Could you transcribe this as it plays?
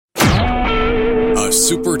a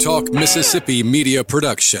Super Talk Mississippi media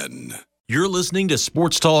production. You're listening to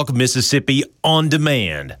Sports Talk Mississippi On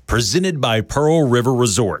Demand, presented by Pearl River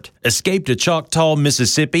Resort. Escape to Choctaw,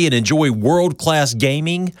 Mississippi and enjoy world-class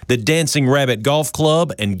gaming, the Dancing Rabbit Golf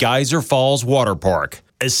Club, and Geyser Falls Water Park.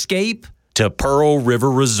 Escape to Pearl River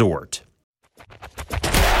Resort. To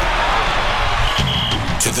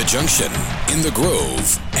the junction, in the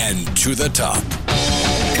Grove, and to the top.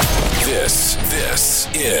 This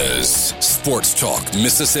is Sports Talk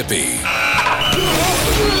Mississippi.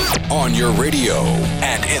 On your radio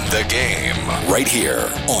and in the game, right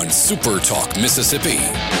here on Super Talk Mississippi.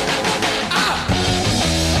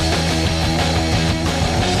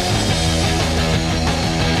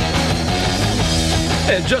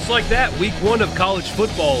 And just like that, week one of college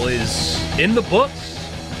football is in the books.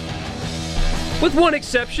 With one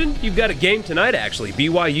exception, you've got a game tonight, actually.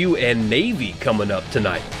 BYU and Navy coming up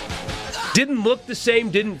tonight. Didn't look the same,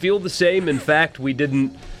 didn't feel the same. In fact, we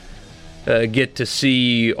didn't get to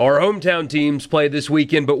see our hometown teams play this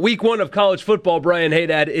weekend. But week one of college football, Brian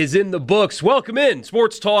Haydad is in the books. Welcome in.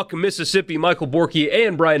 Sports Talk Mississippi. Michael Borky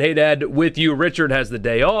and Brian Haydad with you. Richard has the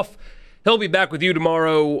day off. He'll be back with you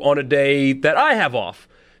tomorrow on a day that I have off.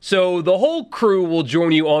 So the whole crew will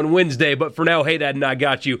join you on Wednesday. But for now, Haydad and I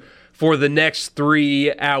got you for the next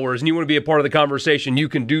 3 hours. And you want to be a part of the conversation, you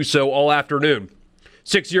can do so all afternoon.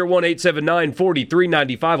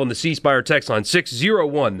 601-879-4395 on the C Spire text line.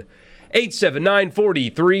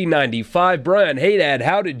 601-879-4395. Brian Haydad,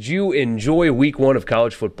 how did you enjoy week one of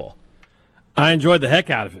college football? I enjoyed the heck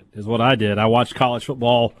out of it, is what I did. I watched college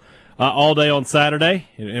football all day on Saturday.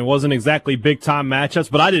 It wasn't exactly big-time matchups,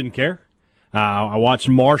 but I didn't care. I watched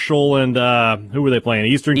Marshall and who were they playing?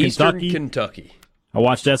 Eastern Kentucky. I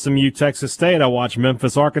watched SMU, Texas State. I watched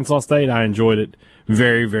Memphis, Arkansas State. I enjoyed it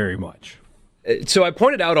very, very much. So I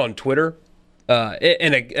pointed out on Twitter,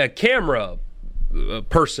 and a camera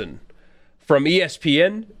person from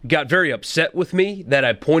ESPN got very upset with me that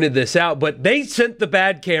I pointed this out, but they sent the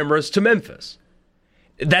bad cameras to Memphis.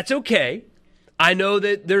 That's okay. I know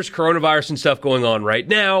that there's coronavirus and stuff going on right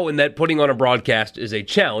now, and that putting on a broadcast is a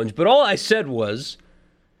challenge, but all I said was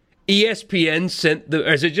ESPN sent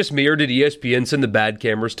is it just me, or did ESPN send the bad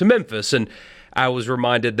cameras to Memphis? And I was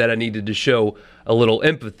reminded that I needed to show a little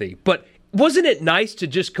empathy. But wasn't it nice to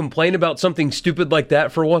just complain about something stupid like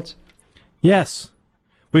that for once? Yes.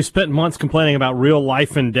 We've spent months complaining about real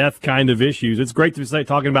life and death kind of issues. It's great to be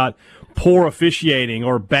talking about poor officiating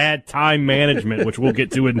or bad time management, which we'll get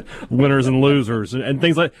to in winners and losers and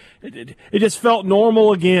things like it. It just felt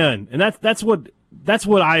normal again. And that's what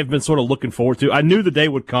I have been sort of looking forward to. I knew the day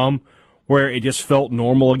would come where it just felt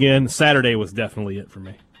normal again. Saturday was definitely it for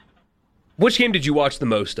me. Which game did you watch the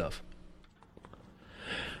most of?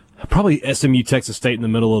 Probably SMU, Texas State in the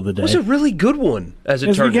middle of the day. It was a really good one, as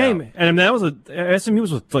it turned out. And that was SMU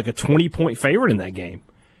was like a 20-point favorite in that game.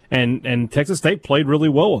 And Texas State played really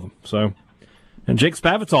well with them. So, and Jake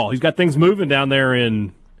Spavital, he's got things moving down there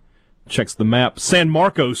in, checks the map, San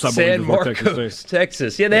Marcos, I believe. San Marcos,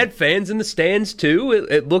 Texas. Yeah, they had fans in the stands, too.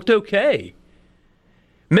 It looked okay.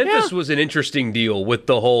 Memphis was an interesting deal with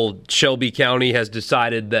the whole Shelby County has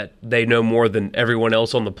decided that they know more than everyone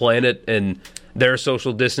else on the planet, and their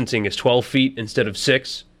social distancing is 12 feet instead of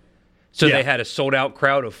 6. So they had a sold-out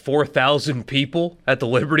crowd of 4,000 people at the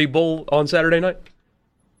Liberty Bowl on Saturday night.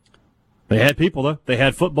 They had people, though. They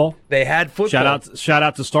had football. Shout out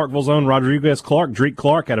to Starkville's own Rodriguez Clark. Drake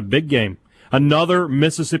Clark had a big game. Another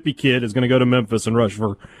Mississippi kid is going to go to Memphis and rush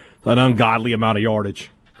for an ungodly amount of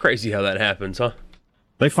yardage. Crazy how that happens, huh?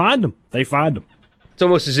 They find them. It's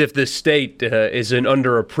almost as if this state is an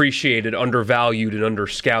underappreciated, undervalued, and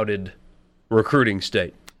underscouted recruiting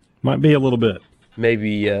state. Might be a little bit.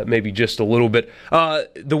 Maybe just a little bit.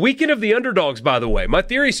 The weekend of the underdogs, by the way. My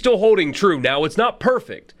theory's still holding true. Now, it's not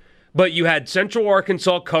perfect, but you had Central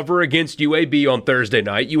Arkansas cover against UAB on Thursday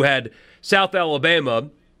night. You had South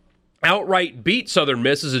Alabama outright beat Southern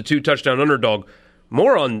Miss as a 2-touchdown underdog.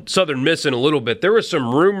 More on Southern Miss in a little bit. There was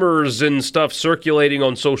some rumors and stuff circulating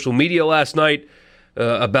on social media last night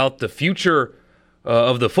about the future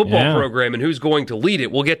of the football program and who's going to lead it.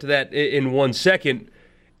 We'll get to that in 1 second.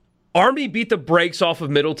 Army beat the brakes off of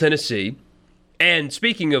Middle Tennessee. And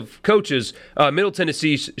speaking of coaches, Middle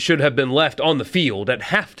Tennessee should have been left on the field at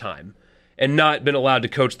halftime and not been allowed to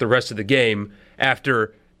coach the rest of the game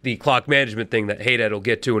after the clock management thing that Haydad will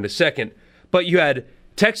get to in a second. But you had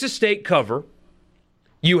Texas State cover.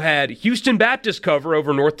 You had Houston Baptist cover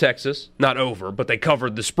over North Texas. Not over, but they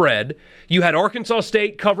covered the spread. You had Arkansas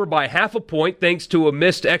State cover by half a point thanks to a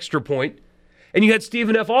missed extra point. And you had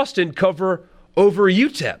Stephen F. Austin cover over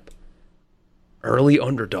UTEP. Early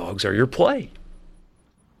underdogs are your play.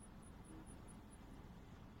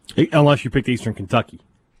 Unless you picked Eastern Kentucky.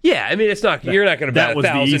 Yeah, I mean, it's not. You're not going to bat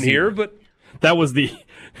 1,000 here, but that was the.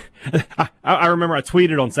 I remember I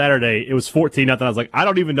tweeted on Saturday. It was 14-0. I was like, I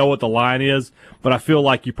don't even know what the line is, but I feel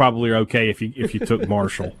like you probably are okay if you took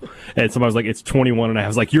Marshall. And somebody was like, it's 21.5. I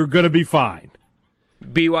was like, you're going to be fine.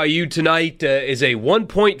 BYU tonight is a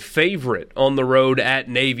 1-point favorite on the road at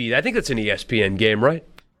Navy. I think that's an ESPN game, right?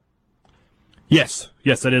 Yes,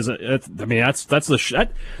 it is.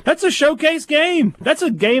 That's a showcase game. That's a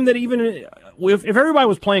game that even if everybody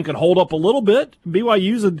was playing could hold up a little bit.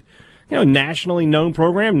 BYU's a nationally known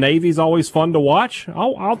program. Navy's always fun to watch.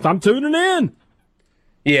 I'm tuning in.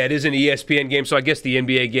 Yeah, it is an ESPN game, so I guess the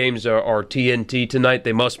NBA games are TNT tonight.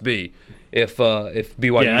 They must be if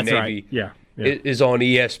BYU Navy is on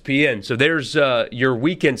ESPN. So there's your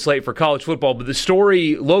weekend slate for college football. But the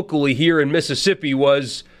story locally here in Mississippi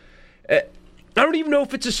was, I don't even know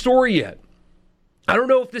if it's a story yet. I don't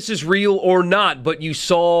know if this is real or not, but you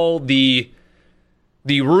saw the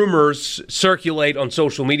rumors circulate on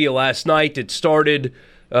social media last night. It started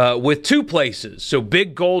with two places. So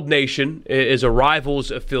Big Gold Nation is a Rivals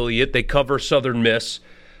affiliate. They cover Southern Miss.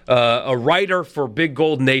 A writer for Big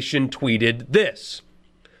Gold Nation tweeted this: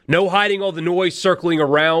 "No hiding all the noise circling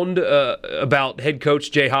around about head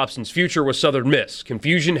coach Jay Hopson's future with Southern Miss.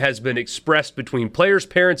 Confusion has been expressed between players,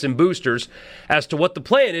 parents, and boosters as to what the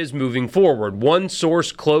plan is moving forward. One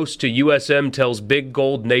source close to USM tells Big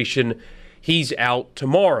Gold Nation he's out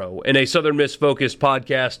tomorrow." In a Southern Miss-focused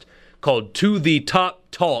podcast called To the Top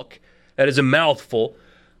Talk, that is a mouthful,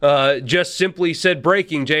 just simply said,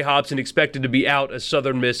 breaking, Jay Hopson expected to be out as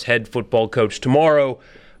Southern Miss head football coach tomorrow.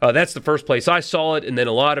 That's the first place I saw it, and then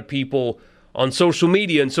a lot of people on social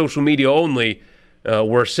media and social media only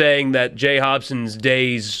were saying that Jay Hopson's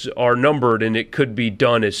days are numbered and it could be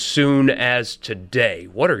done as soon as today.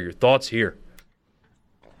 What are your thoughts here?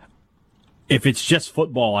 If it's just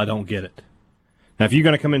football, I don't get it. Now, if you're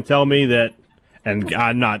going to come and tell me that, and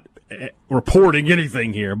I'm not reporting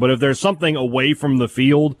anything here, but if there's something away from the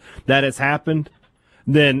field that has happened,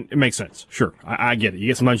 then it makes sense. Sure, I get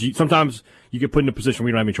it. Sometimes you get put in a position where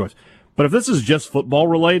you don't have any choice. But if this is just football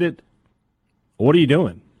related, what are you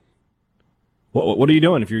doing? What are you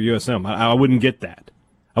doing if you're USM? I wouldn't get that.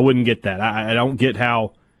 I don't get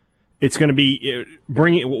how it's going to be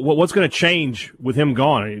what's going to change with him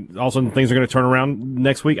gone. I mean, all of a sudden things are going to turn around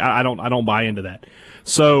next week. I don't buy into that.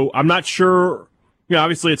 So I'm not sure.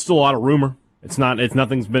 Obviously it's still a lot of rumor.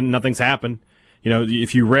 Nothing's happened.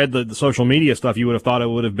 If you read the social media stuff, you would have thought it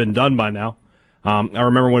would have been done by now. I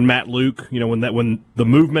remember when Matt Luke, when the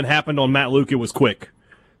movement happened on Matt Luke, it was quick.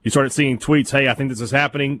 You started seeing tweets, hey, I think this is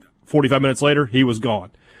happening. 45 minutes later, he was gone.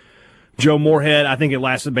 Joe Moorhead, I think it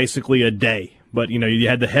lasted basically a day. But, you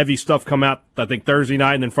had the heavy stuff come out, I think, Thursday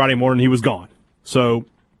night, and then Friday morning he was gone. So,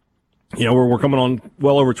 we're coming on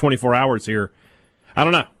well over 24 hours here. I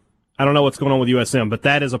don't know. I don't know what's going on with USM, but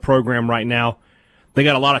that is a program right now. They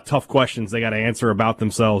got a lot of tough questions they got to answer about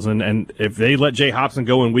themselves, and if they let Jay Hopson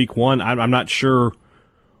go in week one, I'm not sure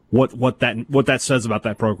what that says about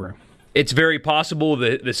that program. It's very possible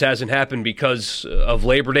that this hasn't happened because of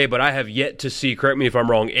Labor Day, but I have yet to see, correct me if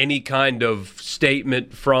I'm wrong, any kind of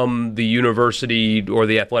statement from the university or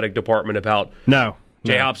the athletic department about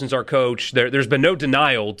Jay Hopson's our coach. There's been no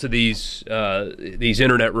denial to these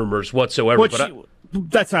internet rumors whatsoever.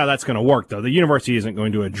 That's how that's going to work, though. The university isn't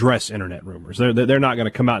going to address internet rumors. They're not going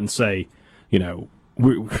to come out and say, they're not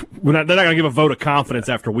going to give a vote of confidence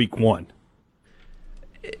after week one.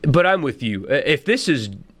 But I'm with you. If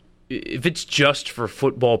it's just for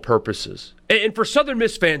football purposes, and for Southern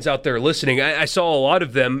Miss fans out there listening, I saw a lot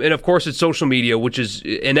of them, and of course it's social media, which is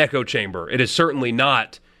an echo chamber. It is certainly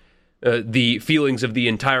not the feelings of the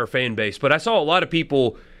entire fan base, but I saw a lot of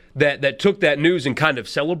people that took that news and kind of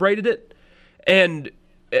celebrated it. And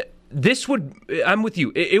I'm with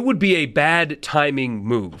you. It would be a bad timing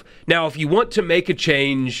move. Now, if you want to make a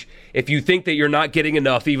change, if you think that you're not getting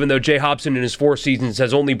enough, even though Jay Hopson in his 4 seasons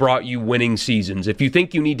has only brought you winning seasons, if you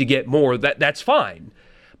think you need to get more, that's fine.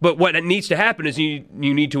 But what needs to happen is you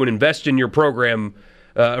need to invest in your program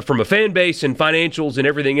from a fan base and financials and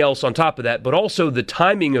everything else on top of that. But also the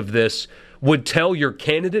timing of this would tell your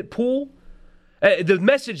candidate pool, the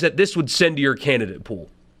message that this would send to your candidate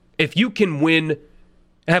pool. If you can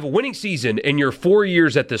have a winning season in your 4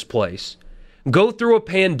 years at this place, go through a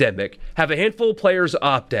pandemic, have a handful of players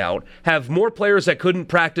opt out, have more players that couldn't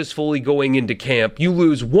practice fully going into camp, you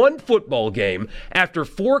lose one football game after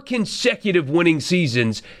 4 consecutive winning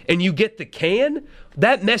seasons, and you get the can,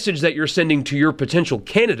 that message that you're sending to your potential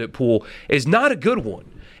candidate pool is not a good one.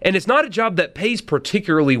 And it's not a job that pays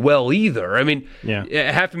particularly well either. I mean,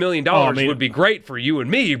 $500,000 would be great for you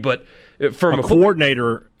and me, but from a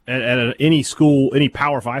coordinator at any school, any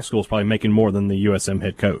Power 5 school is probably making more than the USM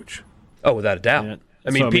head coach. Oh, without a doubt. Yeah.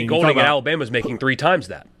 I mean, Pete Golding at Alabama is making 3 times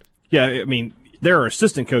that. Yeah, I mean, there are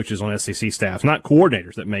assistant coaches on SEC staffs, not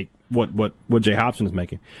coordinators, that make what Jay Hopson is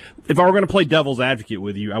making. If I were going to play devil's advocate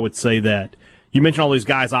with you, I would say that you mentioned all these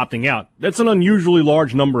guys opting out. That's an unusually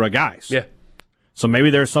large number of guys. Yeah. So maybe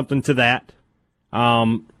there's something to that.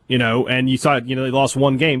 You know, and you saw, you know, they lost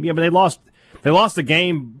one game. Yeah, but they lost the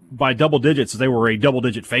game by double digits as they were a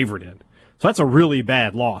double-digit favorite in. So that's a really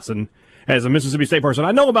bad loss. And as a Mississippi State person,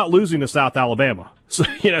 I know about losing to South Alabama. So,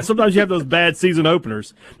 you know, sometimes you have those bad season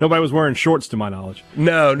openers. Nobody was wearing shorts, to my knowledge.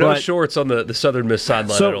 No shorts on the Southern Miss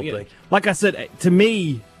sideline, I don't think. Like I said, to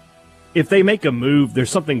me, if they make a move, there's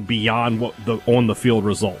something beyond what the on-the-field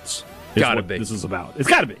results Gotta be. This is about. It's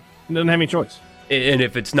got to be. It doesn't have any choice. And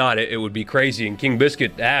if it's not, it would be crazy. And King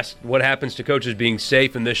Biscuit asked what happens to coaches being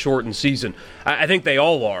safe in this shortened season. I think they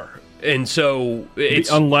all are. And so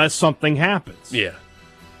it's... Unless something happens. Yeah.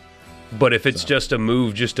 But if it's just a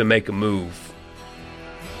move just to make a move,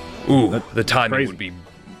 the timing would be...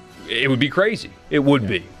 It would be crazy. It would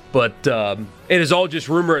be. But it is all just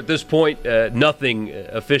rumor at this point. Nothing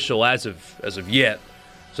official as of yet.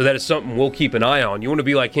 So that is something we'll keep an eye on. You want to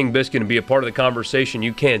be like King Biscuit and be a part of the conversation,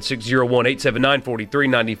 you can.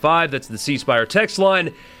 601-879-4395. That's the C Spire text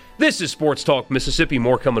line. This is Sports Talk Mississippi.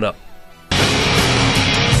 More coming up.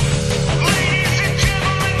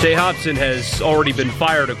 Jay Hopson has already been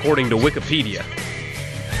fired according to Wikipedia.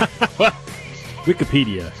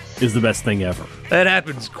 Wikipedia is the best thing ever. That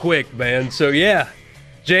happens quick, man. So, yeah,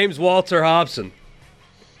 James Walter Hopson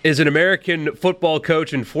is an American football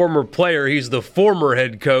coach and former player. He's the former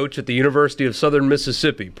head coach at the University of Southern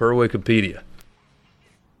Mississippi, per Wikipedia.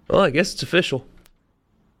 Well, I guess it's official.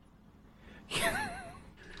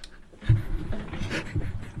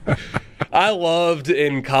 I loved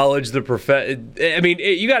in college the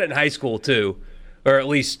you got it in high school too, or at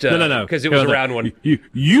least no, because it was around when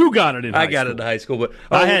you got it in. I got it in high school, but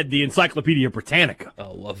I had the Encyclopedia Britannica. I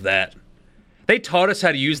love that. They taught us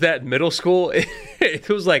how to use that in middle school. It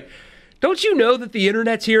was like, don't you know that the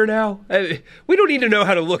internet's here now? We don't need to know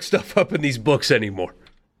how to look stuff up in these books anymore.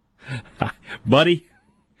 Buddy,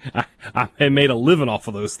 I made a living off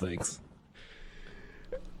of those things.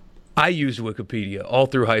 I used Wikipedia all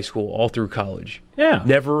through high school, all through college. Yeah.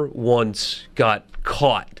 Never once got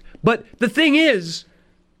caught. But the thing is,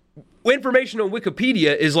 information on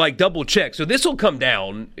Wikipedia is like double check. So this will come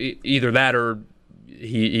down, either that or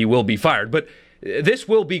he will be fired. But this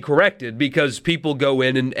will be corrected because people go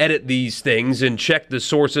in and edit these things and check the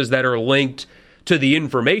sources that are linked to the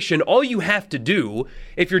information. All you have to do,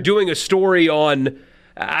 if you're doing a story on,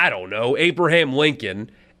 I don't know, Abraham Lincoln,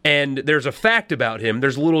 and there's a fact about him,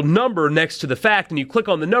 there's a little number next to the fact, and you click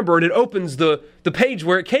on the number, and it opens the page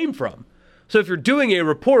where it came from. So if you're doing a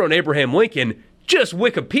report on Abraham Lincoln, just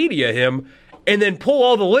Wikipedia him, and then pull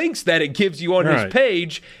all the links that it gives you on his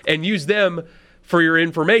page and use them for your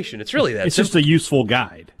information. It's really that simple. Just a useful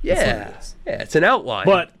guide. Yeah, it's an outline.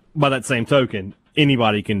 But by that same token,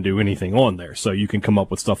 anybody can do anything on there. So you can come up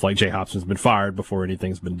with stuff like Jay Hopson's been fired before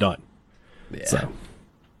anything's been done. Yeah. So.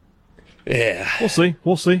 Yeah.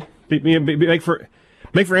 We'll see. Make for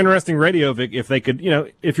interesting radio if they could,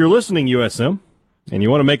 if you're listening, USM, and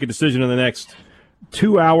you want to make a decision in the next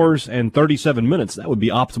 2 hours and 37 minutes, that would be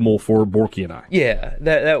optimal for Borky and I. Yeah,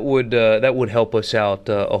 that would help us out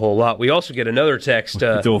a whole lot. We also get another text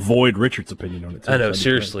to avoid Richard's opinion on it. I know,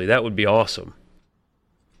 seriously, that would be awesome.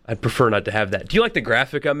 I'd prefer not to have that. Do you like the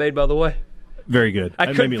graphic I made, by the way? Very good.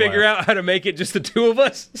 I couldn't figure out how to make it just the two of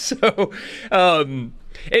us. So,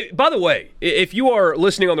 by the way, if you are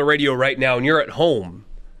listening on the radio right now and you're at home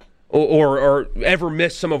or ever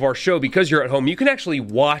missed some of our show because you're at home, you can actually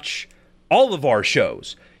watch all of our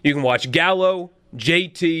shows. You can watch Gallo,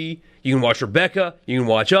 JT, you can watch Rebecca, you can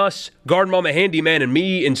watch us, Garden Mama Handyman, and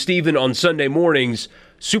me and Steven on Sunday mornings.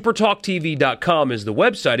 SuperTalkTV.com is the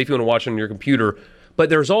website if you want to watch on your computer. But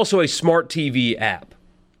there's also a smart TV app.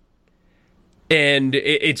 And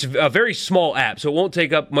it's a very small app, so it won't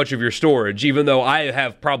take up much of your storage, even though I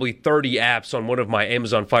have probably 30 apps on one of my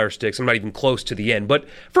Amazon Fire Sticks. I'm not even close to the end. But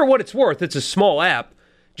for what it's worth, it's a small app.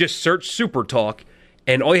 Just search Super Talk,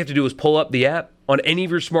 and all you have to do is pull up the app on any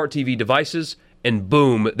of your smart TV devices, and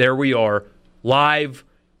boom, there we are, live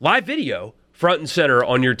video, front and center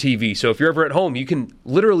on your TV. So if you're ever at home, you can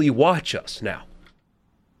literally watch us now.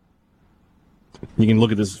 You can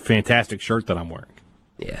look at this fantastic shirt that I'm wearing.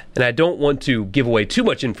 Yeah, and I don't want to give away too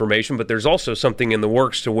much information, but there's also something in the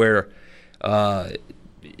works to where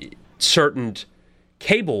certain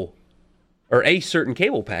cable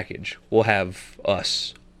package will have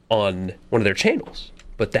us on one of their channels.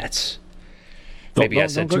 But that's Maybe I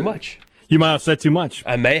said too much. You might have said too much.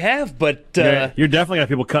 I may have, but you're definitely got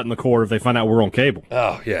people cutting the cord if they find out we're on cable.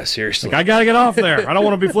 Oh yeah, seriously. Like, I gotta get off there. I don't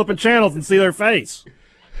want to be flipping channels and see their face.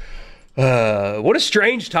 What a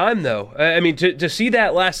strange time, though. I mean, to see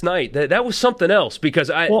that last night, that was something else. Because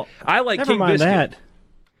I like never King mind Biscuit. that.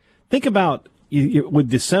 Think about you with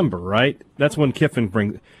December, right? That's when Kiffin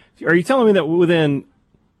brings. Are you telling me that within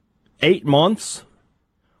 8 months,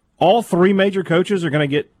 all 3 major coaches are going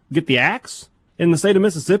to get the axe in the state of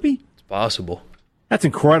Mississippi? Possible. That's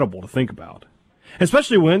incredible to think about,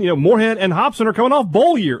 especially when Moorhead and Hobson are coming off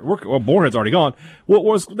bowl year. Well, Moorhead's already gone. They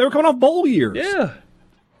were coming off bowl years. Yeah.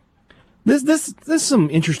 This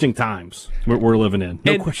some interesting times we're living in.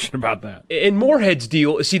 No question about that. And Moorhead's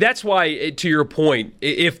deal. See, that's why, to your point,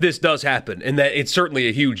 if this does happen, and that it's certainly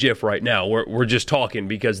a huge if right now. We're just talking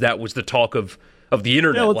because that was the talk of the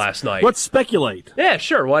internet last night. Let's speculate. Yeah,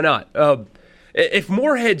 sure. Why not? If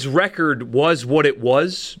Moorhead's record was what it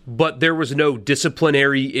was, but there was no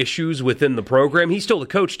disciplinary issues within the program, he's still the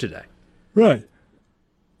coach today. Right.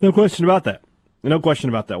 No question about that. No question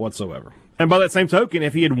about that whatsoever. And by that same token,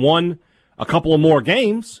 if he had won a couple of more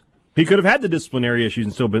games, he could have had the disciplinary issues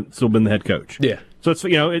and still been the head coach. Yeah. So it's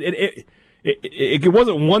it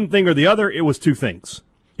wasn't one thing or the other. It was 2 things.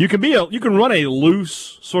 You can run a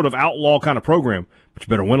loose sort of outlaw kind of program, but you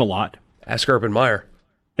better win a lot. Ask Urban Meyer.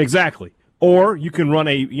 Exactly. Or you can run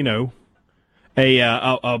you can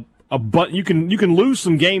lose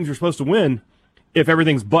some games you're supposed to win if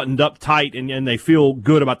everything's buttoned up tight and they feel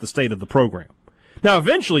good about the state of the program. Now,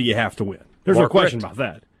 eventually you have to win. There's no question about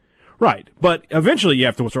that. Right. But eventually you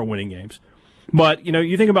have to start winning games. But,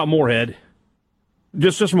 you think about Moorhead,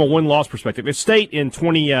 just from a win-loss perspective. If State in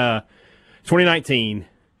 2019,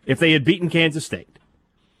 if they had beaten Kansas State,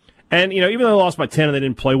 and, even though they lost by 10 and they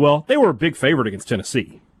didn't play well, they were a big favorite against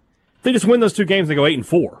Tennessee. If they just win those 2 games, they go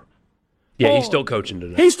 8-4. Yeah, he's still coaching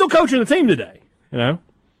today. He's still coaching the team today.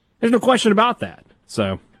 There's no question about that.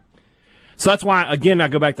 So that's why, again, I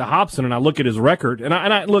go back to Hobson and I look at his record, and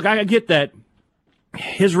I get that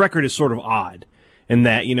his record is sort of odd in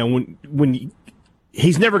that, when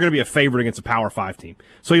he's never going to be a favorite against a Power 5 team.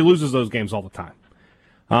 So he loses those games all the time.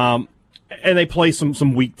 And they play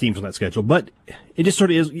some weak teams on that schedule. But it just sort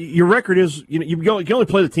of is, your record is, you can only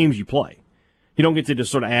play the teams you play. You don't get to just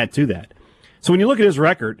sort of add to that. So when you look at his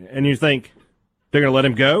record and you think they're going to let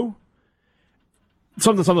him go,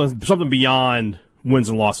 something beyond wins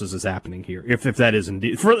and losses is happening here. If that is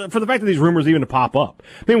indeed for the fact that these rumors even to pop up.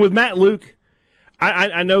 I mean, with Matt Luke,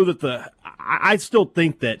 I know that I still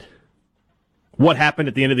think that what happened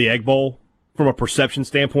at the end of the Egg Bowl, from a perception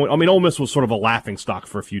standpoint, I mean, Ole Miss was sort of a laughingstock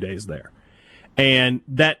for a few days there, and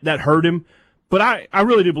that hurt him. But I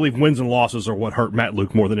really do believe wins and losses are what hurt Matt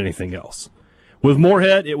Luke more than anything else. With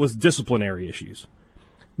Moorhead, it was disciplinary issues.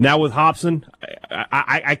 Now with Hobson,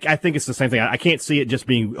 I think it's the same thing. I can't see it just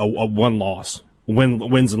being a one loss.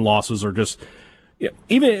 Wins and losses are just,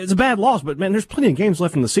 even it's a bad loss, but man, there's plenty of games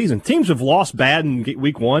left in the season. Teams have lost bad in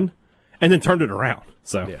week 1 and then turned it around.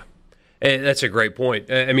 So yeah, and that's a great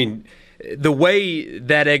point. I mean, the way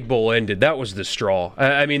that Egg Bowl ended, that was the straw.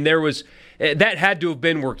 I mean, that had to have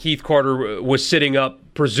been where Keith Carter was sitting up,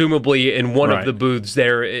 presumably in one of the booths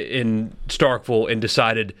there in Starkville, and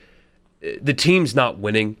decided the team's not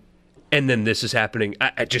winning, and then this is happening.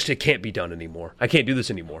 It can't be done anymore. I can't do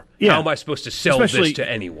this anymore. Yeah. How am I supposed to sell this to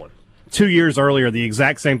anyone? 2 years earlier, the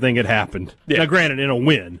exact same thing had happened. Yeah. Now, granted, in a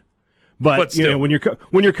win, but still. When your coach,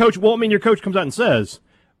 your coach comes out and says,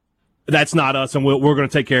 "That's not us, and we're going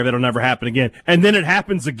to take care of it. It'll never happen again," and then it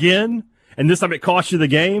happens again, and this time it costs you the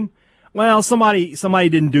game. Well, somebody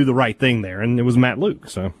didn't do the right thing there, and it was Matt Luke.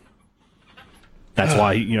 So that's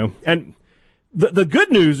why, and the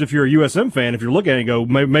good news, if you're a USM fan, if you're looking at it and go,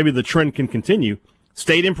 maybe the trend can continue.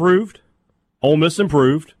 State improved. Ole Miss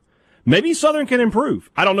improved. Maybe Southern can improve.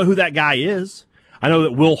 I don't know who that guy is. I know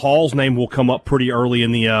that Will Hall's name will come up pretty early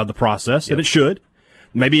in the process, and it should.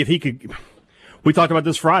 Maybe if he could, we talked about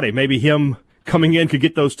this Friday, maybe him coming in could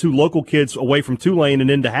get those 2 local kids away from Tulane and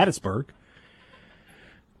into Hattiesburg.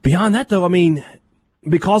 Beyond that, though, I mean,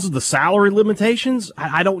 because of the salary limitations,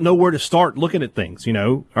 I don't know where to start looking at things.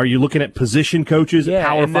 Are you looking at position coaches at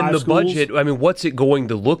Power 5 schools? Yeah, and then the budget. I mean, what's it going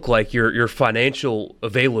to look like? Your financial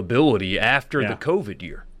availability after the COVID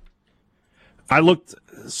year. I looked.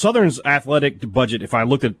 Southern's athletic budget, if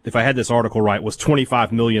I had this article right, was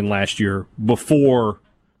 $25 million last year before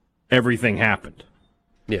everything happened.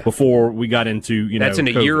 Yeah. Before we got into that's in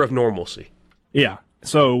COVID. A year of normalcy. Yeah.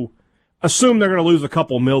 So assume they're going to lose a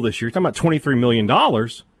couple mil this year. You're talking about $23 million.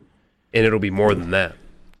 And it'll be more than that.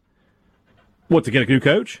 What, to get a new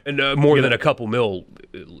coach? And more than a couple mil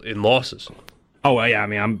in losses. Oh, yeah, I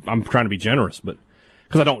mean, I'm trying to be generous, but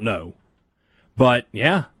because I don't know. But,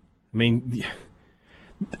 yeah, I mean,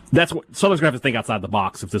 that's what Southern's going to have to think outside the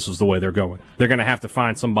box if this is the way they're going. They're going to have to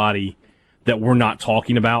find somebody that we're not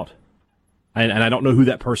talking about, and I don't know who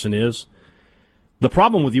that person is. The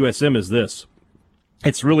problem with USM is this.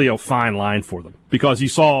 It's really a fine line for them because you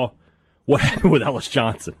saw what happened with Ellis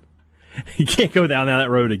Johnson. You can't go down that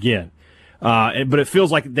road again. But it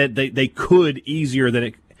feels like that they could easier than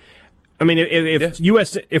it. I mean,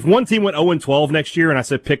 if one team went 0-12 next year, and I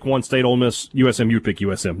said pick one state, Ole Miss, USM, you pick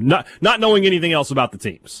USM, not knowing anything else about the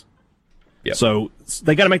teams. Yep. So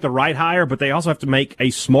they got to make the right hire, but they also have to make a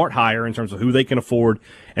smart hire in terms of who they can afford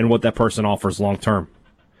and what that person offers long term.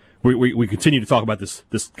 We continue to talk about this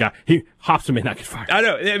guy. Hobson may not get fired. I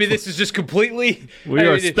know. I mean, this is just completely. We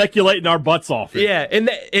are speculating our butts off here. Yeah, and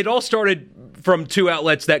it all started from two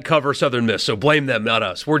outlets that cover Southern Miss, so blame them, not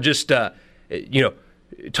us. We're just,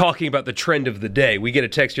 talking about the trend of the day. We get a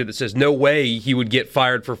text here that says, no way he would get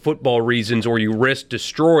fired for football reasons or you risk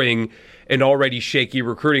destroying an already shaky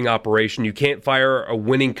recruiting operation. You can't fire a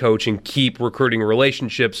winning coach and keep recruiting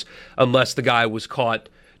relationships unless the guy was caught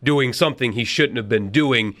doing something he shouldn't have been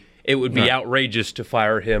doing. It would be outrageous to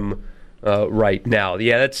fire him right now.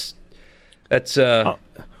 Yeah, that's kind of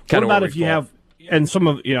what about if you have, and some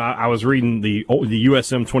of, I was reading the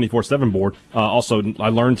USM 24/7 board. Also, I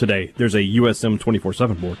learned today there's a USM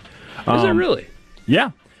 24/7 board. Is it really?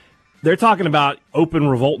 Yeah. They're talking about open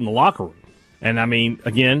revolt in the locker room. And, I mean,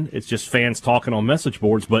 again, it's just fans talking on message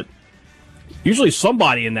boards, but usually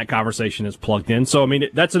somebody in that conversation is plugged in. So, I mean,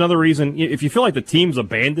 that's another reason. If you feel like the team's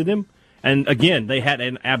abandoned him, and, again, they had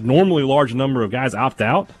an abnormally large number of guys opt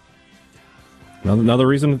out, another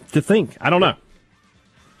reason to think. I don't know.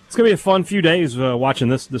 It's going to be a fun few days watching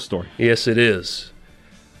this story. Yes, it is.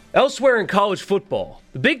 Elsewhere in college football,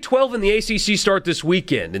 the Big 12 and the ACC start this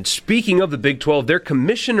weekend. And speaking of the Big 12, their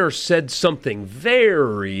commissioner said something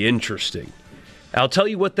very interesting. I'll tell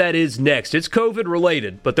you what that is next. It's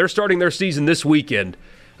COVID-related, but they're starting their season this weekend.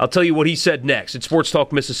 I'll tell you what he said next. It's Sports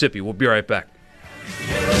Talk Mississippi. We'll be right back.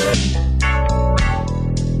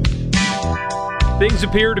 Things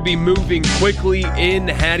appear to be moving quickly in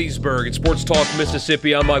Hattiesburg. It's Sports Talk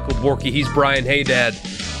Mississippi. I'm Michael Borky. He's Brian Haydad.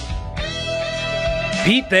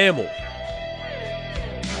 Pete Thamel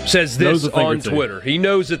says this on Twitter. He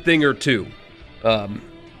knows a thing or two.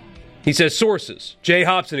 He says, sources, Jay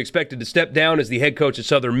Hobson expected to step down as the head coach at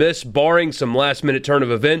Southern Miss. Barring some last-minute turn of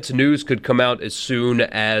events, news could come out as soon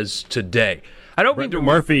as today. I don't mean to...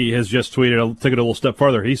 Murphy has just tweeted, took it a little step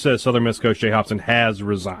further. He says Southern Miss coach Jay Hobson has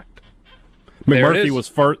resigned. McMurphy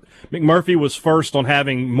was first on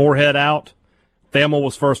having Moorhead out. Thamel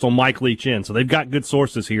was first on Mike Leach in. So they've got good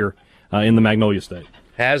sources here in the Magnolia State.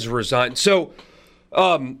 Has resigned. So...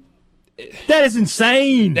 that is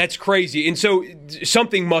insane. That's crazy. And so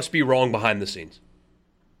something must be wrong behind the scenes.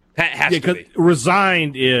 Has to be.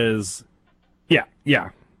 Resigned is, yeah.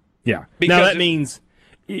 Now that means,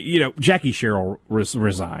 Jackie Sherrill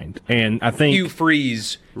resigned. And I think Hugh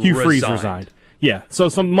Freeze resigned. Yeah. So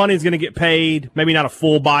some money's going to get paid. Maybe not a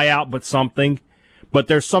full buyout, but something. But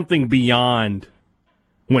there's something beyond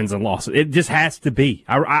wins and losses. It just has to be.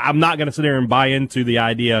 I'm not going to sit there and buy into the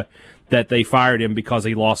idea that they fired him because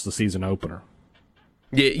he lost the season opener.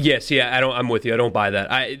 I'm with you. I don't buy that.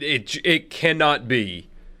 It cannot be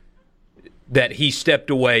that he stepped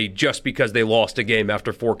away just because they lost a game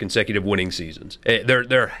after 4 consecutive winning seasons.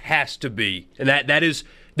 There has to be, and that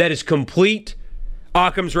is complete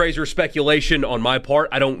Occam's razor speculation on my part.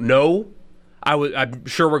 I don't know. I'm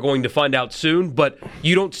sure we're going to find out soon, but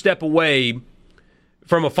you don't step away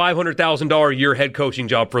from a $500,000 a year head coaching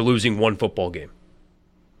job for losing one football game.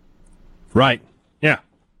 Right. Yeah.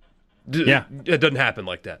 It doesn't happen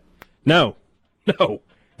like that. No.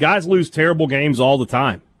 Guys lose terrible games all the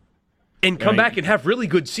time. And come back and have really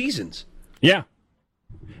good seasons. Yeah.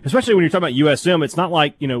 Especially when you're talking about USM, it's not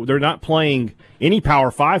like, they're not playing any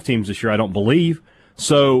Power 5 teams this year, I don't believe.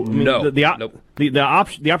 So, the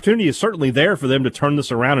opportunity is certainly there for them to turn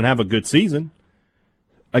this around and have a good season.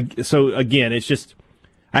 So, again, it's just,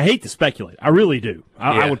 I hate to speculate. I really do.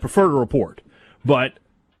 I would prefer to report. But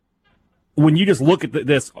when you just look at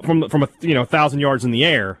this from 1,000 yards in the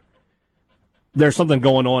air, there's something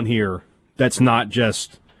going on here that's not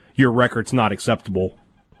just your record's not acceptable.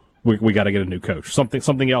 We got to get a new coach.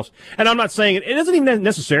 Something else. And I'm not saying it doesn't even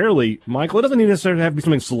necessarily, Michael. It doesn't even necessarily have to be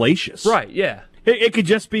something salacious. Right? Yeah. It could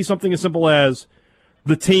just be something as simple as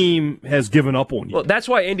the team has given up on you. Well, that's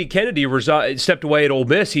why Andy Kennedy stepped away at Ole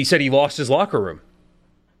Miss. He said he lost his locker room.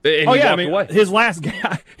 And away. His last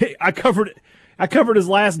guy. I covered it. I covered his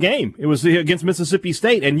last game. It was against Mississippi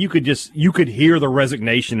State, and you could hear the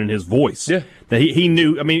resignation in his voice. Yeah. That he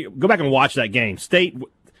knew. I mean, go back and watch that game. State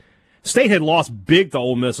had lost big to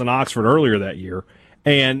Ole Miss in Oxford earlier that year,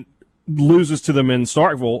 and loses to them in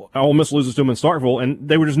Starkville. Ole Miss loses to them in Starkville, and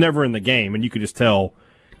they were just never in the game, and you could just tell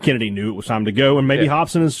Kennedy knew it was time to go, and maybe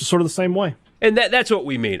Hobson is sort of the same way. And that's what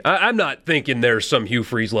we mean. I'm not thinking there's some Hugh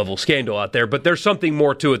Freeze-level scandal out there, but there's something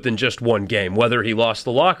more to it than just one game, whether he lost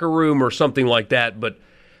the locker room or something like that. But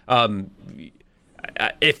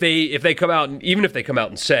if they come out, and even if they come out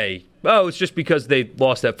and say, oh, it's just because they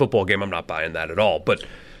lost that football game, I'm not buying that at all. But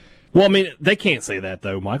well, I mean, they can't say that,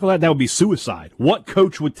 though, Michael. That would be suicide. What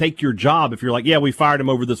coach would take your job if you're like, yeah, we fired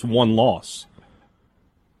him over this one loss?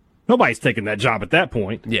 Nobody's taking that job at that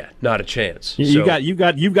point. Yeah, not a chance. You've got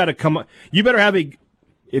to come. You better have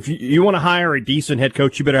if you want to hire a decent head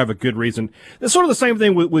coach, you better have a good reason. It's sort of the same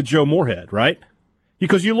thing with Joe Moorhead, right?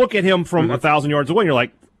 Because you look at him from 1,000 yards away, and you're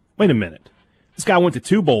like, wait a minute, this guy went to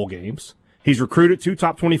 2 bowl games. He's recruited 2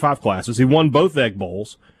 top 25 classes. He won both Egg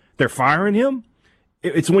Bowls. They're firing him.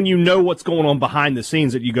 It's when you know what's going on behind the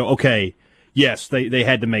scenes that you go, okay, yes, they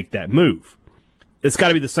had to make that move. It's got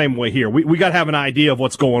to be the same way here. We got to have an idea of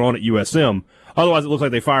what's going on at USM. Otherwise, it looks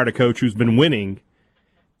like they fired a coach who's been winning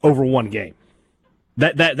over one game.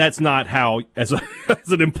 That's not how, as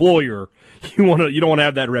an employer, you don't want to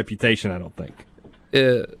have that reputation. I don't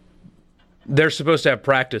think. They're supposed to have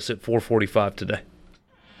practice at 4:45 today.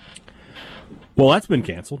 Well, that's been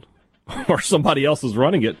canceled, or somebody else is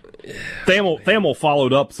running it. Thamel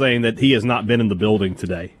followed up saying that he has not been in the building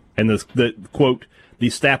today, and the quote. The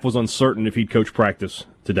staff was uncertain if he'd coach practice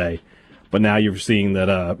today, but now you're seeing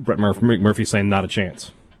that Brett McMurphy saying not a chance.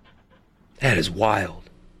 That is wild.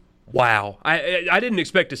 Wow. I didn't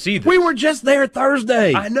expect to see this. We were just there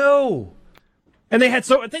Thursday. I know. And they had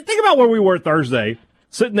think about where we were Thursday,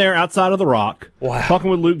 sitting there outside of the Rock, talking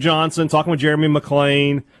with Luke Johnson, talking with Jeremy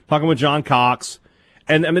McClain, talking with John Cox.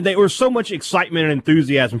 And I mean, there was so much excitement and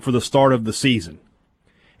enthusiasm for the start of the season.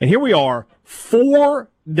 And here we are 4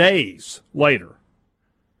 days later.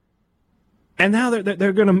 And now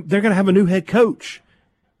they're gonna have a new head coach,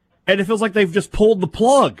 and it feels like they've just pulled the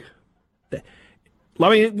plug. I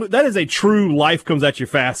mean, that is a true life comes at you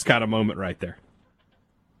fast kind of moment right there.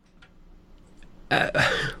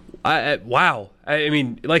 Wow. I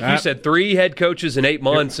mean, like you said, 3 head coaches in 8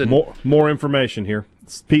 months, and more information here.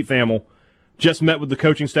 It's Pete Thamel just met with the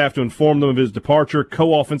coaching staff to inform them of his departure.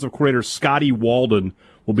 Co-offensive coordinator Scotty Walden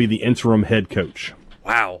will be the interim head coach.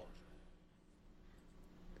 Wow.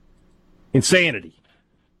 Insanity.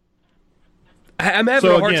 I'm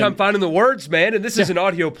having a hard time finding the words, man, and this is an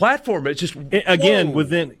audio platform. It's just, again,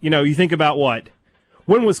 within, you think about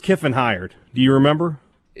when was Kiffin hired? Do you remember?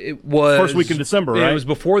 It was first week in December, right? It was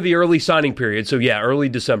before the early signing period, so yeah, early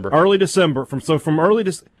December. Early December.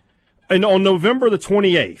 And on November the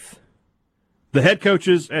 28th, the head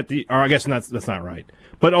coaches I guess that's not right.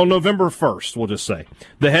 But on November 1st, we'll just say,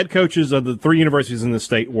 the head coaches of the 3 universities in the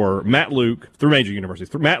state were Matt Luke, 3 major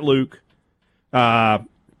universities, Matt Luke,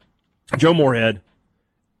 Joe Moorhead,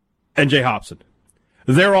 and Jay Hobson.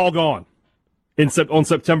 They're all gone on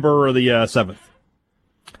September the 7th.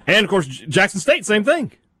 And, of course, Jackson State, same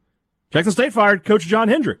thing. Jackson State fired Coach John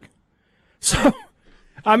Hendrick. So,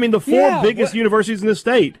 I mean, the 4 biggest universities in the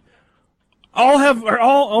state are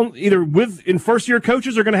all either in first-year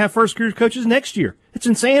coaches or going to have first-year coaches next year. It's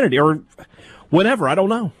insanity, or whatever. I don't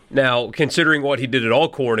know. Now, considering what he did at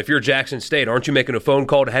Alcorn, if you're Jackson State, aren't you making a phone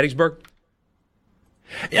call to Hattiesburg?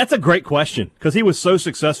 That's a great question, because he was so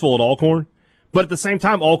successful at Alcorn, but at the same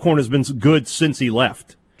time, Alcorn has been good since he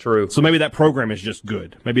left. True. So maybe that program is just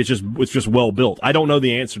good. Maybe it's just well built. I don't know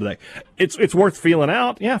the answer to that. It's worth feeling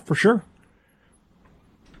out, yeah, for sure.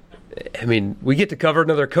 I mean, we get to cover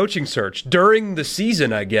another coaching search during the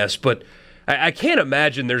season, I guess, but I can't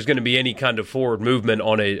imagine there's going to be any kind of forward movement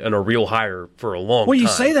on a real hire for a long time. Well, you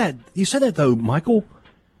say that though, Michael.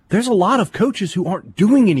 There's a lot of coaches who aren't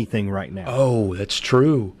doing anything right now. Oh, that's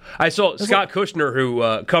true. I saw Scott Kushner,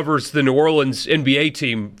 who covers the New Orleans NBA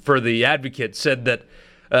team for The Advocate, said that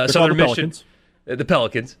Southern Miss the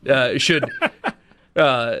Pelicans should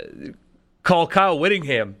call Kyle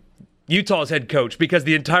Whittingham Utah's head coach because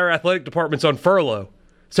the entire athletic department's on furlough.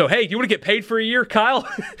 So, hey, do you want to get paid for a year, Kyle?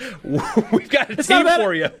 We've got a team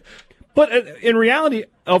for you. But in reality,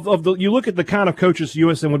 you look at the kind of coaches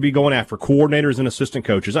USM would be going after, coordinators and assistant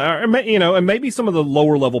coaches, and maybe some of the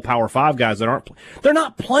lower level Power 5 guys that they're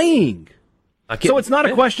not playing. So it's not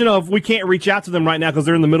a question of we can't reach out to them right now because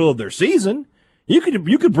they're in the middle of their season. You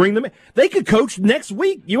could bring them in. They could coach next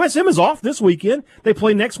week. USM is off this weekend. They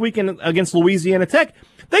play next weekend against Louisiana Tech.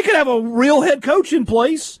 They could have a real head coach in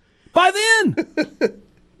place By then.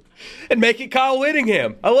 And make it Kyle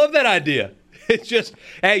Whittingham. I love that idea. It's just,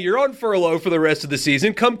 hey, you're on furlough for the rest of the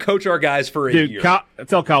season. Come coach our guys for a year.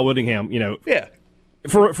 Tell Kyle Whittingham, Yeah.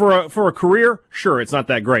 For a career, sure, it's not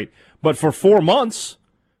that great. But for 4 months,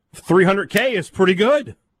 $300K is pretty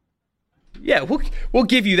good. Yeah, we'll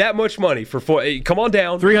give you that much money for come on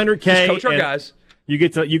down. $300K. Just coach our guys. You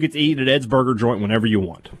get to eat at Ed's Burger Joint whenever you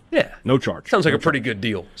want. Yeah, no charge. Sounds like a pretty good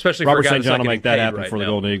deal, especially Robert for a guy St. John will make that happen for the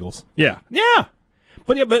Golden Eagles. Yeah.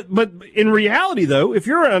 But in reality, though, if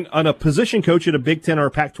you're on a position coach at a Big Ten or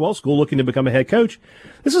a Pac-12 school looking to become a head coach,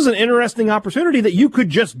 this is an interesting opportunity that you could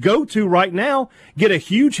just go to right now, get a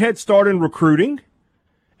huge head start in recruiting,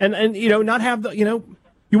 and not have the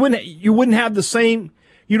you wouldn't have the same.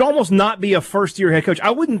 You'd almost not be a first-year head coach.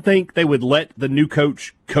 I wouldn't think they would let the new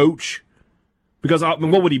coach because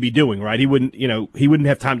what would he be doing, right? He wouldn't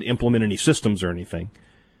have time to implement any systems or anything.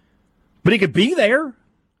 But he could be there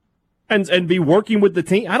and be working with the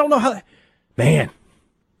team. I don't know how. Man.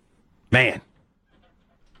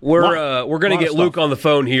 We're going to get Luke on the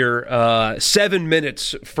phone here 7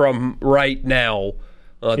 minutes from right now.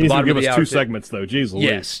 He needs to give us 2 segments, though. Jeez Louise.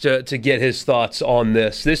 Yes, to get his thoughts on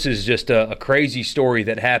this. This is just a crazy story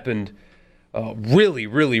that happened really,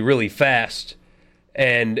 really, really fast.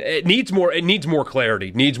 And it needs more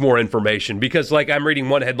clarity, needs more information. Because, like, I'm reading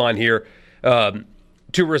one headline here,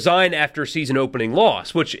 to resign after season opening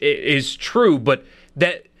loss, which is true, but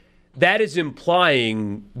that is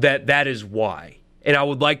implying that is why. And I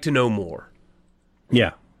would like to know more.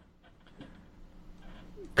 Yeah.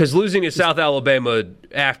 Because losing to South Alabama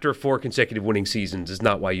after 4 consecutive winning seasons is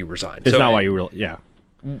not why you resigned. It's not why you really, yeah.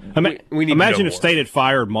 We need imagine to know if more. State had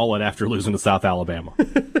fired Mullen after losing to South Alabama.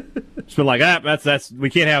 It's been like, that's we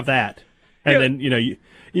can't have that. And then, you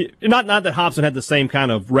not that Hobson had the same kind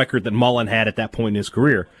of record that Mullen had at that point in his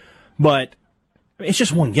career, but it's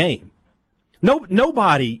just one game.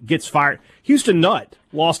 Nobody gets fired. Houston Nutt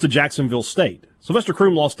lost to Jacksonville State. Sylvester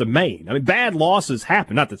Croom lost to Maine. I mean, bad losses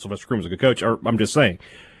happen. Not that Sylvester Croom is a good coach, I'm just saying.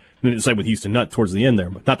 I didn't say with Houston Nutt towards the end there,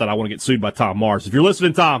 but not that I want to get sued by Tom Mars. If you're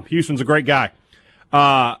listening, Tom, Houston's a great guy.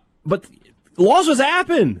 But losses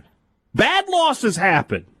happen. Bad losses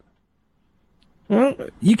happen. Well,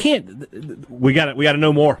 you can't. We got to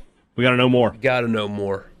know more. We got to know more. Got to know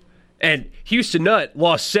more. And Houston Nutt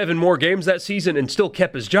lost 7 more games that season and still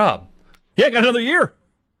kept his job. Yeah, got another year.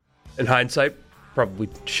 In hindsight, probably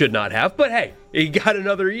should not have, but hey, he got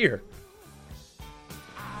another year.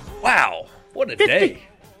 Wow, what a day.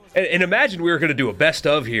 And imagine we were going to do a best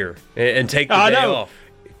of here and take the day off.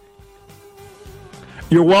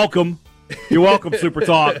 You're welcome. You're welcome, Super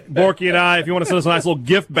Talk. Borky and I, if you want to send us a nice little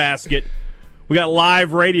gift basket, we got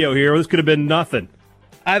live radio here. This could have been nothing.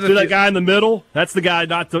 See that guy in the middle? That's the guy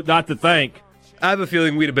not to thank. I have a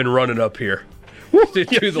feeling we'd have been running up here. To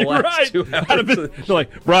do the last 2 hours.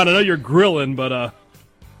 Like, Brian, I know you're grilling, but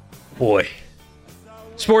boy.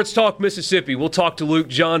 Sports Talk Mississippi. We'll talk to Luke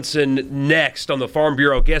Johnson next on the Farm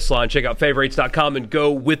Bureau guest line. Check out favorites.com and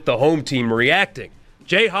go with the home team reacting.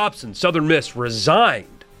 Jay Hobson, Southern Miss,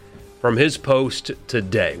 resigned from his post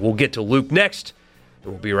today. We'll get to Luke next,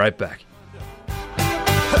 and we'll be right back.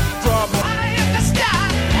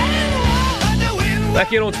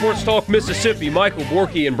 Back in on Sports Talk Mississippi, Michael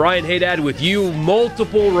Borky and Brian Haydad with you.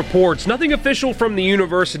 Multiple reports. Nothing official from the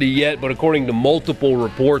university yet, but according to multiple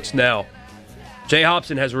reports now, Jay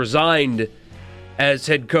Hobson has resigned as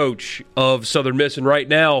head coach of Southern Miss. And right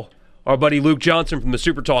now, our buddy Luke Johnson from the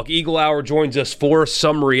Super Talk Eagle Hour joins us for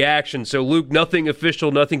some reaction. So, Luke, nothing official,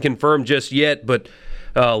 nothing confirmed just yet, but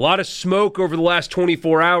a lot of smoke over the last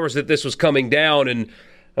 24 hours that this was coming down,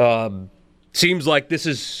 and seems like this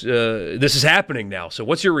is happening now. So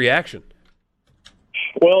what's your reaction?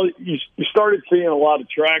 Well, you started seeing a lot of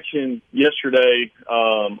traction yesterday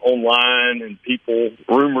online, and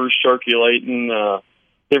rumors circulating,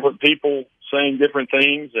 different people saying different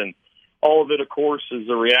things, and all of it, of course, is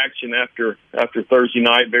a reaction after Thursday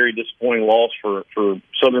night. Very disappointing loss for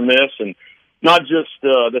Southern Miss, and not just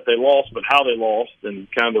that they lost, but how they lost,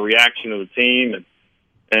 and kind of the reaction of the team,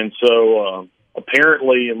 and so.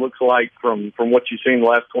 Apparently, it looks like from what you've seen the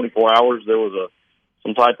last 24 hours, there was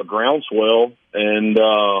some type of groundswell. And,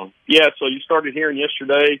 so you started hearing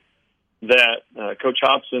yesterday that Coach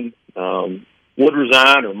Hobson would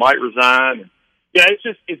resign or might resign. Yeah,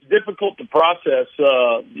 it's difficult to process.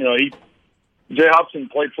 Jay Hobson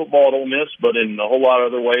played football at Ole Miss, but in a whole lot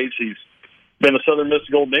of other ways, he's been a Southern Miss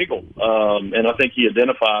Golden Eagle. And I think he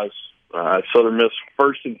identifies Southern Miss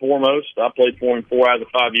first and foremost. I played for him 4 out of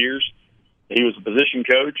the 5 years. He was a position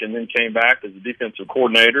coach and then came back as a defensive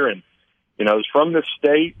coordinator. And, is from this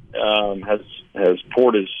state, has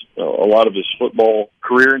poured a lot of his football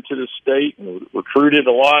career into this state and recruited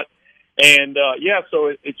a lot. And, so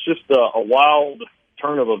it's just a wild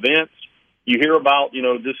turn of events. You hear about,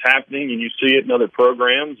 this happening and you see it in other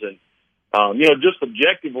programs. And, just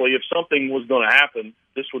objectively, if something was going to happen,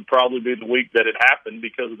 this would probably be the week that it happened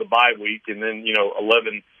because of the bye week and then,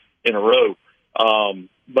 11 in a row.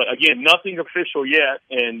 But again, nothing official yet.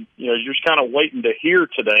 And, you're just kind of waiting to hear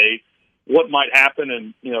today what might happen.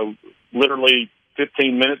 And, literally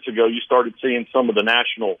 15 minutes ago, you started seeing some of the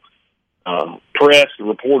national press, the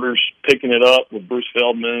reporters picking it up with Bruce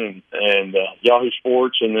Feldman and Yahoo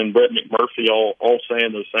Sports, and then Brett McMurphy all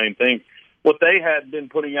saying the same thing. What they had been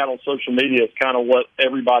putting out on social media is kind of what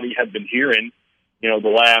everybody had been hearing, the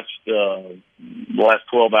last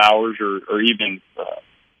 12 hours or even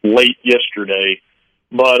late yesterday.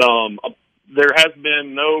 But there has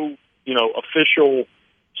been no, official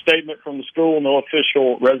statement from the school, no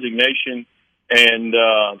official resignation. And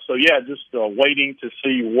just waiting to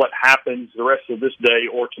see what happens the rest of this day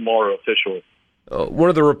or tomorrow officially. One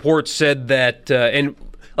of the reports said that, and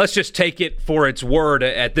let's just take it for its word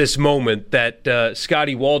at this moment, that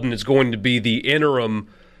Scotty Walden is going to be the interim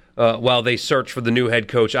while they search for the new head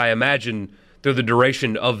coach, I imagine, through the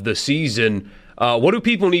duration of the season. What do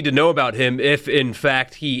people need to know about him if, in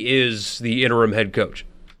fact, he is the interim head coach?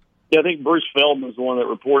 Yeah, I think Bruce Feldman is the one that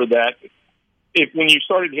reported that. When you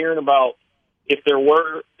started hearing about if there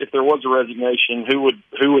was a resignation, who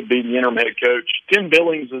would be the interim head coach? Tim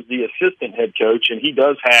Billings is the assistant head coach, and he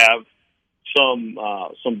does have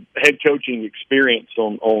some head coaching experience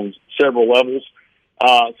on several levels.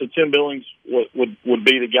 So Tim Billings would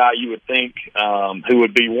be the guy you would think who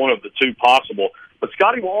would be one of the two possible. But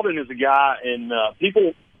Scotty Walden is a guy, and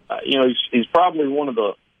people, he's probably one of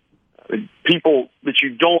the people that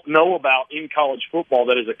you don't know about in college football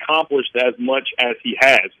that has accomplished as much as he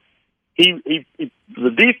has. He the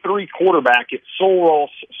D3 quarterback at Sul Ross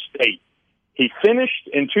State. He finished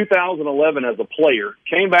in 2011 as a player,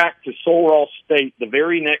 came back to Sul Ross State the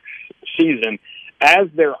very next season as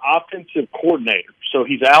their offensive coordinator. So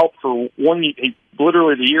he's out for 1 year.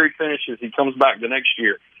 Literally the year he finishes, he comes back the next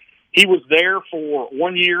year. He was there for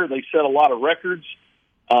 1 year. They set a lot of records.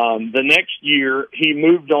 The next year, he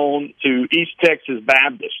moved on to East Texas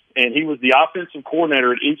Baptist, and he was the offensive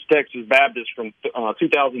coordinator at East Texas Baptist from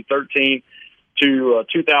 2013 to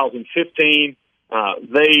 2015.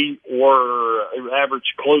 They were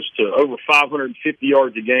averaged close to over 550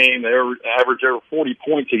 yards a game. They averaged over 40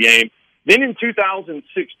 points a game. Then in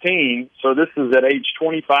 2016, so this is at age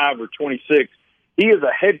 25 or 26, he is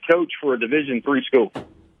a head coach for a Division III school.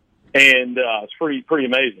 And it's pretty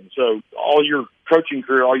amazing. So all your coaching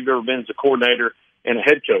career, all you've ever been is a coordinator and a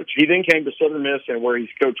head coach. He then came to Southern Miss, and where he's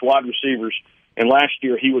coached wide receivers. And last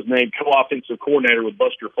year he was named co-offensive coordinator with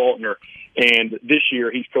Buster Faulkner, and this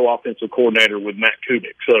year he's co-offensive coordinator with Matt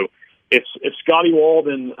Kubik. So if Scotty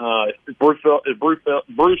Walden, Bruce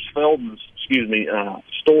Feldman's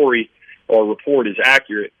story or report is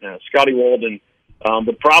accurate, Scotty Walden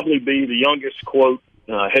would probably be the youngest quote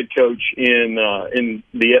head coach in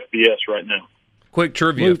the FBS right now. Quick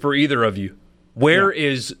trivia for either of you. Where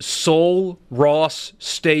is Sul Ross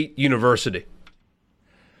State University?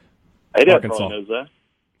 Hey, Dad probably knows that.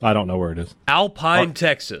 I don't know where it is. Alpine,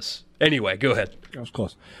 Texas. Anyway, go ahead. That was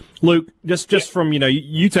close. Luke, just from,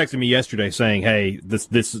 you texted me yesterday saying, hey,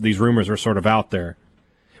 these rumors are sort of out there.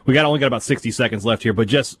 We only got about 60 seconds left here, but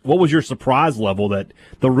just what was your surprise level that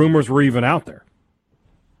the rumors were even out there?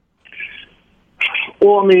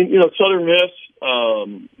 Well, I mean, Southern Miss,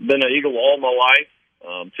 been an Eagle all my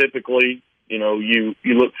life. Typically, you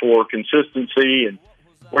look for consistency, and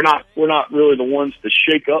we're not really the ones to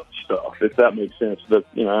shake up stuff, if that makes sense. But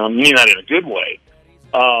I mean that in a good way.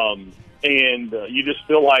 And you just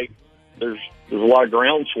feel like there's a lot of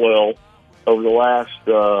groundswell over the last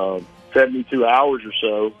 72 hours or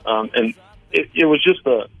so, and it was just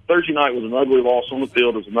Thursday night was an ugly loss on the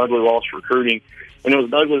field. It was an ugly loss for recruiting, and it was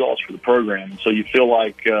an ugly loss for the program. So you feel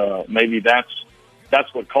like maybe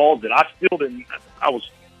that's what caused it. I still didn't. I was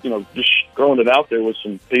just throwing it out there with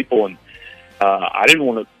some people, and I didn't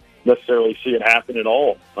want to necessarily see it happen at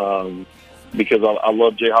all because I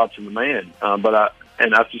love Jay Hopson, the man. But I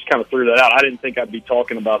just kind of threw that out. I didn't think I'd be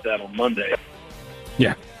talking about that on Monday.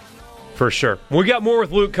 Yeah. For sure. We got more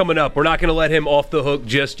with Luke coming up. We're not going to let him off the hook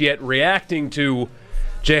just yet. Reacting to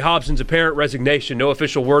Jay Hopson's apparent resignation. No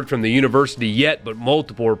official word from the university yet, but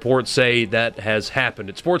multiple reports say that has happened.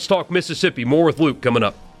 It's Sports Talk Mississippi. More with Luke coming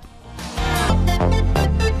up.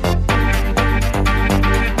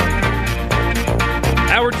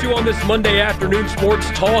 Hour 2 you on this Monday afternoon Sports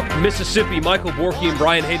Talk Mississippi. Michael Borky and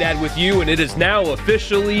Brian Haydad with you, and it is now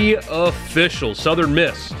officially official. Southern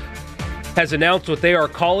Miss has announced what they are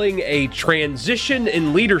calling a transition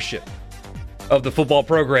in leadership of the football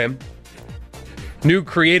program. New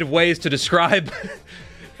creative ways to describe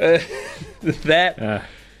that.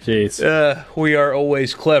 We are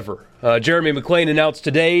always clever. Jeremy McClain announced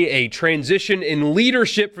today a transition in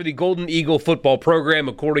leadership for the Golden Eagle football program,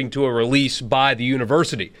 according to a release by the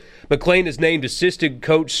university. McClain has named assistant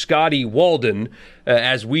coach Scotty Walden,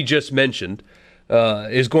 as we just mentioned,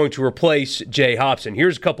 is going to replace Jay Hopson.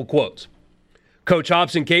 Here's a couple quotes. Coach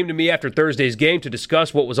Hopson came to me after Thursday's game to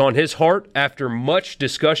discuss what was on his heart. After much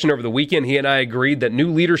discussion over the weekend, he and I agreed that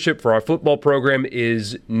new leadership for our football program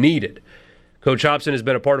is needed. Coach Hopson has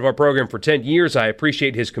been a part of our program for 10 years. I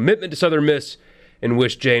appreciate his commitment to Southern Miss and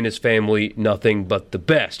wish Jay and his family nothing but the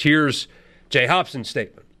best. Here's Jay Hopson's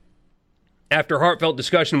statement. After heartfelt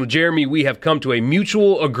discussion with Jeremy, we have come to a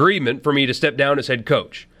mutual agreement for me to step down as head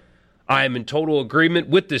coach. I am in total agreement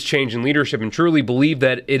with this change in leadership and truly believe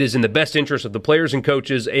that it is in the best interest of the players and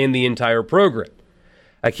coaches and the entire program.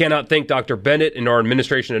 I cannot thank Dr. Bennett and our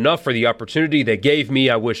administration enough for the opportunity they gave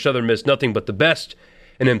me. I wish Southern Miss nothing but the best,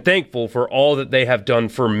 and am thankful for all that they have done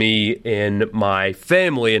for me and my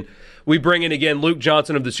family. And we bring in again Luke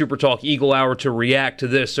Johnson of the Super Talk Eagle Hour to react to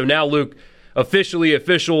this. So now, Luke, officially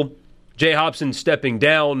official, Jay Hopson stepping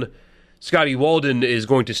down. Scotty Walden is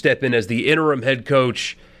going to step in as the interim head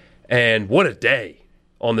coach. And what a day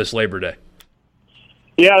on this Labor Day.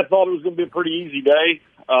 Yeah, I thought it was going to be a pretty easy day.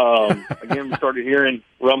 Again, we started hearing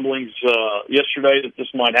rumblings yesterday that this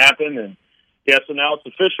might happen. And, yeah, so now it's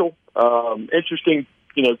official. Interesting,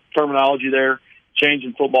 terminology there, change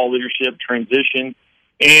in football leadership, transition.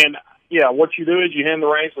 And, yeah, what you do is you hand the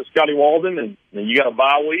reins to Scotty Walden, and you got a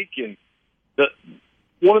bye week. And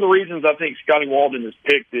one of the reasons I think Scotty Walden is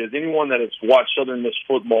picked is anyone that has watched Southern Miss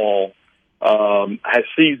football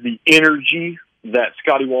sees the energy that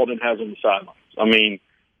Scotty Walden has on the sidelines. I mean,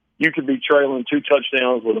 you could be trailing 2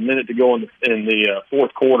 touchdowns with a minute to go in the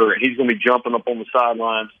fourth quarter, and he's going to be jumping up on the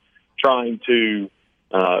sidelines trying to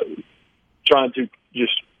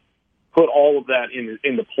just put all of that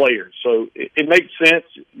in the players. So it makes sense.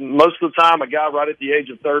 Most of the time, a guy right at the age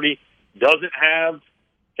of 30 doesn't have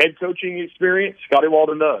head coaching experience. Scotty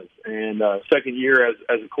Walden does, and second year as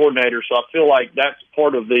a coordinator. So I feel like that's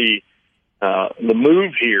part of the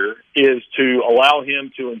move here is to allow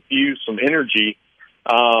him to infuse some energy,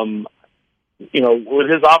 with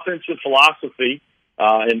his offensive philosophy.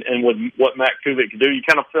 And with what Matt Kuvik could do, you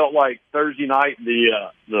kind of felt like Thursday night the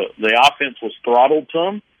offense was throttled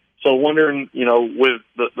some. So wondering, with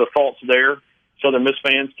the thoughts there, Southern Miss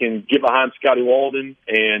fans can get behind Scotty Walden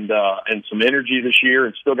and some energy this year,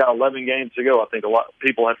 and still got 11 games to go. I think a lot of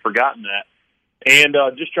people have forgotten that, and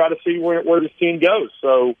just try to see where this team goes.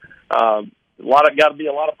 So got to be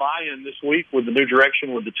a lot of buy-in this week with the new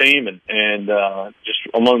direction with the team and just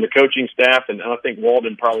among the coaching staff. And I think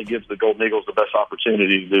Walden probably gives the Golden Eagles the best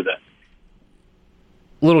opportunity to do that.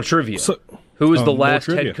 Little trivia. Who was the last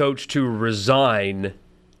head coach to resign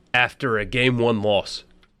after a Game 1 loss?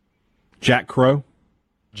 Jack Crow.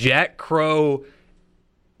 Jack Crow,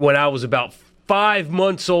 when I was about 5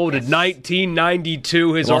 months old in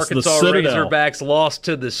 1992, his Arkansas Razorbacks lost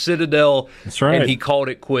to the Citadel. That's right. And he called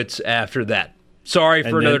it quits after that. Sorry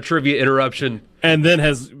for another trivia interruption. And then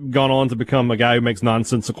has gone on to become a guy who makes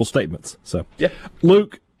nonsensical statements. So, yeah.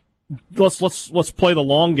 Luke, let's play the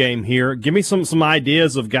long game here. Give me some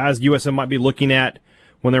ideas of guys USM might be looking at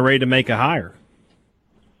when they're ready to make a hire.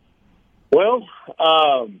 Well,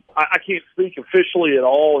 I can't speak officially at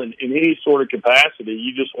all in any sort of capacity.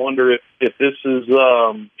 You just wonder if this is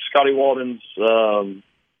Scotty Walden's,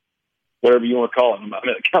 whatever you want to call it. I'm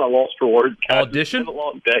kind of lost for words. Audition? It's been a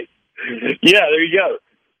long day. Yeah, there you go.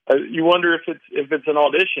 You wonder if it's an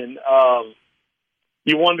audition.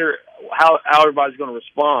 You wonder how everybody's going to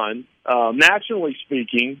respond. Nationally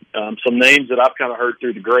speaking, some names that I've kind of heard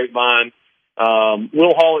through the grapevine.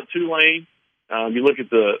 Will Hall at Tulane. You look at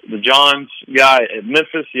the Johns guy at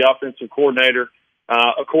Memphis, the offensive coordinator.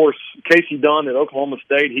 Of course, Casey Dunn at Oklahoma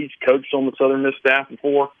State. He's coached on the Southern Miss staff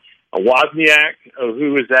before. Wozniak,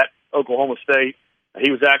 who is at Oklahoma State. He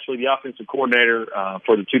was actually the offensive coordinator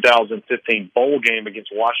for the 2015 bowl game against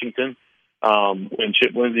Washington when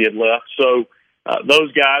Chip Lindsey had left. So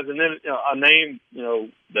those guys, and then a name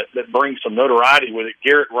that brings some notoriety with it,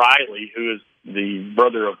 Garrett Riley, who is the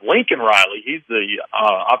brother of Lincoln Riley. He's the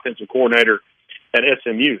offensive coordinator at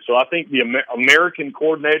SMU. So I think the American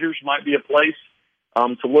coordinators might be a place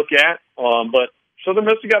to look at. But Southern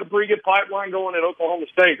Miss has got a pretty good pipeline going at Oklahoma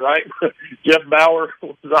State, right? Jeff Bauer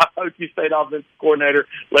was Oklahoma State offensive coordinator.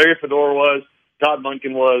 Larry Fedora was. Todd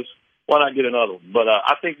Monken was. Why not get another one? But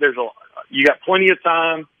I think you got plenty of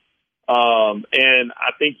time, and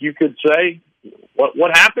I think you could say,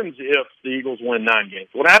 what happens if the Eagles win 9 games?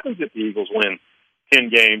 What happens if the Eagles win 10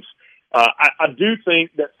 games? I do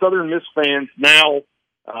think that Southern Miss fans now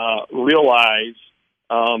realize,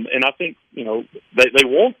 and I think they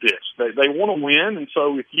want this. They want to win, and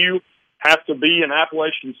so if you have to be in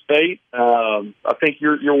Appalachian State, I think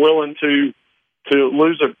you're willing to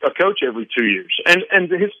lose a coach every 2 years.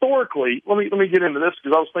 And historically, let me get into this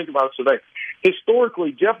because I was thinking about it today.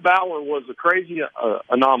 Historically, Jeff Bauer was a crazy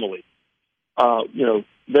anomaly.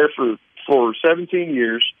 There for 17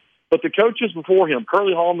 years. But the coaches before him,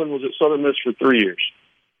 Curly Hallman was at Southern Miss for 3 years.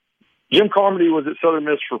 Jim Carmody was at Southern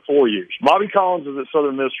Miss for 4 years. Bobby Collins was at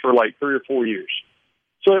Southern Miss for like 3 or 4 years.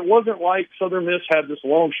 So it wasn't like Southern Miss had this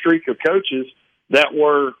long streak of coaches that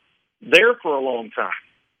were there for a long time.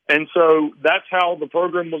 And so that's how the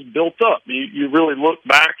program was built up. You really look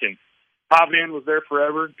back, and Pavin was there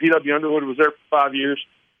forever. P.W. Underwood was there for 5 years.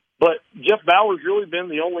 But Jeff Bauer's really been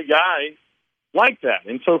the only guy like that.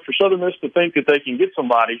 And so for Southern Miss to think that they can get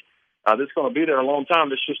somebody that's going to be there a long time,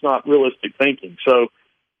 that's just not realistic thinking. So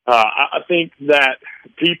I think that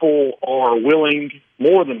people are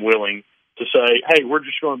more than willing to say, hey, we're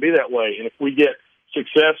just going to be that way. And if we get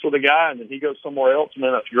success with a guy and then he goes somewhere else,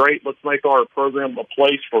 man, that's great. Let's make our program a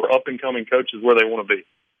place for up-and-coming coaches where they want to be.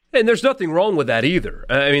 And there's nothing wrong with that either.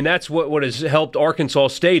 I mean, that's what has helped Arkansas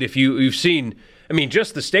State. If you've seen, I mean,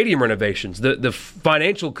 just the stadium renovations, the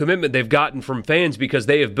financial commitment they've gotten from fans because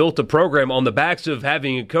they have built a program on the backs of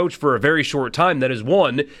having a coach for a very short time that has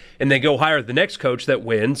won, and they go hire the next coach that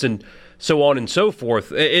wins, and so on and so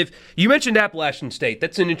forth. If you mentioned Appalachian State,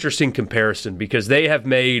 that's an interesting comparison because they have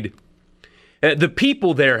made the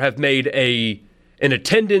people there have made an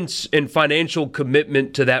attendance and financial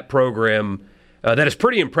commitment to that program that is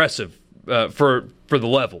pretty impressive for the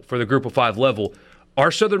level, for the Group of 5 level.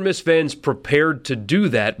 Are Southern Miss fans prepared to do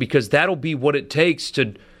that? Because that'll be what it takes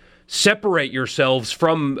to separate yourselves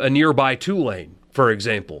from a nearby Tulane, for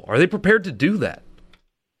example. Are they prepared to do that?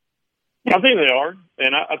 I think they are.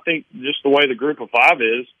 And I think just the way the Group of 5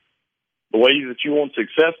 is, the way that you want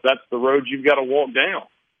success, that's the road you've got to walk down.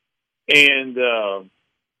 And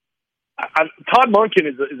Todd Monken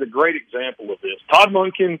is a great example of this. Todd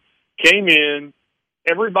Monken came in,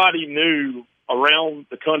 everybody knew around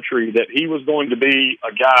the country that he was going to be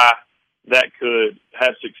a guy that could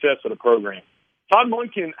have success at a program. Todd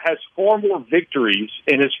Monken has far more victories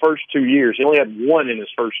in his first 2 years. He only had 1 in his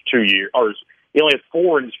first 2 years, or he only had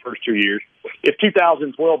 4 in his first 2 years, if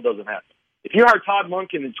 2012 doesn't happen. If you hire Todd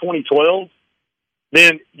Monken in 2012,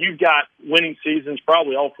 then you've got winning seasons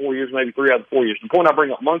probably all 4 years, maybe 3 out of 4 years. The point I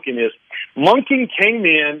bring up Monken is Monken came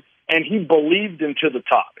in and he believed him to the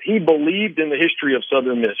top. He believed in the history of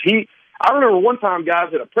Southern Miss. I remember one time,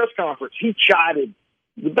 guys, at a press conference, he chided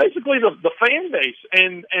basically the fan base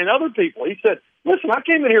and other people. He said, listen, I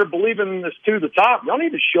came in here believing in this to the top. Y'all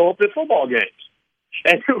need to show up at football games.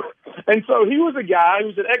 And so he was a guy who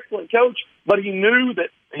was an excellent coach, but he knew that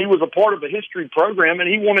he was a part of a history program, and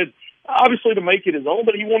he wanted, obviously, to make it his own,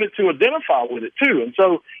 but he wanted to identify with it, too. And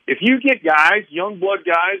so if you get guys, young blood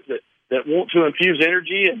guys, that want to infuse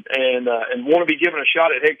energy and want to be given a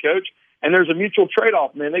shot at head coach, and there's a mutual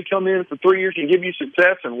trade-off, man. They come in for 3 years and give you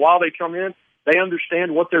success, and while they come in, they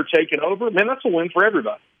understand what they're taking over. Man, that's a win for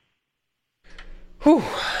everybody. Whew.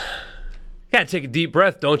 Got to take a deep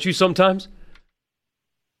breath, don't you, sometimes?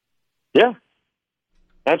 Yeah,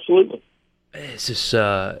 absolutely. It's just,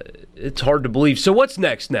 it's hard to believe. So what's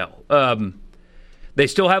next now? They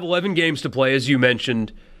still have 11 games to play, as you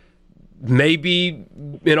mentioned. Maybe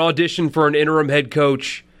an audition for an interim head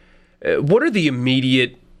coach. What are the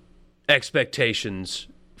immediate expectations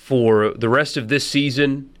for the rest of this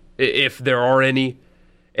season, if there are any,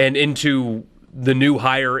 and into the new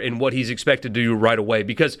hire and what he's expected to do right away?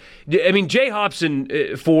 Because, I mean, Jay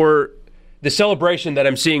Hopson, for the celebration that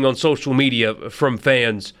I'm seeing on social media from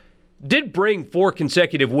fans, did bring 4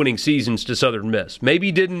 consecutive winning seasons to Southern Miss.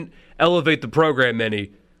 Maybe didn't elevate the program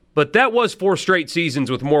any, but that was 4 straight seasons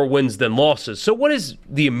with more wins than losses. So what is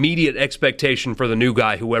the immediate expectation for the new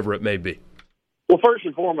guy, whoever it may be? Well, first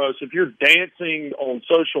and foremost, if you're dancing on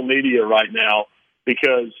social media right now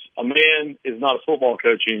because a man is not a football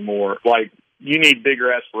coach anymore, like, you need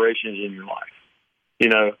bigger aspirations in your life. You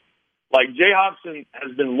know, like, Jay Hopson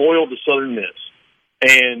has been loyal to Southern Miss,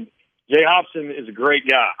 and Jay Hopson is a great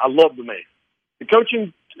guy. I love the man. The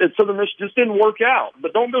coaching at Southern Miss just didn't work out,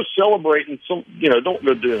 but don't go celebrating don't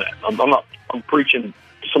go do that. I'm preaching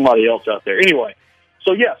to somebody else out there. Anyway,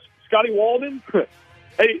 So, yes, Scotty Walden.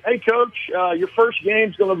 Hey, Coach, your first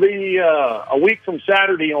game's going to be a week from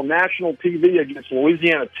Saturday on national TV against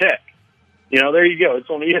Louisiana Tech. There you go. It's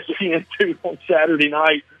on ESPN2 on Saturday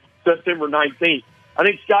night, September 19th. I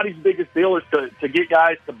think Scotty's biggest deal is to get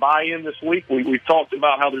guys to buy in this week. We've talked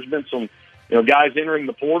about how there's been some guys entering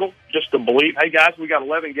the portal just to believe, hey, guys, we got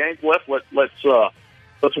 11 games left.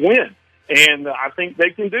 Let's win. And I think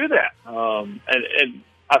they can do that. And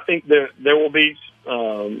I think there will be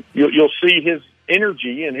you'll see his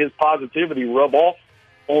energy and his positivity rub off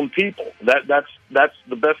on people. That's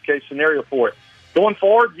the best case scenario for it. Going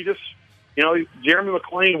forward, Jeremy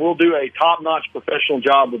McClain will do a top-notch professional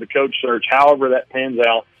job with the coach search, however that pans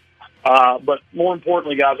out. But more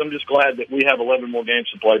importantly, guys, I'm just glad that we have 11 more games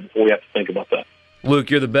to play before we have to think about that. Luke,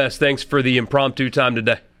 you're the best. Thanks for the impromptu time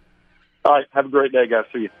today. All right. Have a great day, guys.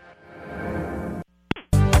 See you.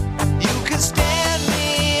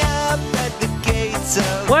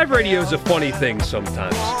 Live radio is a funny thing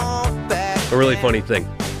sometimes. A really funny thing.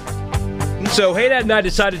 So, Hey Dad and I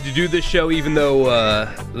decided to do this show even though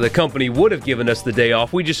the company would have given us the day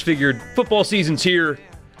off. We just figured football season's here.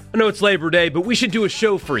 I know it's Labor Day, but we should do a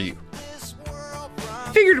show for you.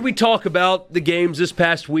 Figured we'd talk about the games this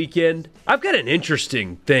past weekend. I've got an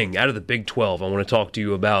interesting thing out of the Big 12 I want to talk to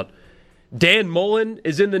you about. Dan Mullen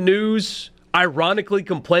is in the news, ironically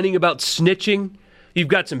complaining about snitching. You've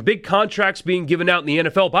got some big contracts being given out in the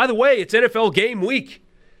NFL. By the way, it's NFL game week.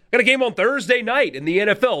 Got a game on Thursday night in the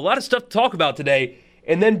NFL. A lot of stuff to talk about today.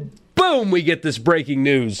 And then, boom, we get this breaking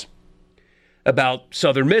news about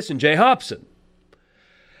Southern Miss and Jay Hopson.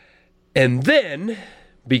 And then,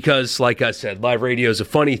 because, like I said, live radio is a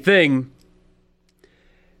funny thing,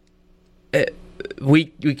 we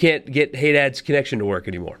can't get Hey Dad's connection to work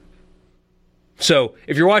anymore. So,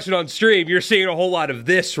 if you're watching on stream, you're seeing a whole lot of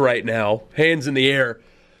this right now, hands in the air,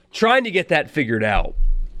 trying to get that figured out.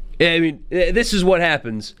 I mean, this is what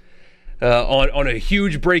happens on a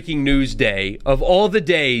huge breaking news day. Of all the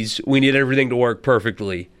days, we need everything to work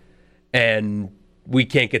perfectly, and we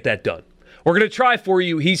can't get that done. We're going to try for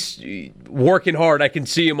you. He's working hard. I can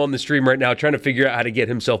see him on the stream right now trying to figure out how to get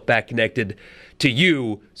himself back connected to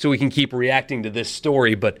you so we can keep reacting to this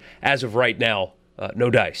story. But as of right now, no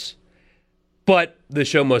dice. But the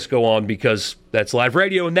show must go on because that's live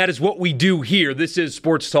radio, and that is what we do here. This is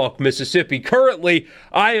Sports Talk Mississippi. Currently,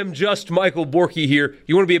 I am just Michael Borky here.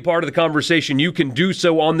 You want to be a part of the conversation, you can do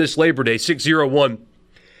so on this Labor Day,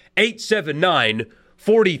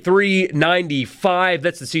 601-879-4395.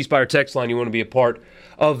 That's the C Spire text line. You want to be a part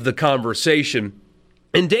of the conversation.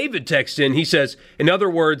 And David texts in. He says, in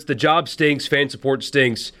other words, the job stinks, fan support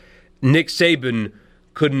stinks. Nick Saban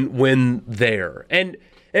couldn't win there. And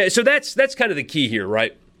so that's kind of the key here,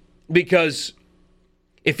 right? Because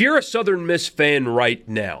if you're a Southern Miss fan right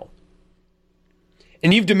now,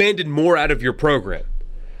 and you've demanded more out of your program,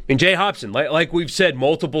 I mean, Jay Hopson, like we've said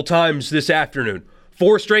multiple times this afternoon,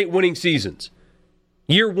 4 straight winning seasons.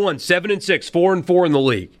 Year 1, 7-6, 4-4 in the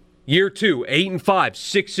league. Year 2, 8-5,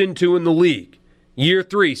 6-2 in the league. Year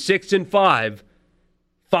 3, 6-5,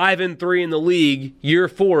 5-3 in the league. Year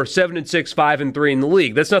 4, 7-6, 5-3 in the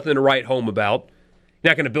league. That's nothing to write home about. You're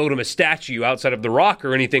not going to build him a statue outside of the Rock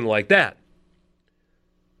or anything like that.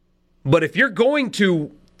 But if you're going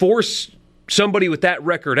to force somebody with that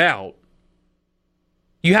record out,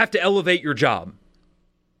 you have to elevate your job.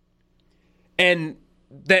 And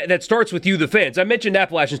that starts with you, the fans. I mentioned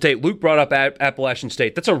Appalachian State. Luke brought up Appalachian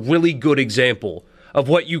State. That's a really good example of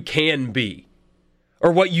what you can be,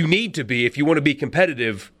 or what you need to be if you want to be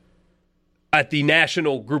competitive at the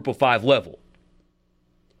national Group of 5 level.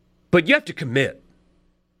 But you have to commit.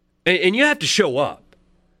 And you have to show up.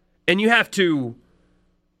 And you have to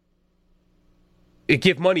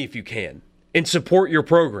give money if you can and support your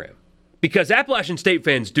program. Because Appalachian State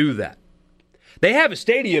fans do that. They have a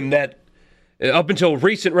stadium that, up until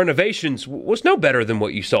recent renovations, was no better than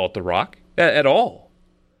what you saw at the Rock at all.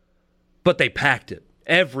 But they packed it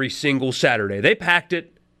every single Saturday. They packed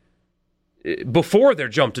it before their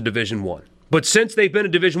jump to Division I. But since they've been a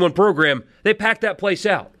Division I program, they packed that place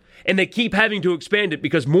out. And they keep having to expand it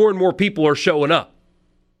because more and more people are showing up.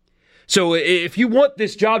 So if you want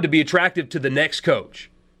this job to be attractive to the next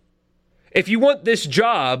coach, if you want this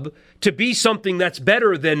job to be something that's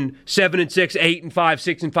better than 7-6, 8-5,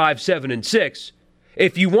 6-5, 7-6,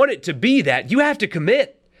 if you want it to be that, you have to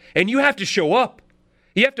commit and you have to show up.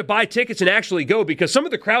 You have to buy tickets and actually go, because some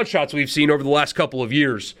of the crowd shots we've seen over the last couple of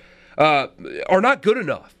years are not good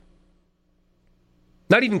enough.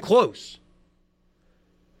 Not even close.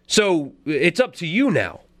 So it's up to you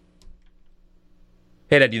now.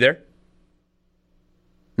 Hey, Dad, you there?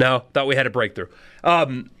 No, thought we had a breakthrough.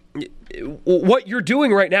 what you're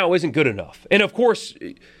doing right now isn't good enough. And of course,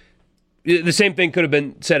 the same thing could have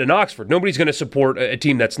been said in Oxford. Nobody's going to support a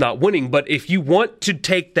team that's not winning. But if you want to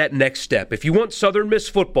take that next step, if you want Southern Miss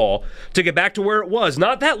football to get back to where it was,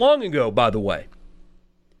 not that long ago, by the way.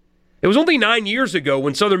 It was only 9 years ago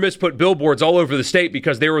when Southern Miss put billboards all over the state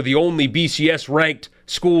because they were the only BCS-ranked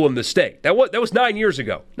school in the state. That was 9 years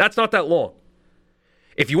ago. That's not that long.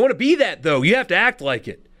 If you want to be that, though, you have to act like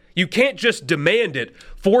it. You can't just demand it,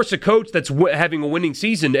 force a coach that's having a winning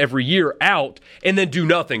season every year out, and then do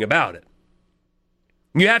nothing about it.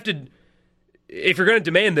 You have to, if you're going to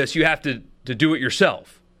demand this, you have to do it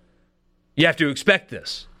yourself. You have to expect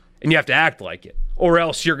this, and you have to act like it. Or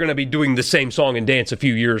else you're going to be doing the same song and dance a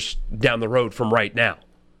few years down the road from right now.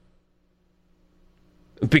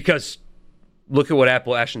 Because look at what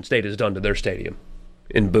Appalachian State has done to their stadium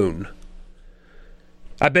in Boone.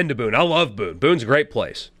 I've been to Boone. I love Boone. Boone's a great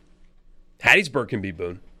place. Hattiesburg can be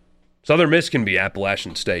Boone. Southern Miss can be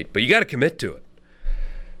Appalachian State. But you got to commit to it.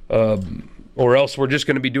 Or else we're just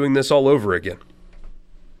going to be doing this all over again.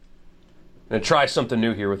 I'm going to try something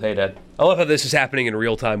new here with Hey Dad. I love how this is happening in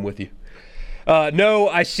real time with you. No,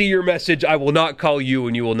 I see your message. I will not call you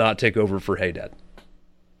and you will not take over for Hey Dad.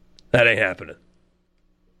 That ain't happening.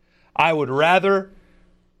 I would rather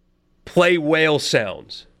play whale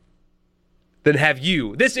sounds than have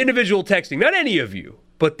you, this individual texting, not any of you,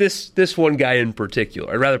 but this one guy in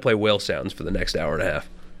particular. I'd rather play whale sounds for the next hour and a half.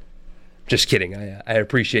 Just kidding. I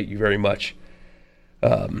appreciate you very much.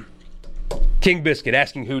 King Biscuit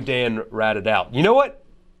asking who Dan ratted out. You know what?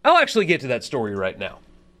 I'll actually get to that story right now.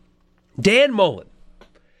 Dan Mullen,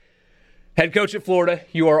 head coach at Florida.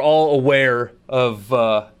 You are all aware of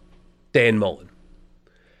Dan Mullen.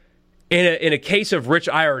 In a case of rich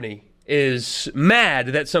irony, is mad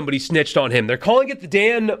that somebody snitched on him. They're calling it the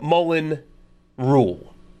Dan Mullen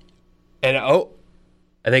rule. And I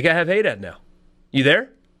think I have Hey Dad now. You there?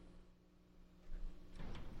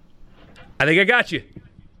 I think I got you.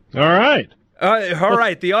 All right. All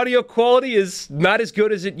right. The audio quality is not as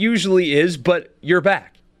good as it usually is, but you're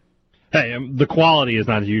back. Hey, the quality is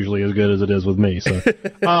not usually as good as it is with me. So,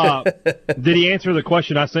 did he answer the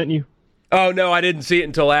question I sent you? Oh, no, I didn't see it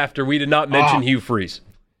until after. We did not mention Hugh Freeze.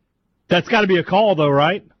 That's got to be a call, though,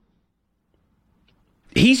 right?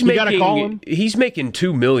 He's making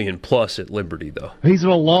 $2 million plus at Liberty, though. He's an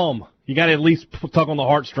alum. You got to at least tug on the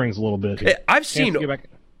heartstrings a little bit. I've seen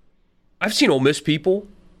Ole Miss people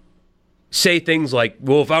say things like,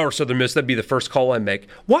 "Well, if I were Southern Miss, that'd be the first call I make."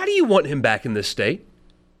 Why do you want him back in this state?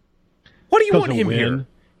 Why do you want him here?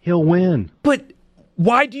 He'll win. But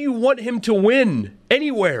why do you want him to win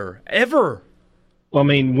anywhere ever? Well, I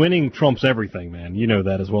mean, winning trumps everything, man. You know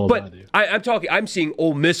that as well as I do. I'm seeing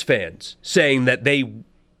Ole Miss fans saying that they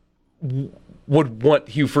would want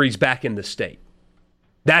Hugh Freeze back in the state.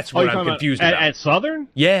 That's what I'm confused about. At Southern?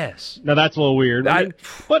 Yes. Now, that's a little weird.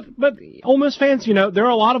 But Ole Miss fans, there are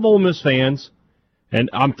a lot of Ole Miss fans, and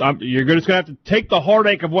you're just going to have to take the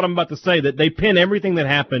heartache of what I'm about to say, that they pin everything that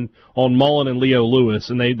happened on Mullen and Leo Lewis,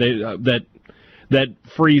 and that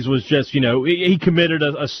Freeze was just, he committed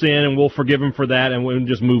a sin, and we'll forgive him for that, and we'll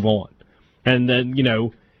just move on. And then,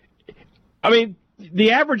 the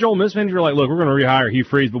average Ole Miss fans are like, look, we're going to rehire Hugh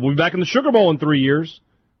Freeze, but we'll be back in the Sugar Bowl in 3 years.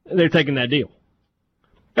 They're taking that deal.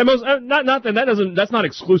 And that's not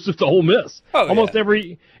exclusive to Ole Miss. Almost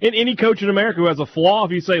any coach in America who has a flaw,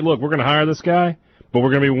 if you say, look, we're going to hire this guy, but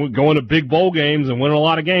we're going to be going to big bowl games and winning a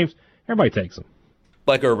lot of games, everybody takes him.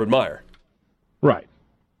 Like Urban Meyer. Right.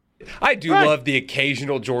 I do love the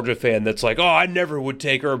occasional Georgia fan that's like, I never would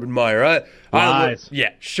take Urban Meyer. Lies.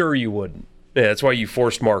 Yeah, sure you wouldn't. Yeah, that's why you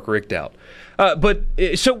forced Mark Richt out.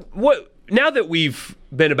 So what? Now that we've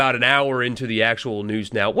been about an hour into the actual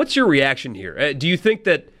news now, what's your reaction here? Do you think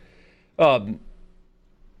that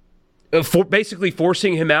basically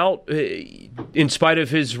forcing him out in spite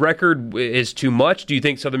of his record is too much? Do you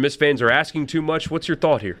think Southern Miss fans are asking too much? What's your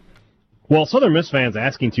thought here? Well, Southern Miss fans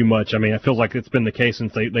asking too much. I mean, it feels like it's been the case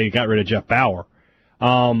since they got rid of Jeff Bauer.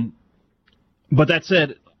 But that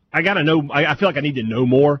said, I got to know. I feel like I need to know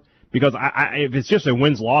more because if it's just a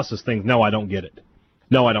wins-losses thing, no, I don't get it.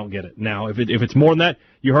 No, I don't get it. Now, if it's more than that,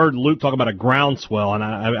 you heard Luke talk about a groundswell, and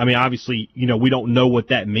I mean, obviously, we don't know what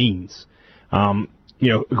that means.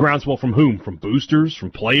 Groundswell from whom? From boosters,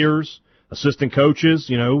 from players, assistant coaches,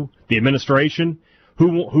 the administration.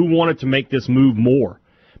 Who wanted to make this move more?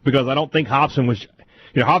 Because I don't think Hobson was.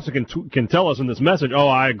 Hobson can tell us in this message,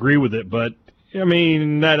 I agree with it, but I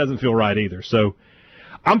mean that doesn't feel right either. So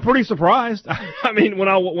I'm pretty surprised. I mean, when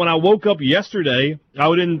I woke up yesterday, I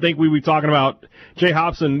didn't think we'd be talking about Jay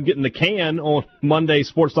Hobson getting the can on Monday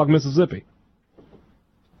Sports Talk Mississippi.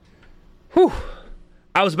 Whew.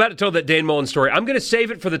 I was about to tell that Dan Mullen story. I'm going to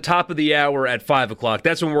save it for the top of the hour at 5 o'clock.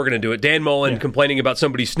 That's when we're going to do it. Dan Mullen complaining about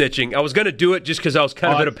somebody snitching. I was going to do it just because I was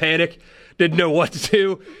kind of in a panic. Didn't know what to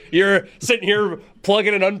do. You're sitting here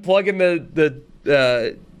plugging and unplugging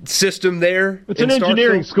the system there. It's an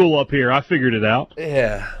engineering school up here. I figured it out.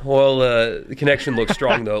 Yeah. Well, the connection looks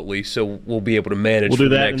strong, though, at least, so we'll be able to manage. We'll do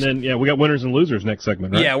that, and then, we got winners and losers next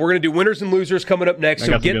segment, right? Yeah, we're going to do winners and losers coming up next,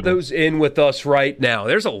 so get those in with us right now.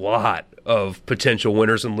 There's a lot of potential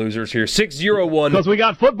winners and losers here. 601. Because we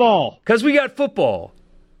got football.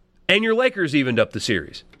 And your Lakers evened up the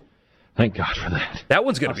series. Thank God for that. That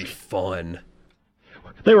one's going to be fun.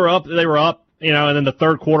 They were up, and then the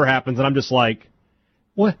third quarter happens, and I'm just like,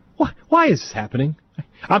 what? Why is this happening?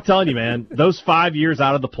 I'm telling you, man, those 5 years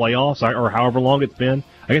out of the playoffs, or however long it's been,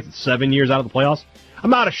 I guess it's 7 years out of the playoffs,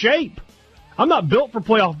 I'm out of shape. I'm not built for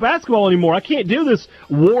playoff basketball anymore. I can't do this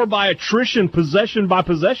war by attrition, possession by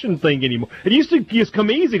possession thing anymore. It used to just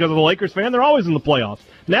come easy because of the Lakers fan. They're always in the playoffs.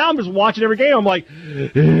 Now I'm just watching every game. I'm like,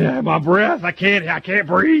 my breath, I can't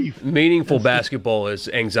breathe. Meaningful basketball is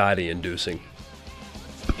anxiety-inducing.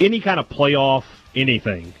 Any kind of playoff,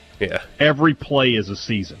 anything. Yeah. Every play is a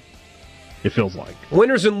season, it feels like.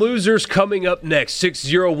 Winners and losers coming up next.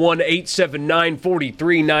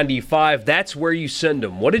 601-879-4395. That's where you send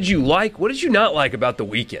them. What did you like? What did you not like about the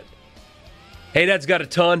weekend? Hey, Dad's got a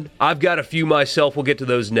ton. I've got a few myself. We'll get to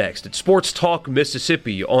those next. It's Sports Talk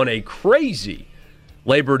Mississippi on a crazy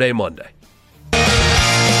Labor Day Monday.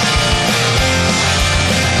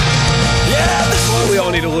 We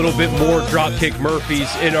all need a little bit more Dropkick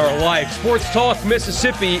Murphys in our life. Sports Talk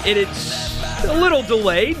Mississippi, and it's a little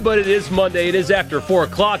delayed, but it is Monday. It is after 4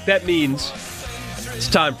 o'clock. That means it's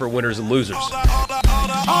time for winners and losers. All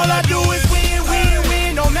I do is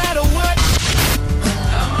win, no matter what.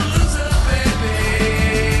 I'm a loser,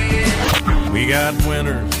 baby. We got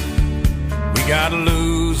winners. We got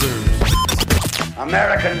losers.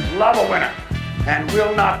 Americans love a winner and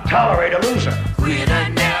will not tolerate a loser. Winner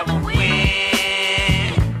never win.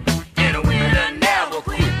 And a winner never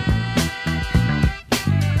quit.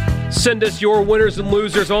 Send us your winners and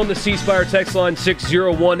losers on the C Spire text line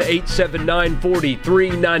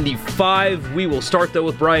 601-879-4395. We will start, though,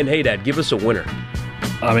 with Brian Haydad. Give us a winner.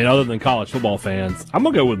 I mean, other than college football fans, I'm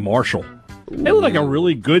going to go with Marshall. They look like a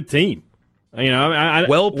really good team.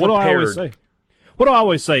 Well prepared. What do I always say? What do I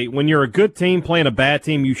always say? When you're a good team playing a bad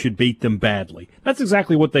team, you should beat them badly. That's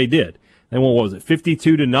exactly what they did. They won, what was it,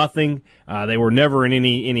 52-0. They were never in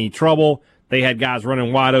any trouble. They had guys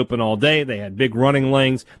running wide open all day. They had big running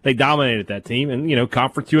lanes. They dominated that team. And,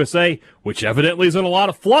 Conference USA, which evidently is in a lot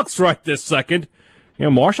of flux right this second,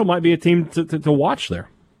 Marshall might be a team to watch there.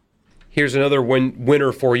 Here's another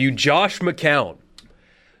winner for you, Josh McCown.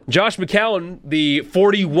 Josh McCown, the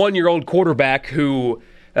 41-year-old quarterback who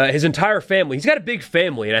his entire family, he's got a big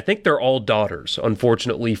family, and I think they're all daughters,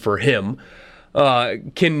 unfortunately for him,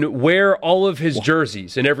 can wear all of his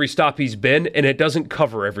jerseys in every stop he's been, and it doesn't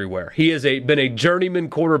cover everywhere. He has been a journeyman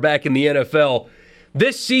quarterback in the NFL.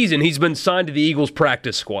 This season, he's been signed to the Eagles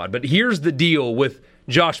practice squad, but here's the deal with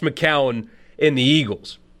Josh McCown and the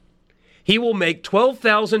Eagles. He will make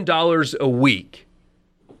 $12,000 a week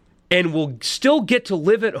and will still get to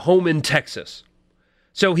live at home in Texas.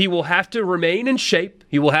 So he will have to remain in shape.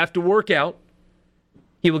 He will have to work out.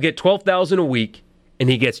 He will get $12,000 a week, and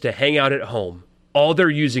he gets to hang out at home. All they're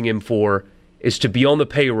using him for is to be on the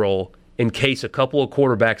payroll in case a couple of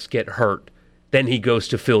quarterbacks get hurt. Then he goes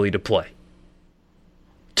to Philly to play.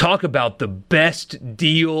 Talk about the best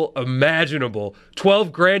deal imaginable.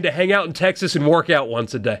 $12,000 to hang out in Texas and work out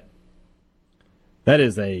once a day. That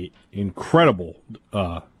is a incredible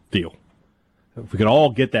deal. If we could all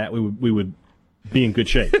get that, we would be in good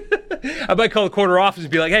shape. I might call the corner office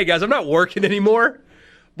and be like, hey, guys, I'm not working anymore,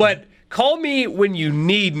 but call me when you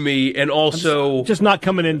need me, and also... Just not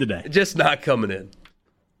coming in today. Just not coming in.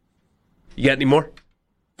 You got any more?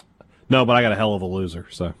 No, but I got a hell of a loser,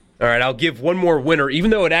 so... All right, I'll give one more winner,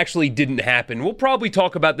 even though it actually didn't happen. We'll probably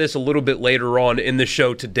talk about this a little bit later on in the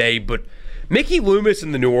show today, but Mickey Loomis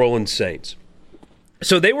and the New Orleans Saints.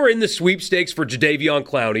 So they were in the sweepstakes for Jadeveon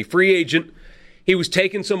Clowney, free agent. He was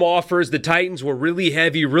taking some offers. The Titans were really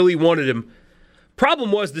heavy, really wanted him.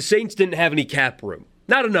 Problem was the Saints didn't have any cap room.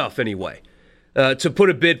 Not enough, anyway, to put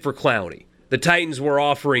a bid for Clowney. The Titans were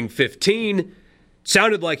offering 15.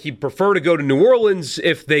 Sounded like he'd prefer to go to New Orleans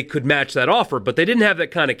if they could match that offer, but they didn't have that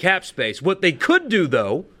kind of cap space. What they could do,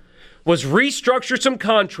 though, was restructure some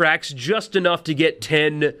contracts just enough to get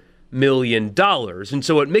 $10 million. And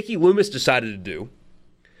so what Mickey Loomis decided to do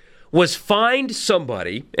was find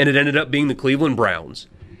somebody, and it ended up being the Cleveland Browns,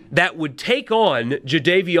 that would take on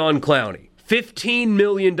Jadeveon Clowney, $15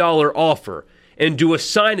 million offer, and do a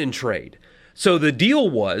sign-and-trade. So the deal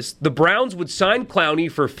was the Browns would sign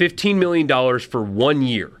Clowney for $15 million for 1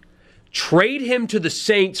 year, trade him to the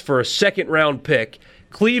Saints for a second-round pick.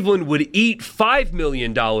 Cleveland would eat $5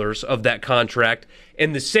 million of that contract,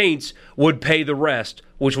 and the Saints would pay the rest,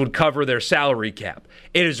 which would cover their salary cap.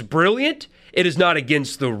 It is brilliant. It is not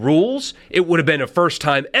against the rules. It would have been a first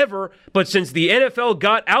time ever, but since the NFL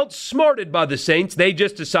got outsmarted by the Saints, they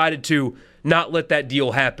just decided to not let that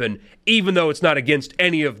deal happen, even though it's not against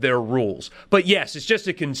any of their rules. But yes, it's just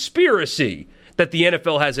a conspiracy that the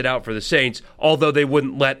NFL has it out for the Saints, although they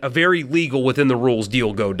wouldn't let a very legal within the rules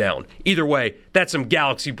deal go down. Either way, that's some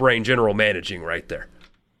galaxy brain general managing right there.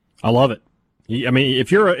 I love it. I mean,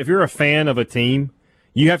 if you're a fan of a team,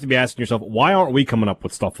 you have to be asking yourself, why aren't we coming up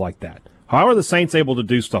with stuff like that? How are the Saints able to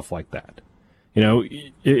do stuff like that? You know,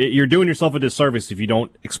 you're doing yourself a disservice if you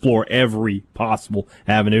don't explore every possible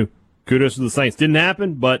avenue. Kudos to the Saints. Didn't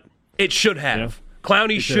happen, but it should have. You know,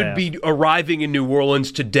 Clowney should be arriving in New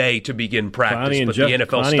Orleans today to begin practice, but the NFL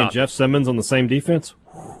stopped. Clowney and Jeff Simmons on the same defense?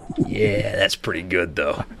 Yeah, that's pretty good,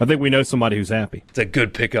 though. I think we know somebody who's happy. It's a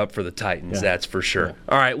good pickup for the Titans, that's for sure. Yeah.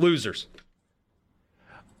 All right, losers.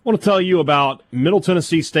 I want to tell you about Middle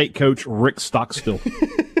Tennessee State coach Rick Stockstill.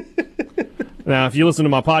 Now, if you listen to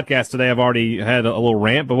my podcast today, I've already had a little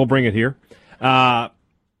rant, but we'll bring it here. Down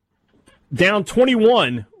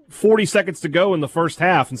 21, 40 seconds to go in the first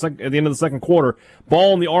half, and at the end of the second quarter,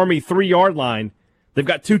 ball on the Army 3-yard line. They've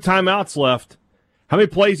got 2 timeouts left. How many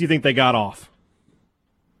plays do you think they got off?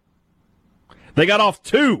 They got off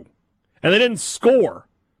 2, and they didn't score.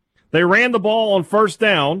 They ran the ball on first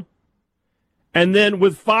down, and then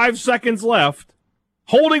with 5 seconds left,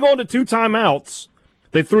 holding on to 2 timeouts,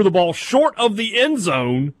 they threw the ball short of the end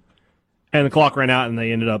zone, and the clock ran out, and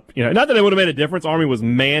they ended up, not that it would have made a difference. Army was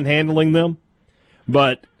manhandling them,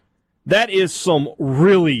 but that is some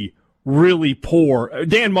really, really poor.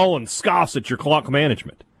 Dan Mullen scoffs at your clock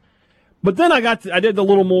management. But then I did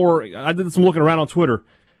some looking around on Twitter.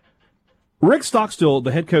 Rick Stockstill,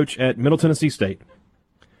 the head coach at Middle Tennessee State,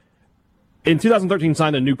 in 2013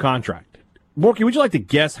 signed a new contract. Borky, would you like to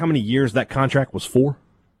guess how many years that contract was for?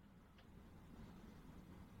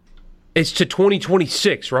 It's to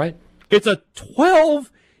 2026, right? It's a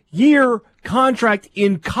 12-year contract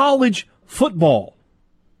in college football.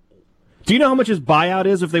 Do you know how much his buyout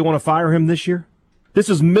is if they want to fire him this year? This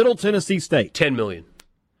is Middle Tennessee State. $10 million.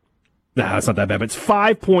 No, it's not that bad, but it's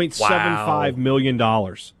 $5.75 million.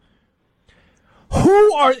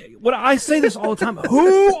 I say this all the time,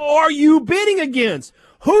 who are you bidding against?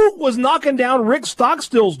 Who was knocking down Rick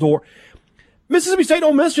Stockstill's door? Mississippi State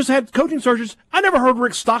Ole Miss just had coaching searches. I never heard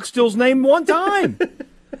Rick Stockstill's name one time.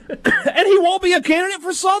 And he won't be a candidate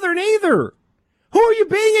for Southern either. Who are you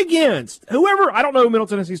bidding against? Whoever, I don't know Middle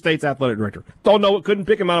Tennessee State's athletic director. Don't know it, couldn't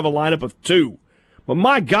pick him out of a lineup of 2. But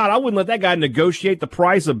my God, I wouldn't let that guy negotiate the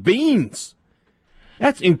price of beans.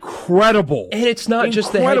 That's incredible. And it's not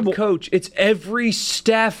just the head coach. It's every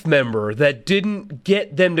staff member that didn't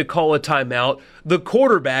get them to call a timeout, the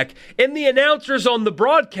quarterback, and the announcers on the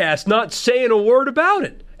broadcast not saying a word about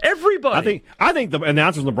it. Everybody. I think the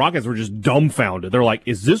announcers on the broadcast were just dumbfounded. They're like,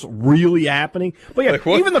 is this really happening? But yeah,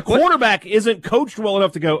 even the quarterback isn't coached well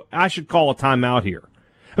enough to go, I should call a timeout here.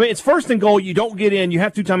 I mean, it's first and goal. You don't get in. You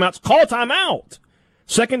have 2 timeouts. Call a timeout.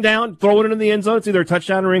 Second down, throw it into the end zone. It's either a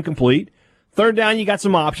touchdown or incomplete. Third down, you got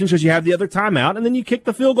some options because you have the other timeout, and then you kick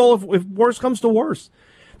the field goal if worse comes to worse.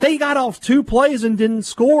 They got off 2 plays and didn't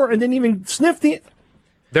score and didn't even sniff the...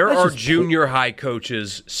 There are junior high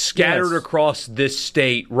coaches scattered across this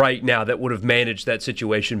state right now that would have managed that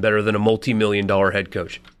situation better than a multi-million-dollar head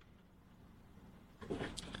coach.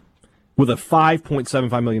 With a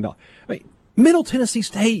 $5.75 million. I mean, Middle Tennessee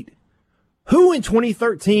State. Who in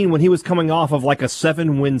 2013, when he was coming off of like a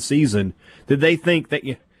 7-win season, did they think that...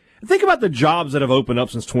 Think about the jobs that have opened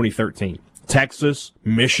up since 2013. Texas,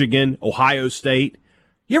 Michigan, Ohio State.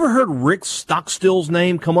 You ever heard Rick Stockstill's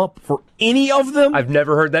name come up for any of them? I've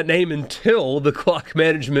never heard that name until the clock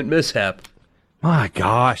management mishap. My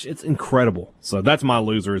gosh, it's incredible. So that's my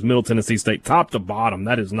loser, is Middle Tennessee State. Top to bottom,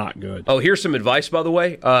 that is not good. Oh, here's some advice, by the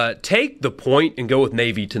way. Take the point and go with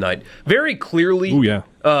Navy tonight. Very clearly,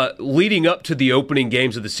 leading up to the opening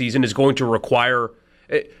games of the season is going to require...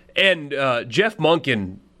 And Jeff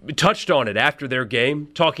Monken touched on it after their game,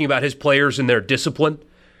 talking about his players and their discipline.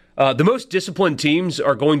 The most disciplined teams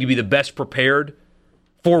are going to be the best prepared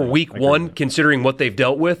for week 1, considering what they've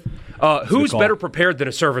dealt with. Who's better prepared than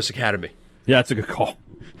a service academy? Yeah, that's a good call.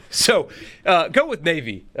 So go with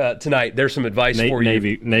Navy tonight. There's some advice for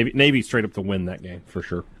you. Navy straight up to win that game, for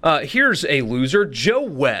sure. Here's a loser, Joe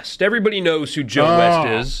West. Everybody knows who Joe West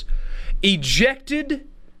is. Ejected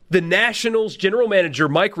the Nationals general manager,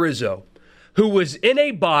 Mike Rizzo, who was in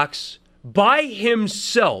a box by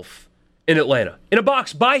himself in Atlanta. In a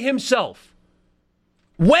box by himself.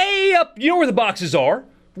 Way up, you know where the boxes are?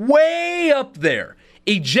 Way up there.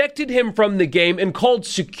 Ejected him from the game and called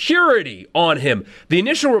security on him. The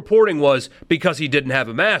initial reporting was because he didn't have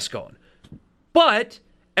a mask on. But,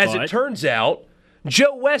 as it turns out,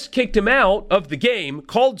 Joe West kicked him out of the game,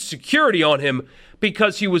 called security on him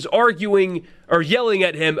because he was arguing or yelling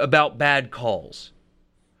at him about bad calls.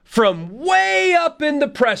 From way up in the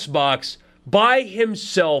press box, by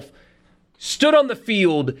himself, stood on the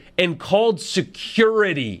field and called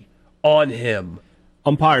security on him.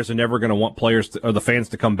 Umpires are never going to want players or the fans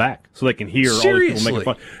to come back so they can hear all these people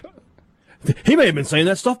making fun. He may have been saying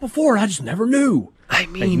that stuff before, and I just never knew. I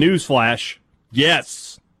mean, newsflash,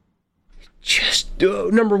 yes. Just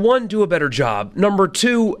number one, do a better job. Number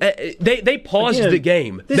two, they paused the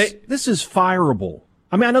game. This is fireable.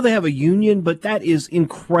 I mean, I know they have a union, but that is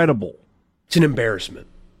incredible. It's an embarrassment.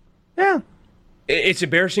 Yeah. It's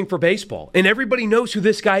embarrassing for baseball. And everybody knows who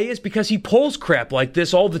this guy is because he pulls crap like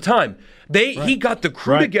this all the time. He got the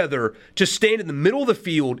crew together to stand in the middle of the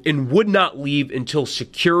field and would not leave until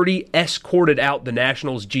security escorted out the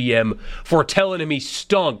Nationals GM for telling him he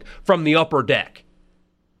stunk from the upper deck.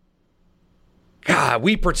 God,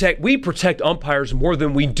 we protect umpires more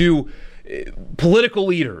than we do political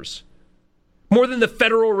leaders. More than the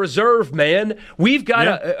Federal Reserve, man. We've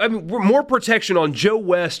got we're more protection on Joe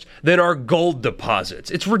West than our gold deposits.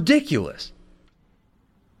 It's ridiculous.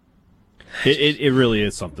 It really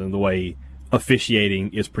is something, the way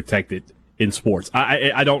officiating is protected in sports.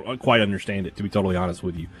 I don't quite understand it, to be totally honest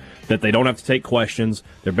with you. That they don't have to take questions.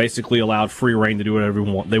 They're basically allowed free reign to do whatever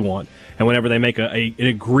they want. And whenever they make an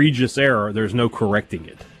egregious error, there's no correcting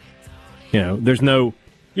it. There's no...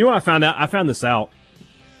 You know what I found out? I found this out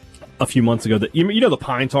a few months ago. That you know the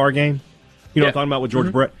Pine Tar game? You know what I'm talking about with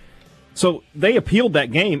George Brett? So they appealed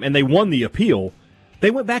that game, and they won the appeal. They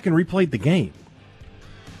went back and replayed the game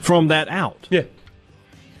from that out. Yeah.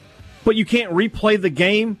 But you can't replay the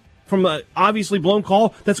game from an obviously blown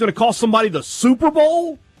call that's going to cost somebody the Super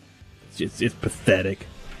Bowl? It's pathetic.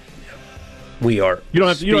 We are. You don't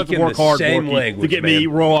have to work hard to get me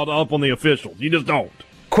rolled up on the officials. You just don't.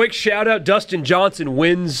 Quick shout out, Dustin Johnson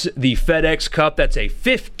wins the FedEx Cup. That's a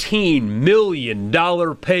 $15 million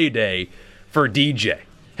payday for DJ.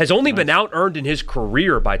 Has only been out-earned in his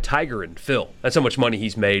career by Tiger and Phil. That's how much money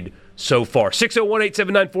he's made so far.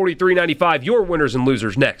 601-879-4395. Your winners and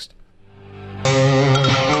losers next.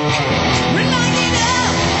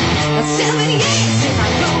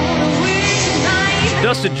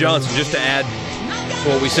 Dustin Johnson, just to add to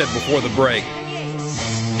what we said before the break,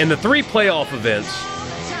 in the 3 playoff events,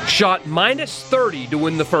 shot -30 to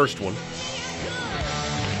win the first one.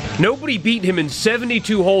 Nobody beat him in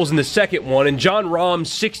 72 holes in the second one, and John Rahm's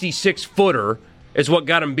 66-footer is what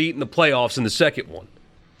got him beat in the playoffs in the second one.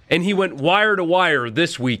 And he went wire to wire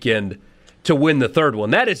this weekend to win the third one.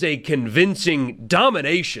 That is a convincing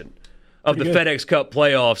domination of the FedEx Cup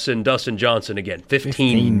playoffs, and Dustin Johnson again,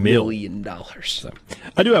 $15 million. So,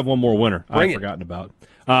 I do have one more winner I've forgotten about.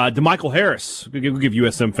 DeMichael Harris. We'll give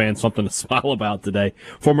USM fans something to smile about today.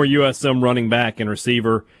 Former USM running back and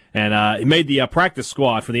receiver, and he made the practice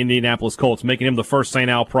squad for the Indianapolis Colts, making him the first St.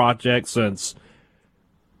 Al project since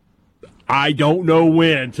I don't know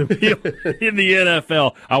when to be in the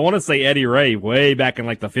NFL. I want to say Eddie Ray, way back in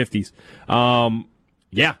like the 50s.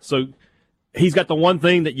 So he's got the one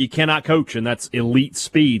thing that you cannot coach, and that's elite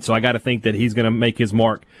speed. So I got to think that he's going to make his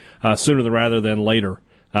mark sooner rather than later.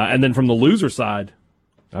 And then from the loser side,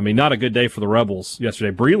 I mean, not a good day for the Rebels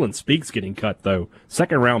yesterday. Breland Speaks getting cut, though.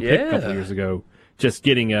 Second-round pick a couple years ago. Just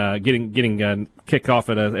getting kicked off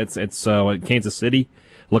at Kansas City.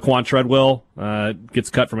 Laquan Treadwell gets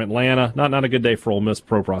cut from Atlanta. Not a good day for Ole Miss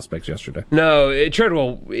pro prospects yesterday. No,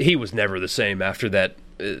 Treadwell, he was never the same after that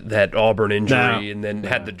Auburn injury, and then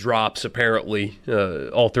had the drops apparently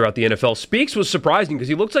all throughout the NFL. Speaks was surprising because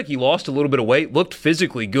he looked like he lost a little bit of weight, looked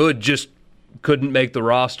physically good, just couldn't make the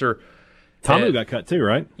roster. Tomu got cut too,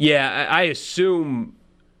 right? Yeah, I assume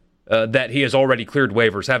that he has already cleared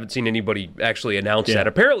waivers. Haven't seen anybody actually announce that.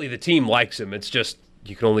 Apparently the team likes him. It's just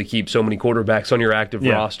you can only keep so many quarterbacks on your active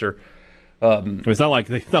roster. It's not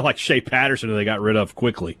like Shea Patterson who they got rid of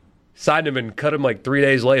quickly. Signed him and cut him like 3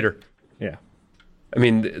 days later. Yeah. I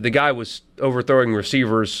mean, the guy was overthrowing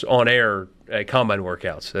receivers on air at combine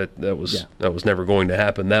workouts. That was never going to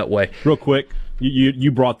happen that way. Real quick,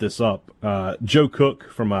 you brought this up. Joe Cook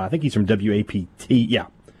from I think he's from WAPT. Yeah,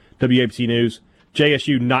 WAPT News.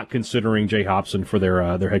 JSU not considering Jay Hobson for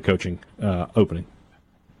their head coaching opening.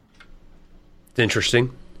 It's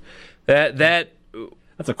interesting. That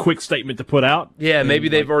That's a quick statement to put out. Yeah, maybe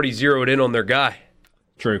they've already zeroed in on their guy.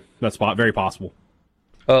 True. That's very possible.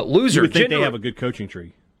 Loser. You would think they have a good coaching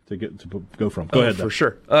tree to go from. Go ahead, though. For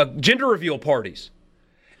sure. Gender reveal parties.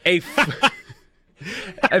 I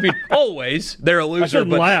mean, always they're a loser. I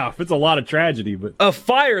shouldn't laugh. It's a lot of tragedy, but a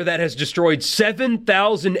fire that has destroyed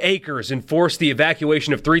 7,000 acres and forced the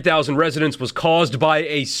evacuation of 3,000 residents was caused by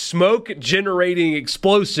a smoke-generating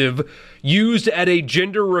explosive used at a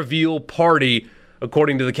gender reveal party,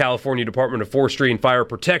 according to the California Department of Forestry and Fire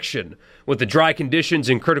Protection. With the dry conditions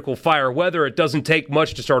and critical fire weather, it doesn't take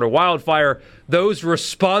much to start a wildfire. Those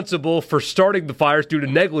responsible for starting the fires due to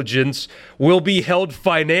negligence will be held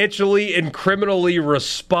financially and criminally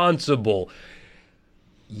responsible.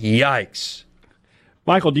 Yikes.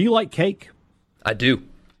 Michael, do you like cake? I do.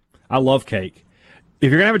 I love cake.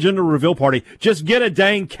 If you're going to have a gender reveal party, just get a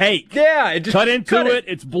dang cake. Yeah. Cut into it.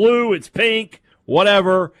 It's blue. It's pink.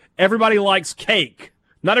 Whatever. Everybody likes cake.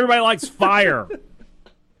 Not everybody likes fire.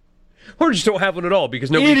 Or just don't have one at all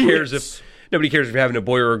because nobody cares if you're having a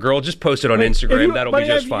boy or a girl. Just post it on Instagram. That'll be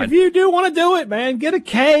just fine. If you do want to do it, man, get a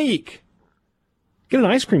cake. Get an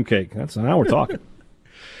ice cream cake. That's how we're talking.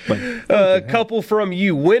 A couple from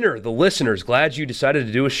you. Winner, the listeners. Glad you decided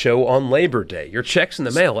to do a show on Labor Day. Your check's in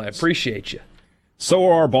the mail. I appreciate you. So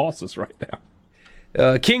are our bosses right now.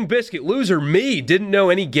 King Biscuit, loser me, didn't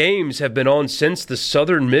know any games have been on since the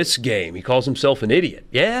Southern Miss game. He calls himself an idiot.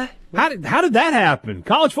 Yeah? How did that happen?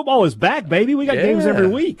 College football is back, baby. We got games every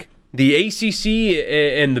week. The ACC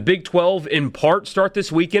and the Big 12 in part start this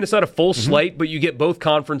weekend. It's not a full slate, but you get both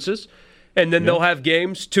conferences. And then they'll have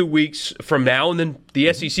games 2 weeks from now, and then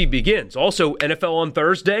the SEC begins. Also, NFL on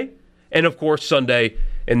Thursday, and, of course, Sunday,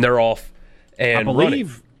 and they're off and I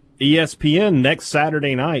believe running. ESPN next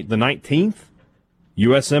Saturday night, the 19th,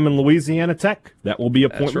 USM and Louisiana Tech. That will be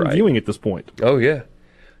appointment viewing at this point. Oh, yeah.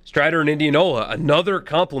 Strider and Indianola, another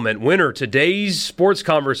compliment. Winner, today's sports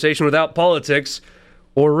conversation without politics,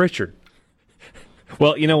 or Richard.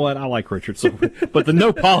 Well, you know what? I like Richard, but the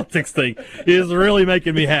no politics thing is really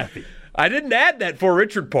making me happy. I didn't add that for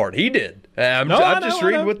Richard part. He did. I'm just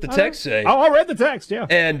reading what the text say. Oh, I read the text, yeah.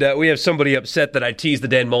 And we have somebody upset that I teased the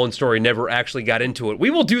Dan Mullen story, never actually got into it. We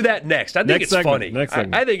will do that next. I think it's funny. Next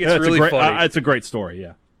segment. I think it's really funny. It's a great story,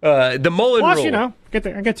 yeah. The Mullen rule. I get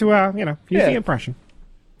to use the impression.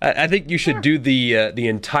 I think you should do the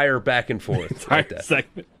entire back and forth. Entire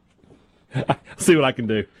segment. See what I can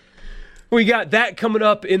do. We got that coming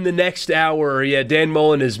up in the next hour. Yeah, Dan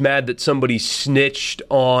Mullen is mad that somebody snitched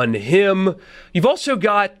on him. You've also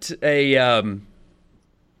got a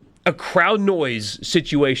crowd noise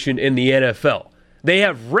situation in the NFL. They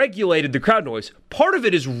have regulated the crowd noise. Part of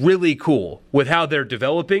it is really cool with how they're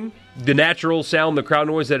developing the natural sound, the crowd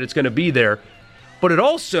noise, that it's going to be there. But it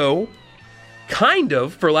also kind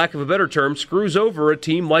of, for lack of a better term, screws over a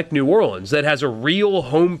team like New Orleans that has a real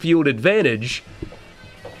home field advantage.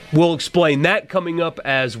 We'll explain that coming up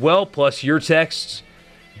as well, plus your texts.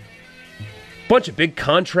 Bunch of big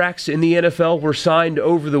contracts in the NFL were signed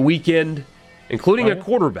over the weekend, including a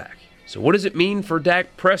quarterback. So what does it mean for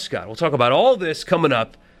Dak Prescott? We'll talk about all this coming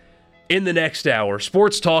up in the next hour.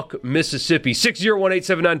 Sports Talk Mississippi.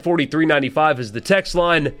 601-879-4395 is the text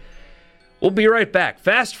line. We'll be right back.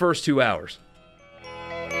 Fast first 2 hours.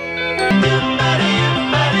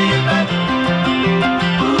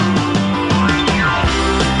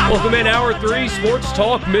 Welcome in Hour 3, Sports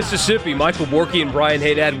Talk Mississippi. Michael Borky and Brian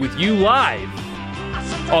Haydad with you live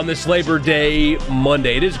on this Labor Day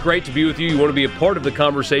Monday. It is great to be with you. You want to be a part of the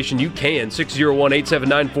conversation, you can.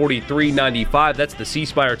 601-879-4395. That's the C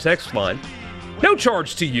Spire text line. No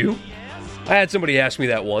charge to you. I had somebody ask me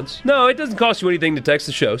that once. No, it doesn't cost you anything to text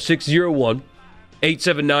the show.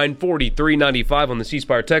 601-879-4395 on the C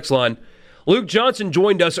Spire text line. Luke Johnson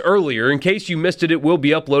joined us earlier. In case you missed it, it will be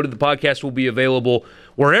uploaded. The podcast will be available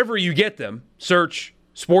wherever you get them. Search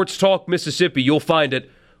Sports Talk Mississippi. You'll find it,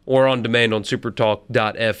 or on demand on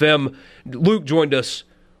supertalk.fm. Luke joined us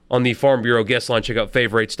on the Farm Bureau guest line. Check out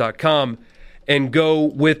favorites.com and go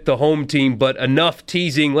with the home team. But enough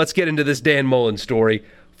teasing. Let's get into this Dan Mullen story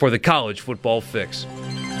for the College Football Fix.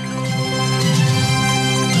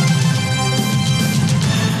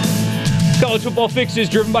 College Football Fix is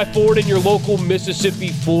driven by Ford and your local Mississippi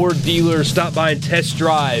Ford dealer. Stop by and test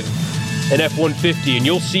drive an F-150, and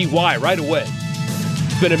you'll see why right away.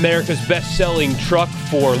 It's been America's best-selling truck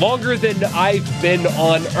for longer than I've been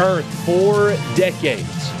on Earth, 4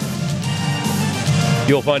 decades.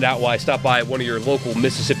 You'll find out why. Stop by at one of your local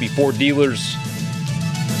Mississippi Ford dealers.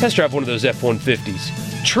 Test drive one of those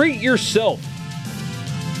F-150s. Treat yourself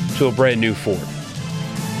to a brand new Ford.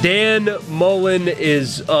 Dan Mullen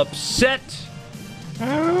is upset.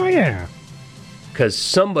 Oh, yeah. because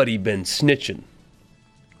somebody been snitching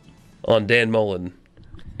on Dan Mullen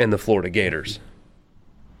and the Florida Gators.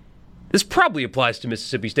 This probably applies to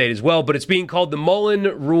Mississippi State as well, but it's being called the Mullen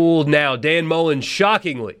Rule now. Dan Mullen,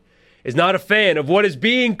 shockingly, is not a fan of what is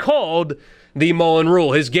being called the Mullen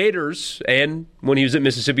Rule. His Gators, and when he was at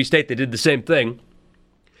Mississippi State, they did the same thing,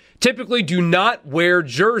 typically do not wear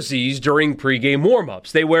jerseys during pregame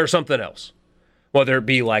warm-ups. They wear something else, whether it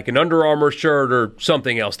be like an Under Armour shirt or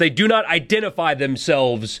something else. They do not identify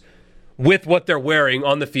themselves with what they're wearing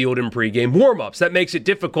on the field in pregame warm-ups. That makes it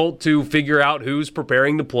difficult to figure out who's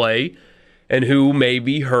preparing to play and who may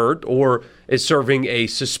be hurt or is serving a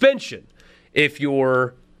suspension. If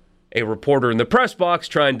you're a reporter in the press box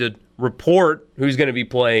trying to report who's going to be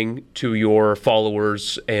playing to your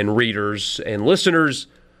followers and readers and listeners,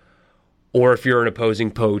 or if you're an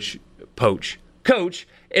opposing coach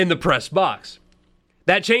in the press box.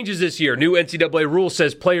 That changes this year. New NCAA rule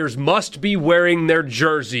says players must be wearing their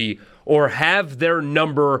jersey or have their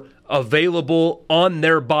number available on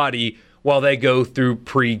their body while they go through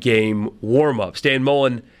pregame warm-ups. Dan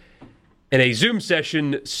Mullen, in a Zoom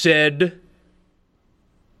session, said...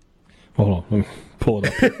 Hold on, let me pull it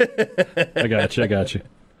up. I got you.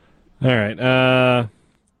 All right.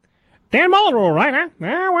 Dan Mullen rule, right? Huh?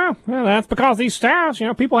 Yeah, well, that's because these staffs,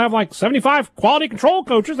 people have like 75 quality control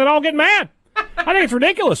coaches that all get mad. I think it's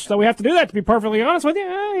ridiculous that we have to do that, to be perfectly honest with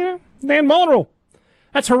you. Dan Mullen rule.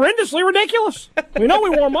 That's horrendously ridiculous. We know we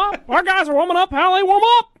warm up. Our guys are warming up how they warm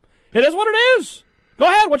up. It is what it is. Go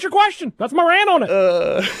ahead. What's your question? That's my rant on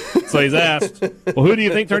it. So he's asked, well, who do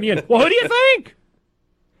you think turned you in? Well, who do you think?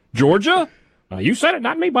 Georgia? You said it,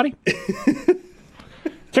 not me, buddy.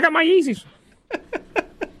 Check out my Yeezys.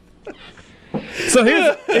 So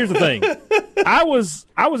here's the thing. I was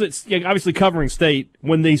at obviously covering State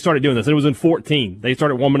when they started doing this. It was in 2014. They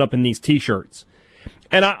started warming up in these T-shirts.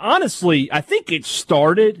 And I think it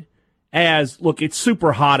started as, look, it's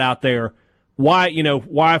super hot out there. Why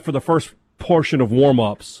for the first portion of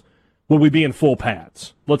warm-ups would we be in full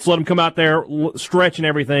pads? Let's let them come out there, stretch and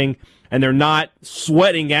everything, and they're not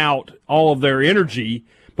sweating out all of their energy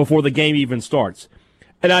before the game even starts.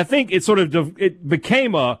 And I think it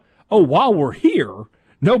became while we're here,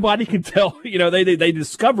 nobody can tell. They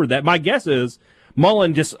discovered that. My guess is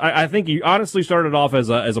Mullen I think he honestly started off as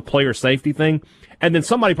a player safety thing. And then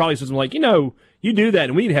somebody probably says, like, you do that,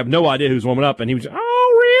 and we have no idea who's warming up. And he was,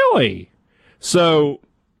 oh, really? So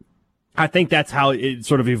I think that's how it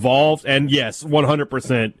sort of evolved. And, yes,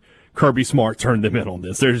 100% Kirby Smart turned them in on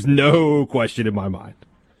this. There's no question in my mind.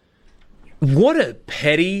 What a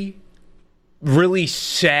petty, really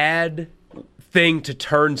sad thing to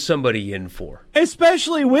turn somebody in for.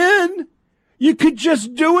 Especially when you could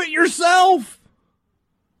just do it yourself.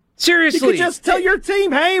 Seriously. You could just tell your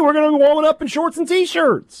team, hey, we're going to warm it up in shorts and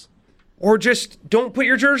T-shirts. Or just don't put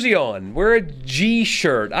your jersey on. Wear a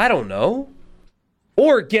G-shirt. I don't know.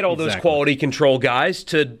 Or get all those quality control guys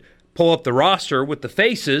to pull up the roster with the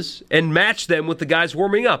faces and match them with the guys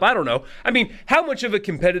warming up. I don't know. I mean, how much of a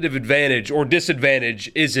competitive advantage or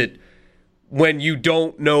disadvantage is it when you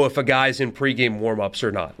don't know if a guy's in pregame warm-ups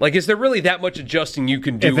or not? Like, is there really that much adjusting you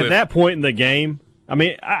can do? If at that point in the game... I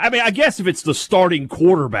mean, I guess if it's the starting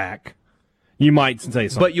quarterback, you might say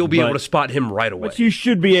something. But you'll be able to spot him right away. But you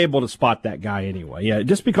should be able to spot that guy anyway. Yeah,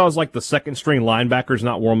 just because, like, the second-string linebacker's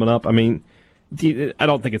not warming up, I mean, I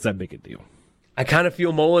don't think it's that big a deal. I kind of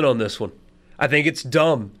feel Mullen on this one. I think it's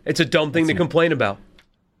dumb. It's a dumb thing to complain about.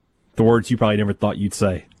 The words you probably never thought you'd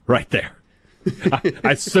say right there.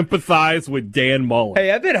 I sympathize with Dan Mullen.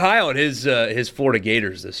 Hey, I've been high on his Florida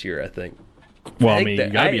Gators this year, I think. Well, I mean, you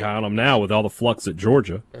got to be high on them now with all the flux at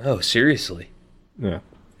Georgia. Oh, seriously? Yeah.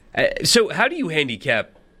 So how do you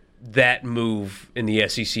handicap that move in the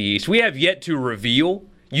SEC East? We have yet to reveal.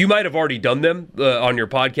 You might have already done them on your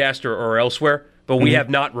podcast or elsewhere, but we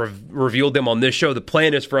have not revealed them on this show. The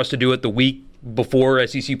plan is for us to do it the week before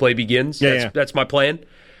SEC play begins. That's my plan.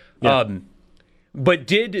 Yeah. But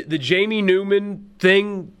did the Jamie Newman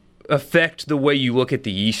thing affect the way you look at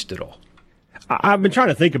the East at all? I've been trying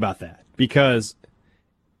to think about that. Because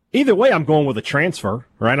either way, I'm going with a transfer,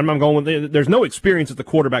 right? I'm going with there's no experience at the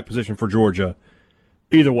quarterback position for Georgia.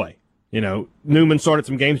 Either way, Newman started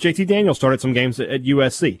some games. JT Daniels started some games at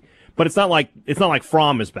USC, but it's not like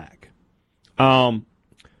Fromm is back. So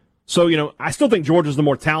I still think Georgia's the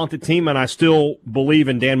more talented team, and I still believe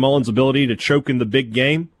in Dan Mullen's ability to choke in the big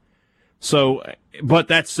game. So, but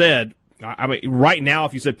that said, I mean, right now,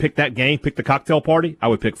 if you said pick that game, pick the cocktail party, I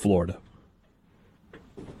would pick Florida.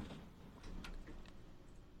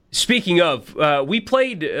 Speaking of, we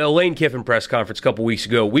played a Lane Kiffin press conference a couple weeks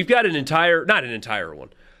ago. We've got not an entire one,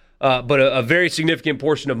 but a very significant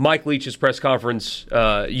portion of Mike Leach's press conference.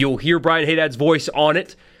 You'll hear Brian Haydad's voice on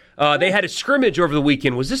it. They had a scrimmage over the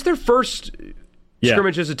weekend. Was this their first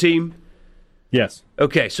scrimmage as a team? Yes.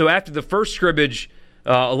 Okay, so after the first scrimmage,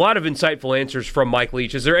 a lot of insightful answers from Mike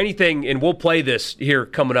Leach. Is there anything, and we'll play this here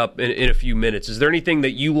coming up in a few minutes, is there anything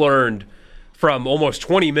that you learned from almost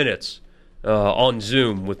 20 minutes on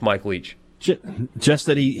Zoom with Mike Leach? Just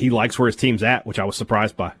that he likes where his team's at, which I was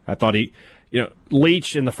surprised by. I thought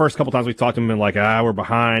Leach, in the first couple times we talked to him, been like, we're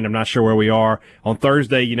behind, I'm not sure where we are. On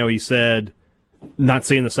Thursday, he said, not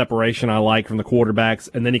seeing the separation I like from the quarterbacks.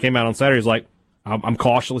 And then he came out on Saturday, he's like, I'm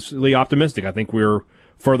cautiously optimistic. I think we're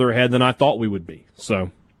further ahead than I thought we would be. So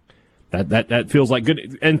that feels like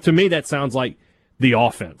good. And to me, that sounds like the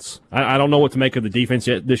offense. I don't know what to make of the defense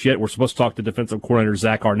yet. We're supposed to talk to defensive coordinator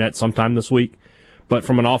Zach Arnett sometime this week. But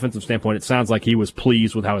from an offensive standpoint, it sounds like he was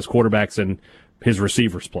pleased with how his quarterbacks and his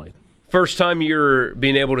receivers played. First time you're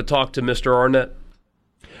being able to talk to Mr. Arnett?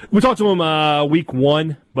 We talked to him week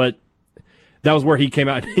 1, but that was where he came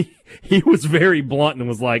out. He was very blunt and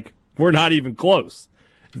was like, we're not even close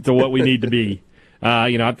to what we need to be.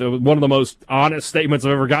 One of the most honest statements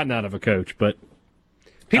I've ever gotten out of a coach. But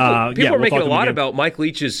people are making a lot about Mike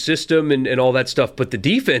Leach's system and all that stuff, but the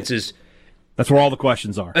defense is... That's where all the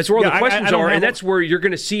questions are. That's where all the questions are, and that's where you're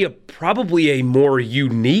going to see probably a more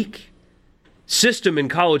unique system in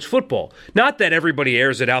college football. Not that everybody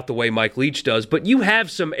airs it out the way Mike Leach does, but you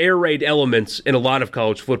have some air raid elements in a lot of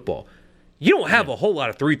college football. You don't have a whole lot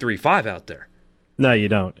of 3-3-5 out there. No, you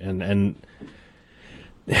don't. And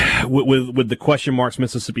with the question marks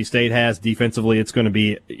Mississippi State has defensively, it's going to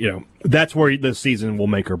be, that's where the season will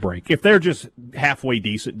make or break. If they're just halfway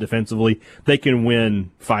decent defensively, they can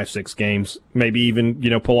win 5-6 games, maybe even,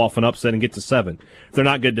 pull off an upset and get to 7. If they're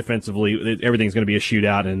not good defensively, everything's going to be a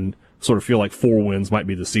shootout and sort of feel like 4 wins might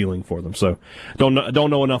be the ceiling for them. So don't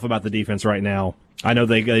know enough about the defense right now. I know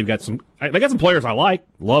they've got some players I like.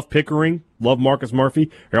 Love Pickering, love Marcus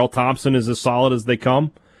Murphy. Harold Thompson is as solid as they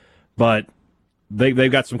come, but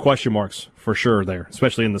they've got some question marks for sure there,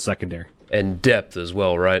 especially in the secondary. And depth as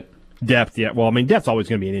well, right? Depth, yeah. Well, I mean, depth's always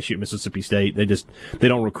going to be an issue at Mississippi State. They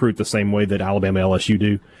don't recruit the same way that Alabama, LSU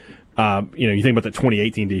do. You think about the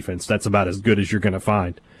 2018 defense, that's about as good as you're going to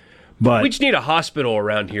find. But we just need a hospital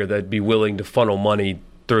around here that'd be willing to funnel money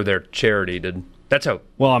through their charity to... That's how.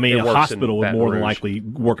 Well, I mean, a hospital would more than likely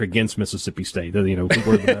work against Mississippi State. Where the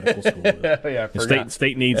medical school is.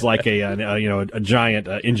 State needs like a giant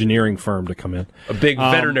engineering firm to come in. A big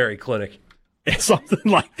veterinary clinic. Something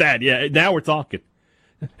like that. Yeah. Now we're talking.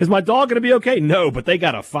 Is my dog going to be okay? No, but they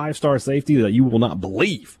got a 5-star safety that you will not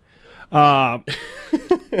believe. I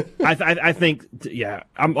think. Yeah.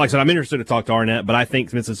 I'm interested to talk to Arnett, but I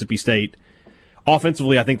think Mississippi State.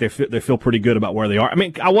 Offensively, I think they feel pretty good about where they are. I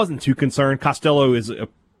mean, I wasn't too concerned. Costello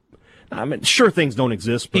sure things don't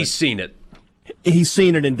exist, but he's seen it. He's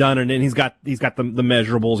seen it and done it, and he's got the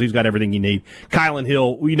measurables. He's got everything you need. Kylan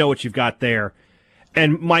Hill, we know what you've got there.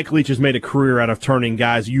 And Mike Leach has made a career out of turning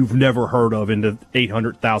guys you've never heard of into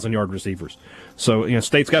 800,000-yard receivers. So,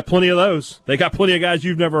 State's got plenty of those. They got plenty of guys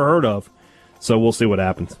you've never heard of. So we'll see what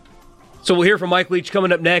happens. So we'll hear from Mike Leach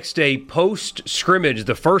coming up next, a post-scrimmage,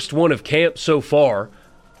 the first one of camp so far.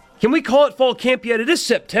 Can we call it fall camp yet? It is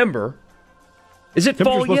September. Is it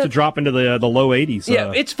fall yet? Supposed to drop into the low 80s.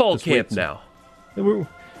 Yeah, it's fall camp now.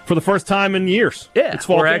 For the first time in years. Yeah, it's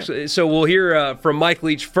fall camp. So we'll hear from Mike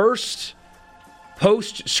Leach first,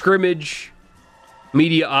 post-scrimmage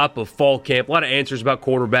media op of fall camp. A lot of answers about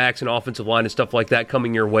quarterbacks and offensive line and stuff like that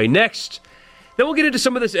coming your way next. Then we'll get into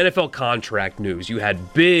some of this NFL contract news. You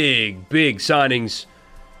had big signings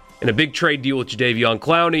and a big trade deal with Jadeveon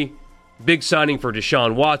Clowney, big signing for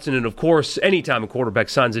Deshaun Watson, and of course, anytime a quarterback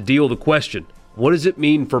signs a deal, the question, what does it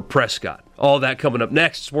mean for Prescott? All that coming up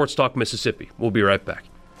next. Sports Talk Mississippi. We'll be right back.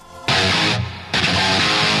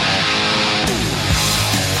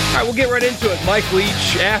 All right, we'll get right into it. Mike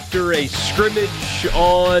Leach, after a scrimmage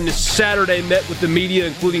on Saturday, met with the media,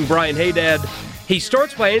 including Brian Haydad. He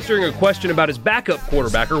starts by answering a question about his backup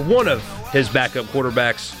quarterback, or one of his backup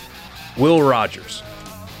quarterbacks, Will Rogers.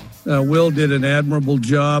 Will did an admirable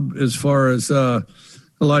job as far as a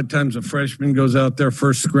lot of times a freshman goes out there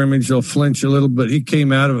first scrimmage, they'll flinch a little, but he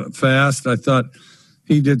came out of it fast. I thought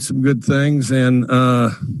he did some good things, and I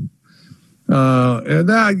thought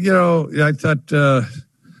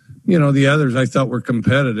the others I thought were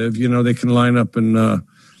competitive. They can line up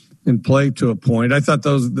and play to a point. I thought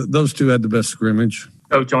those two had the best scrimmage.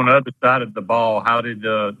 Coach, on the other side of the ball, how did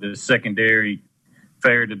the secondary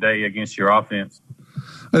fare today against your offense?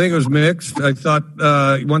 I think it was mixed. I thought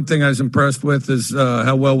one thing I was impressed with is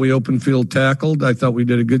how well we open field tackled. I thought we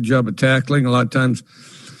did a good job of tackling. A lot of times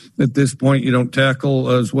at this point, you don't tackle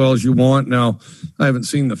as well as you want. Now, I haven't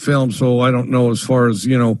seen the film, so I don't know as far as,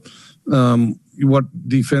 what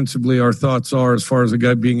defensively our thoughts are as far as a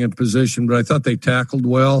guy being in position, but I thought they tackled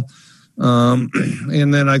well.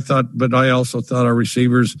 And then I also thought our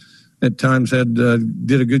receivers at times did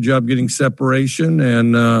a good job getting separation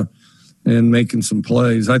and making some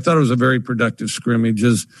plays. I thought it was a very productive scrimmage.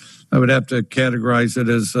 I would have to categorize it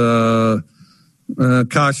as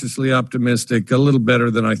cautiously optimistic, a little better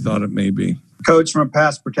than I thought it may be. Coach, from a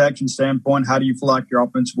pass protection standpoint, how do you feel like your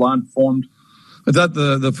offensive line performed? I thought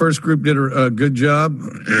the first group did a good job.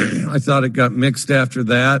 I thought it got mixed after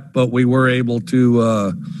that, but we were able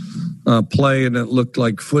to play, and it looked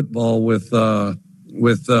like football with 3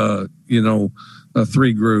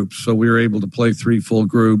 groups. So we were able to play 3 full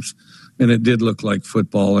groups, and it did look like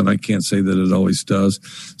football, and I can't say that it always does.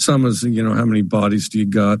 Some is, how many bodies do you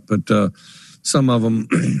got? But some of them,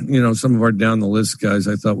 some of our down-the-list guys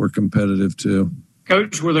I thought were competitive too.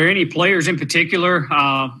 Coach, were there any players in particular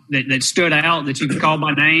that stood out that you could call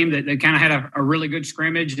by name that kind of had a really good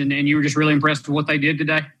scrimmage and you were just really impressed with what they did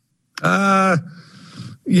today? I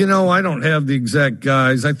don't have the exact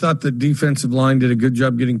guys. I thought the defensive line did a good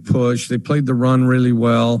job getting pushed. They played the run really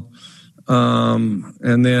well.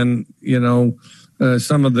 And then,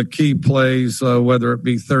 some of the key plays, whether it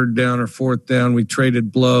be 3rd down or 4th down, we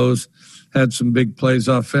traded blows, had some big plays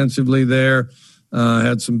offensively there.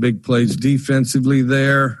 Had some big plays defensively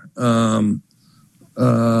there. But,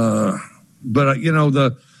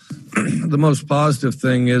 the most positive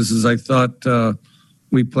thing is I thought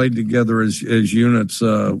we played together as units,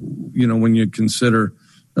 when you consider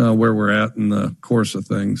where we're at in the course of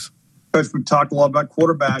things. Coach, we talked a lot about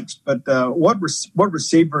quarterbacks, but what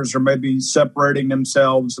receivers are maybe separating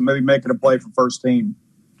themselves and maybe making a play for first team?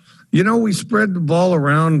 We spread the ball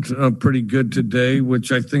around pretty good today,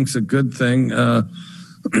 which I think is a good thing.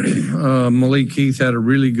 Malik Heath had a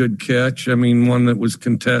really good catch. I mean, one that was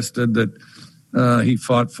contested that he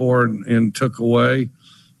fought for and took away.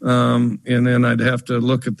 And then I'd have to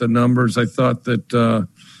look at the numbers. I thought that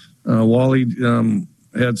Wally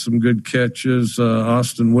had some good catches.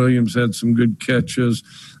 Austin Williams had some good catches.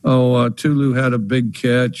 Tulu had a big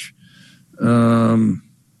catch.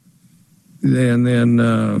 And then,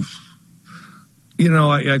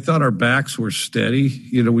 I thought our backs were steady.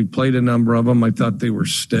 We played a number of them. I thought they were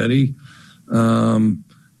steady,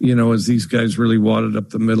 as these guys really wadded up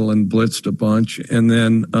the middle and blitzed a bunch. And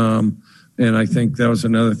then, and I think that was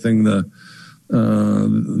another thing the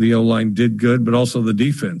O-line did good, but also the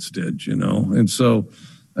defense did, And so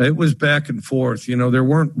it was back and forth. There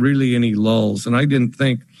weren't really any lulls. And I didn't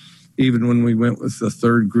think, even when we went with the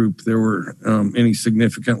 3rd group, there were any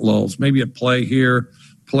significant lulls. Maybe a play here,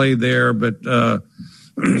 play there, but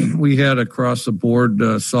we had across the board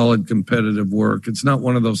solid competitive work. It's not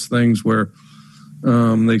one of those things where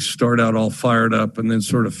they start out all fired up and then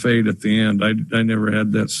sort of fade at the end. I never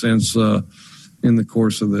had that sense in the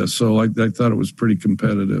course of this, so I thought it was pretty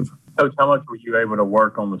competitive. Coach, how much were you able to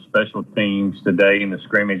work on the special teams today in the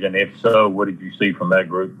scrimmage, and if so, what did you see from that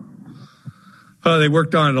group? They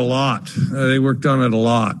worked on it a lot. They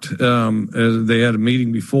had a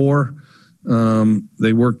meeting before.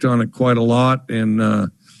 They worked on it quite a lot, and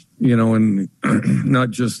and not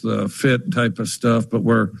just the fit type of stuff, but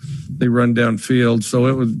where they run downfield. So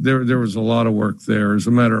it was there was a lot of work there. As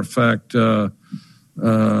a matter of fact, I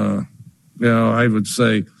would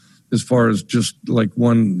say, as far as just like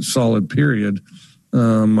one solid period,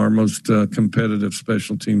 our most competitive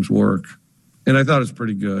special teams work, and I thought it was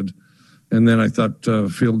pretty good. And then I thought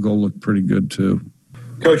field goal looked pretty good too.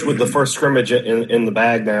 Coach, with the first scrimmage in the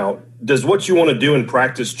bag now, does what you want to do in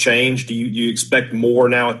practice change? Do you expect more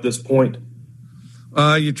now at this point?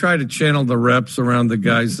 You try to channel the reps around the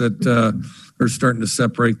guys that are starting to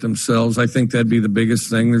separate themselves. I think that'd be the biggest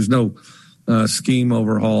thing. There's no scheme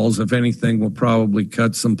overhauls. If anything, we'll probably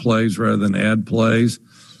cut some plays rather than add plays.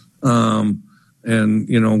 And,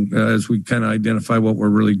 as we kind of identify what we're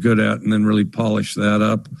really good at and then really polish that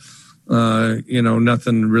up.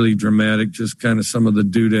 Nothing really dramatic, just kind of some of the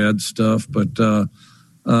doodad stuff. But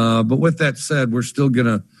with that said, we're still going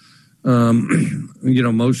to,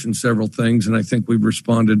 motion several things. And I think we've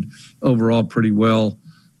responded overall pretty well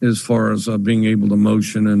as far as being able to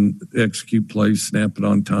motion and execute plays, snap it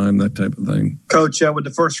on time, that type of thing. Coach, with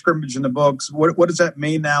the first scrimmage in the books, what does that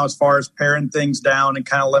mean now as far as paring things down and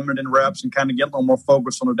kind of limiting reps and kind of getting a little more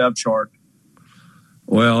focus on the depth chart?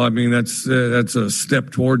 Well, I mean, that's a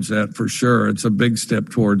step towards that for sure. It's a big step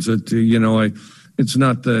towards it. It's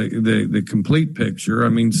not the complete picture. I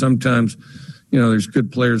mean, sometimes, there's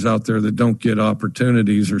good players out there that don't get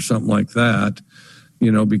opportunities or something like that.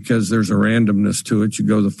 because there's a randomness to it. You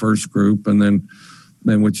go the first group and then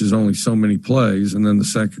which is only so many plays, and then the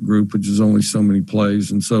second group, which is only so many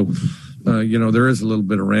plays. And so, there is a little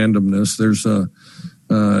bit of randomness. There's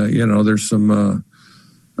there's some,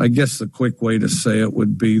 I guess the quick way to say it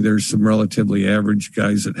would be there's some relatively average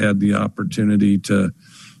guys that had the opportunity to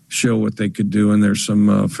show what they could do, and there's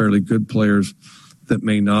some fairly good players that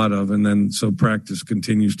may not have. And then so practice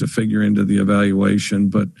continues to figure into the evaluation.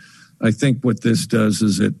 But I think what this does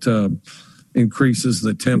is it increases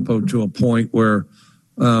the tempo to a point where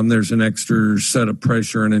there's an extra set of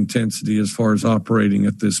pressure and intensity as far as operating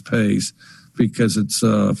at this pace, because it's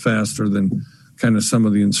faster than kind of some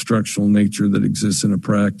of the instructional nature that exists in a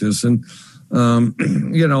practice. And,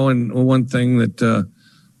 and one thing that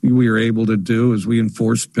we are able to do is we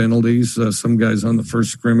enforce penalties. Some guys on the first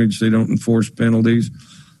scrimmage, they don't enforce penalties.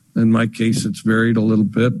 In my case, it's varied a little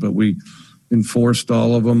bit, but we enforced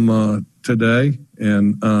all of them today,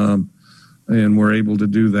 and we're able to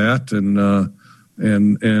do that.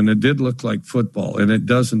 And it did look like football, and it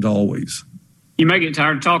doesn't always. You may get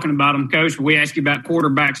tired of talking about them, Coach, but we ask you about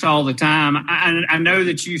quarterbacks all the time. I know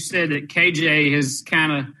that you said that KJ has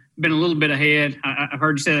kind of been a little bit ahead. I've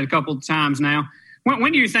heard you say that a couple of times now.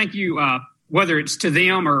 When do you think you, whether it's to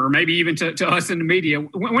them or maybe even to us in the media,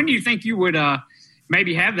 when do you think you would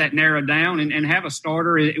maybe have that narrowed down and have a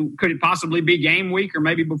starter? Could it possibly be game week or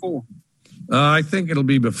maybe before? I think it'll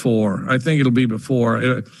be before. I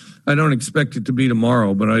don't expect it to be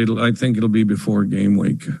tomorrow, but I think it'll be before game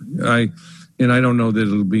week. I don't know that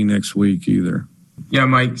it'll be next week either. Yeah,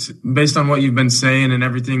 Mike, based on what you've been saying and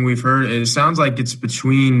everything we've heard, it sounds like it's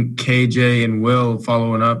between KJ and Will,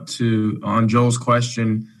 following up on Joel's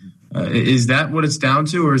question. Is that what it's down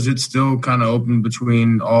to, or is it still kind of open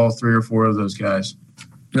between all 3 or 4 of those guys?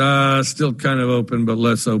 Still kind of open, but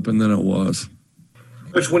less open than it was.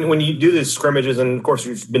 Coach, when you do these scrimmages, and of course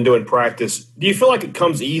you've been doing practice, do you feel like it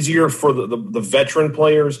comes easier for the veteran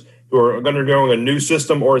players who are undergoing a new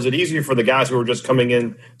system, or is it easier for the guys who are just coming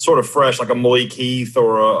in sort of fresh, like a Malik Heath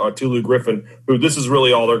or a Tulu Griffin, who this is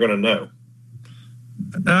really all they're going to know?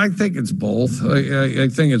 I think it's both. I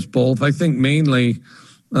think it's both. I think mainly,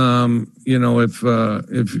 if I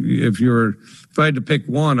had to pick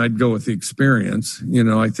one, I'd go with the experience.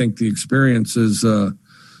 I think the experience is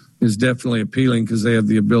definitely appealing because they have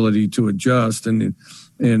the ability to adjust, and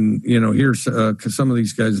here's because some of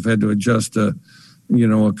these guys have had to adjust to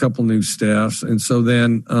a couple new staffs, and so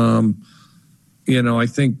then I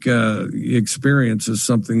think experience is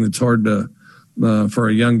something that's hard to for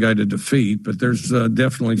a young guy to defeat. But there's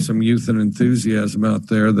definitely some youth and enthusiasm out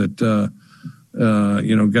there that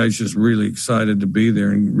guys just really excited to be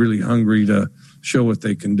there and really hungry to show what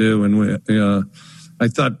they can do. And I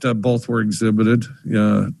thought both were exhibited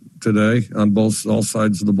today on all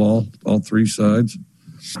sides of the ball, all 3 sides.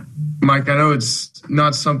 Mike, I know it's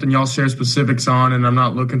not something y'all share specifics on, and I'm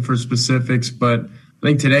not looking for specifics, but I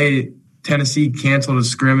think today Tennessee canceled a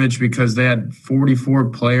scrimmage because they had 44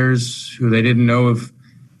 players who they didn't know if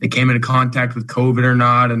they came into contact with COVID or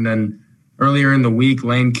not. And then earlier in the week,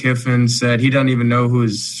 Lane Kiffin said he doesn't even know who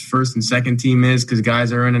his first and second team is because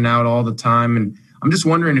guys are in and out all the time. And I'm just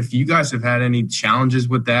wondering if you guys have had any challenges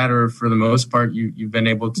with that, or for the most part, you've been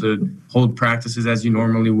able to hold practices as you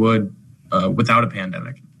normally would without a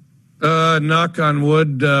pandemic. Knock on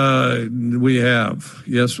wood, we have.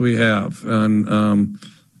 Yes, we have. And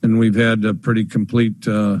we've had a pretty complete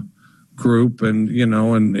group, and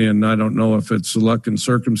I don't know if it's luck and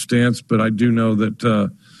circumstance, but I do know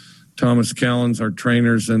that Thomas Callens, our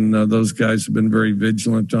trainers, and those guys have been very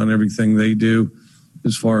vigilant on everything they do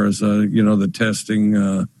as far as the testing,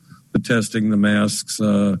 the masks,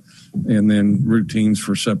 and then routines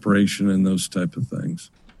for separation and those type of things.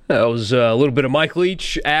 That was a little bit of Mike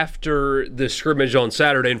Leach after the scrimmage on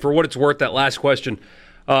Saturday. And for what it's worth, that last question,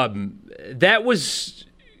 that was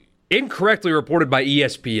incorrectly reported by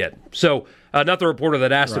ESPN. So not the reporter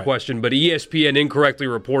that asked the question, but ESPN incorrectly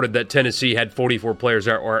reported that Tennessee had 44 players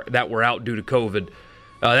that were out due to COVID.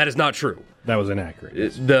 That is not true. That was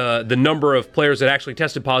inaccurate. The number of players that actually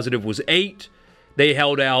tested positive was 8. They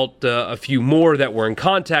held out a few more that were in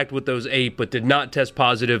contact with those 8 but did not test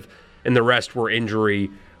positive, and the rest were injury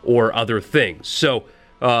or other things. So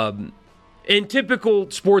in typical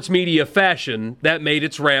sports media fashion, that made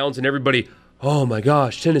its rounds, and everybody, oh my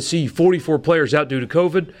gosh, Tennessee, 44 players out due to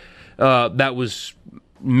COVID. That was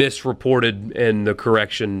misreported, and the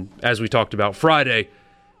correction, as we talked about Friday,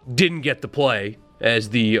 didn't get the play as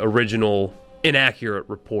the original inaccurate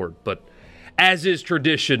report. But as is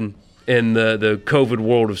tradition in the COVID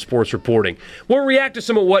world of sports reporting. We'll react to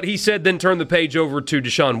some of what he said, then turn the page over to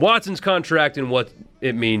Deshaun Watson's contract and what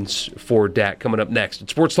it means for Dak coming up next.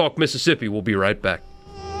 It's Sports Talk Mississippi. We'll be right back.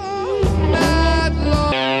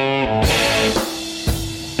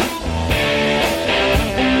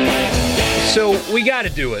 So we got to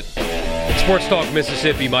do it. Sports Talk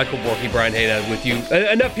Mississippi, Michael Borky, Brian Haydad with you.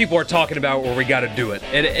 Enough people are talking about where we got to do it.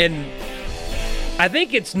 And I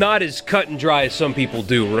think it's not as cut and dry as some people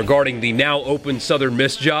do regarding the now open Southern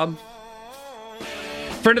Miss job.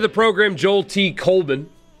 Friend of the program, Joel T. Coleman,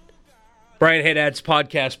 Brian Haydad's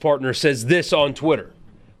podcast partner, says this on Twitter.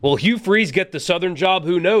 Will Hugh Freeze get the Southern job?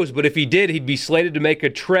 Who knows? But if he did, he'd be slated to make a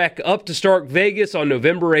trek up to Stark Vegas on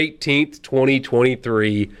November 18th,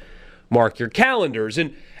 2023. Mark your calendars.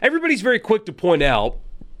 And everybody's very quick to point out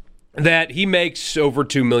that he makes over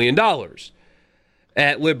 $2 million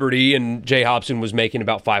at Liberty, and Jay Hobson was making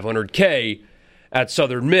about $500K at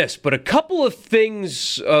Southern Miss. But a couple of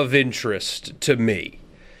things of interest to me.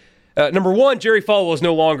 Number one, Jerry Falwell is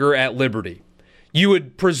no longer at Liberty. You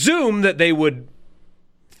would presume that they would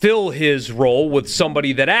fill his role with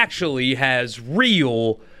somebody that actually has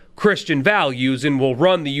real Christian values and will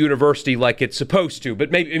run the university like it's supposed to.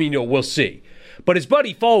 But maybe, we'll see. But his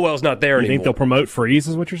buddy Falwell's not there anymore. You think they'll promote Freeze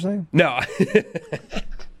is what you're saying? No.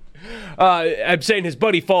 I'm saying his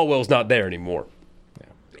buddy Falwell's not there anymore.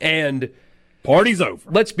 And party's over.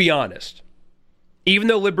 Let's be honest. Even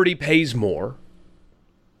though Liberty pays more,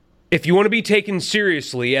 if you want to be taken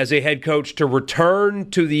seriously as a head coach to return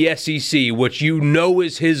to the SEC, which you know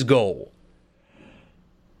is his goal,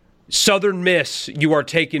 Southern Miss, you are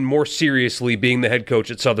taken more seriously being the head coach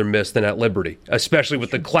at Southern Miss than at Liberty, especially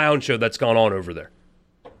with the clown show that's gone on over there.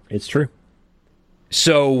 It's true.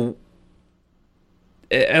 So,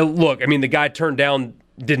 look, the guy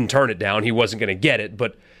didn't turn it down. He wasn't going to get it,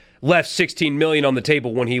 but left $16 million on the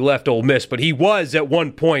table when he left Ole Miss. But he was, at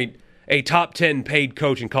one point, a top 10 paid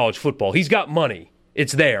coach in college football. He's got money.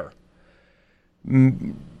 It's there.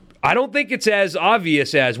 I don't think it's as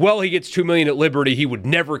obvious as, well, he gets $2 million at Liberty, he would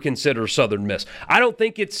never consider Southern Miss. I don't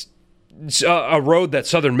think it's a road that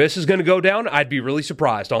Southern Miss is going to go down. I'd be really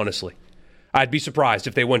surprised, honestly. I'd be surprised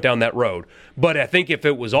if they went down that road. But I think if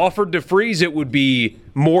it was offered to Freeze, it would be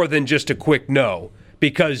more than just a quick no,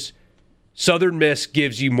 because Southern Miss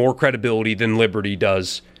gives you more credibility than Liberty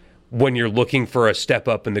does when you're looking for a step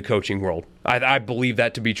up in the coaching world. I believe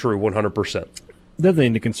that to be true 100%. The other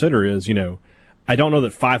thing to consider is, I don't know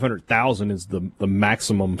that $500,000 is the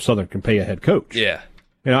maximum Southern can pay a head coach. Yeah,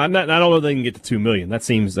 I don't know they can get to $2 million. That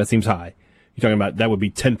seems high. You're talking about that would be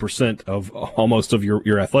 10% of almost of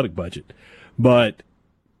your athletic budget. But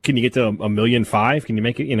can you get to $1.5 million? Can you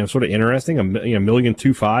make it sort of interesting? $1.25 million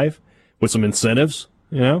with some incentives.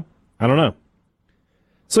 I don't know.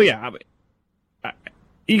 So yeah,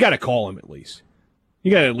 you got to call him at least.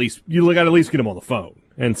 You got to at least get him on the phone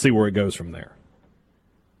and see where it goes from there.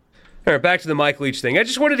 All right, back to the Mike Leach thing. I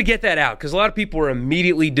just wanted to get that out because a lot of people are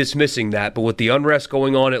immediately dismissing that. But with the unrest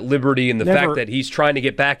going on at Liberty and the fact that he's trying to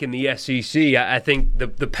get back in the SEC, I think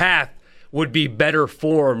the path would be better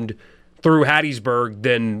formed through Hattiesburg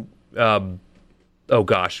than,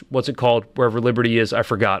 what's it called? Wherever Liberty is, I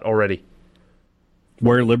forgot already.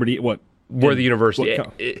 Where Liberty, what? Where the university.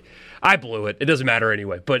 I blew it. It doesn't matter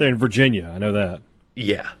anyway. But they're in Virginia, I know that.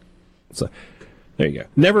 Yeah. So there you go.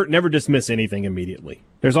 Never dismiss anything immediately.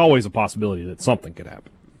 There's always a possibility that something could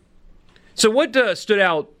happen. So what stood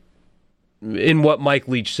out in what Mike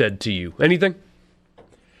Leach said to you? Anything?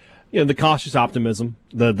 The cautious optimism.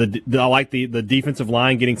 I like the defensive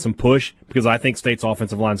line getting some push because I think State's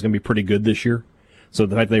offensive line is going to be pretty good this year. So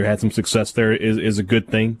the fact that they had some success there is a good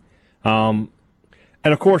thing. And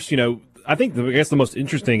of course, I think the most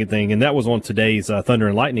interesting thing, and that was on today's Thunder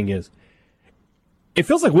and Lightning, is it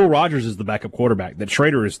feels like Will Rogers is the backup quarterback, that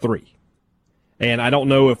Schrader is 3. And I don't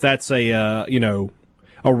know if that's a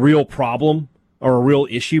real problem or a real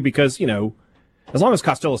issue because, as long as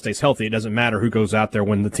Costello stays healthy, it doesn't matter who goes out there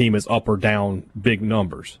when the team is up or down big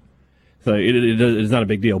numbers. So it is not a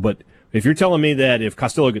big deal. But if you're telling me that if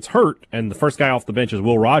Costello gets hurt and the first guy off the bench is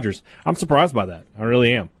Will Rogers, I'm surprised by that. I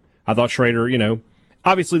really am. I thought Schrader,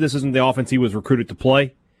 obviously this isn't the offense he was recruited to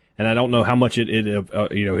play, and I don't know how much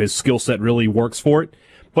his skill set really works for it.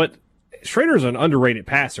 But Schrader's an underrated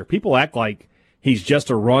passer. People act like he's just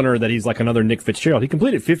a runner, that he's like another Nick Fitzgerald. He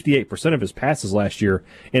completed 58% of his passes last year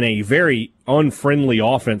in a very unfriendly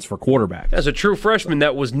offense for quarterbacks. As a true freshman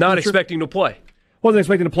that was not expecting to play. Wasn't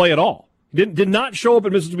expecting to play at all. Did not show up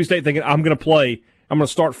at Mississippi State thinking, I'm going to play, I'm going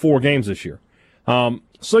to start 4 games this year.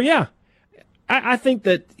 So, yeah, I think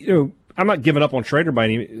that, I'm not giving up on Schrader by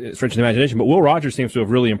any stretch of the imagination, but Will Rogers seems to have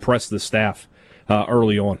really impressed the staff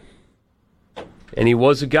early on. And he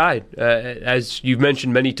was a guy, as you've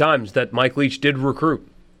mentioned many times, that Mike Leach did recruit.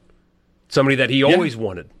 Somebody that he always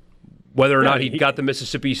wanted. Whether or not he got the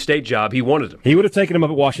Mississippi State job, he wanted him. He would have taken him up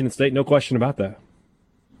at Washington State, no question about that.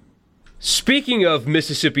 Speaking of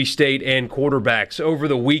Mississippi State and quarterbacks, over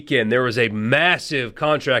the weekend there was a massive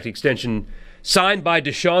contract extension signed by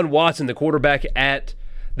Deshaun Watson, the quarterback at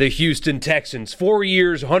the Houston Texans. 4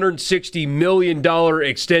 years, $160 million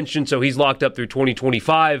extension, so he's locked up through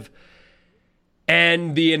 2025.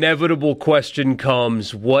 And the inevitable question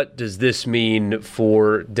comes, what does this mean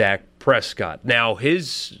for Dak Prescott? Now,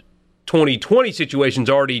 his 2020 situation's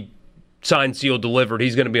already signed, sealed, delivered.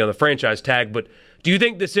 He's going to be on the franchise tag, but do you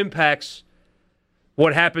think this impacts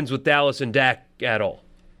what happens with Dallas and Dak at all?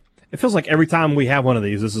 It feels like every time we have one of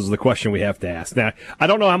these, this is the question we have to ask. Now, I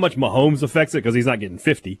don't know how much Mahomes affects it because he's not getting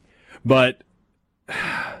 50, but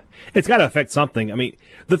it's got to affect something. I mean,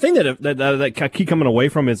 the thing that I keep coming away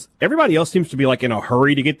from is everybody else seems to be like in a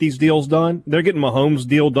hurry to get these deals done. They're getting Mahomes'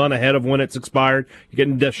 deal done ahead of when it's expired. You're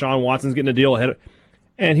getting Deshaun Watson's getting a deal ahead of,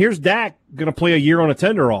 and here's Dak going to play a year on a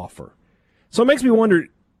tender offer. So it makes me wonder,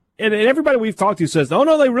 and everybody we've talked to says, oh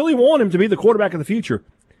no, they really want him to be the quarterback of the future.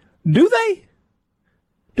 Do they?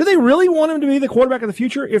 Do they really want him to be the quarterback of the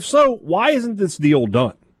future? If so, why isn't this deal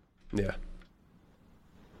done? Yeah.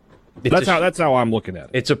 That's how I'm looking at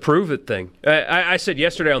it. It's a prove it thing. I said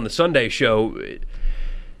yesterday on the Sunday show,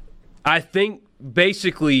 I think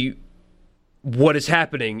basically what is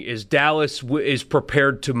happening is Dallas is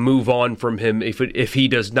prepared to move on from him if he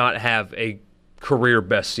does not have a career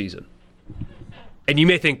best season. And you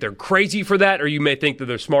may think they're crazy for that, or you may think that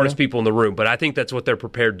they're the smartest people in the room, but I think that's what they're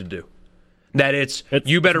prepared to do. That it's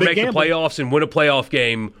you better make the playoffs and win a playoff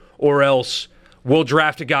game, or else we'll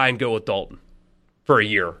draft a guy and go with Dalton for a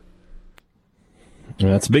year.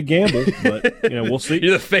 Well, that's a big gamble, but we'll see.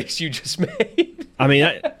 You're the face you just made. I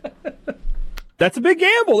mean, that's a big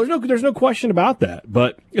gamble. There's no question about that.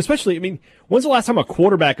 But especially, I mean, when's the last time a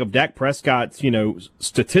quarterback of Dak Prescott's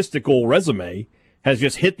statistical resume has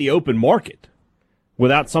just hit the open market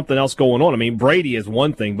without something else going on? I mean, Brady is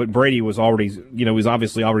one thing, but Brady was already, he's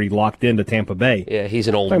obviously already locked into Tampa Bay. Yeah, he's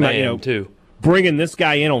an old man too. Bringing this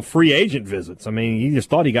guy in on free agent visits. I mean, he just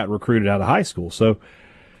thought he got recruited out of high school. So.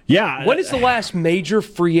 Yeah. When is the last major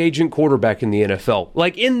free agent quarterback in the NFL?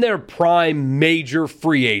 Like in their prime major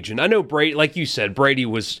free agent. I know Brady, like you said, Brady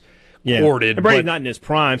was courted. And Brady's not in his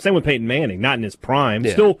prime. Same with Peyton Manning, not in his prime.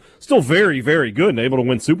 Yeah. Still very, very good and able to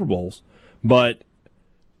win Super Bowls. But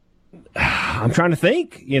I'm trying to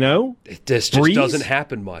think, This just doesn't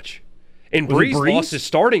happen much. And Breeze lost his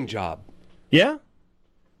starting job. Yeah.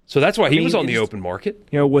 So that's why he was on the open market.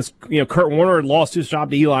 Kurt Warner had lost his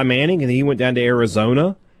job to Eli Manning, and he went down to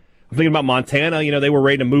Arizona. I'm thinking about Montana. They were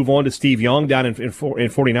ready to move on to Steve Young down in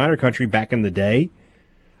 49er country back in the day.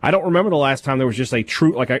 I don't remember the last time there was just a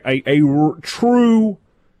true, a true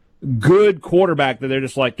good quarterback that they're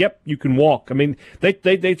just like, yep, you can walk. I mean, they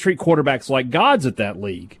treat quarterbacks like gods at that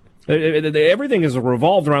league. Everything is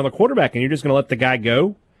revolved around the quarterback, and you're just going to let the guy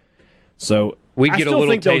go. So we get a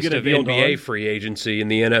little taste of NBA free agency in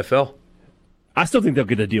the NFL. I still think they'll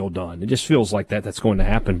get a deal done. It just feels like that's going to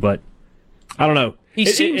happen, but I don't know. He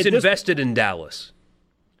seems invested in Dallas.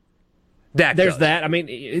 There's that. I mean,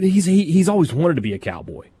 he's always wanted to be a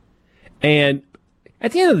Cowboy. And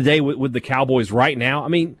at the end of the day, with the Cowboys right now, I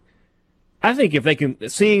mean, I think if they can,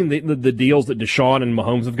 seeing the deals that Deshaun and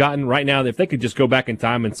Mahomes have gotten right now, if they could just go back in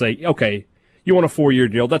time and say, okay, you want a 4-year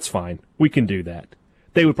deal, that's fine. We can do that.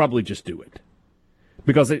 They would probably just do it.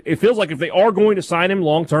 Because it feels like if they are going to sign him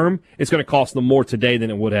long term, it's going to cost them more today than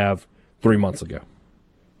it would have 3 months ago.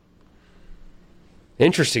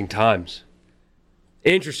 Interesting times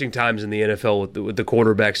in the NFL with the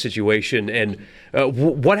quarterback situation, and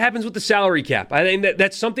what happens with the salary cap. I think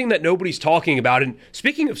that's something that nobody's talking about. And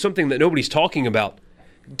speaking of something that nobody's talking about,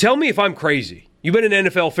 tell me if I'm crazy. You've been an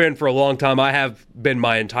NFL fan for a long time. I have been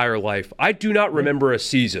my entire life. I do not remember a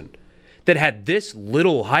season that had this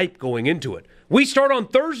little hype going into it. We start on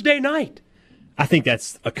Thursday night. I think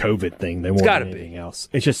that's a COVID thing. More than anything else.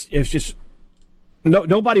 It's just.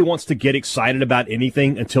 Nobody wants to get excited about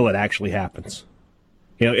anything until it actually happens.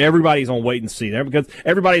 Everybody's on wait and see there because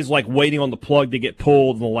everybody's like waiting on the plug to get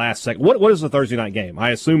pulled in the last second. What is the Thursday night game?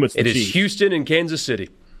 I assume it's the Chiefs. It is Houston and Kansas City.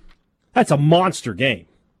 That's a monster game.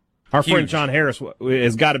 Our friend John Harris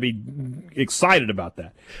has got to be excited about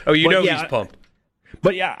that. Oh, he's pumped.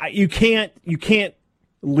 But yeah, you can't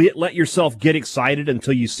let yourself get excited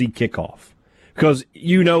until you see kickoff because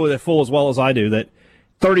that full as well as I do that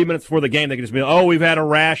 30 minutes before the game, they can just be, we've had a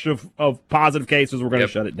rash of positive cases. We're going to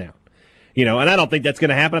shut it down. And I don't think that's going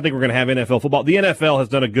to happen. I think we're going to have NFL football. The NFL has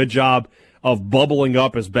done a good job of bubbling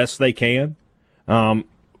up as best they can.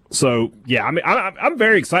 So, yeah, I mean, I'm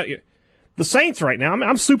very excited. The Saints right now,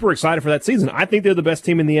 I'm super excited for that season. I think they're the best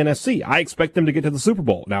team in the NFC. I expect them to get to the Super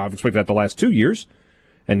Bowl. Now, I've expected that the last 2 years,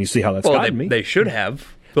 and you see how that's gotten me. They should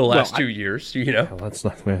have the last 2 years, you know. Well, that's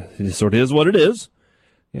not, it sort of is what it is.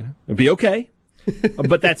 You know, it'll be okay.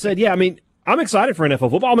 But that said, yeah, I mean, I'm excited for NFL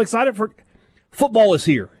football. I'm excited for football is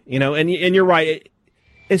here, you know, and you're right.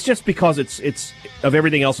 It's just because it's of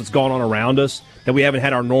everything else that's gone on around us that we haven't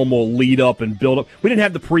had our normal lead up and build up. We didn't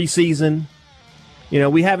have the preseason. You know,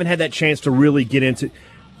 we haven't had that chance to really get into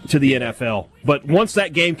the NFL. But once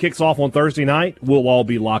that game kicks off on Thursday night, we'll all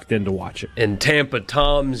be locked in to watch it. And Tampa,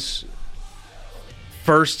 Tom's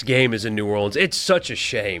first game is in New Orleans. It's such a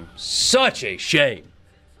shame. Such a shame.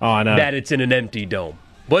 Oh, I know. That it's in an empty dome.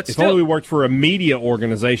 But if only we worked for a media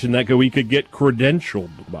organization that we could get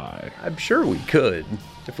credentialed by. I'm sure we could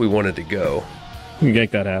if we wanted to go. You can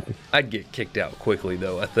make that happen. I'd get kicked out quickly,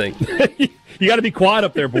 though, I think. You got to be quiet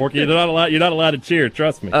up there, Borky. You're not allowed to cheer.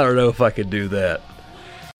 Trust me. I don't know if I could do that.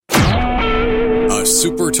 A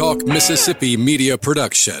SuperTalk Mississippi media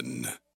production.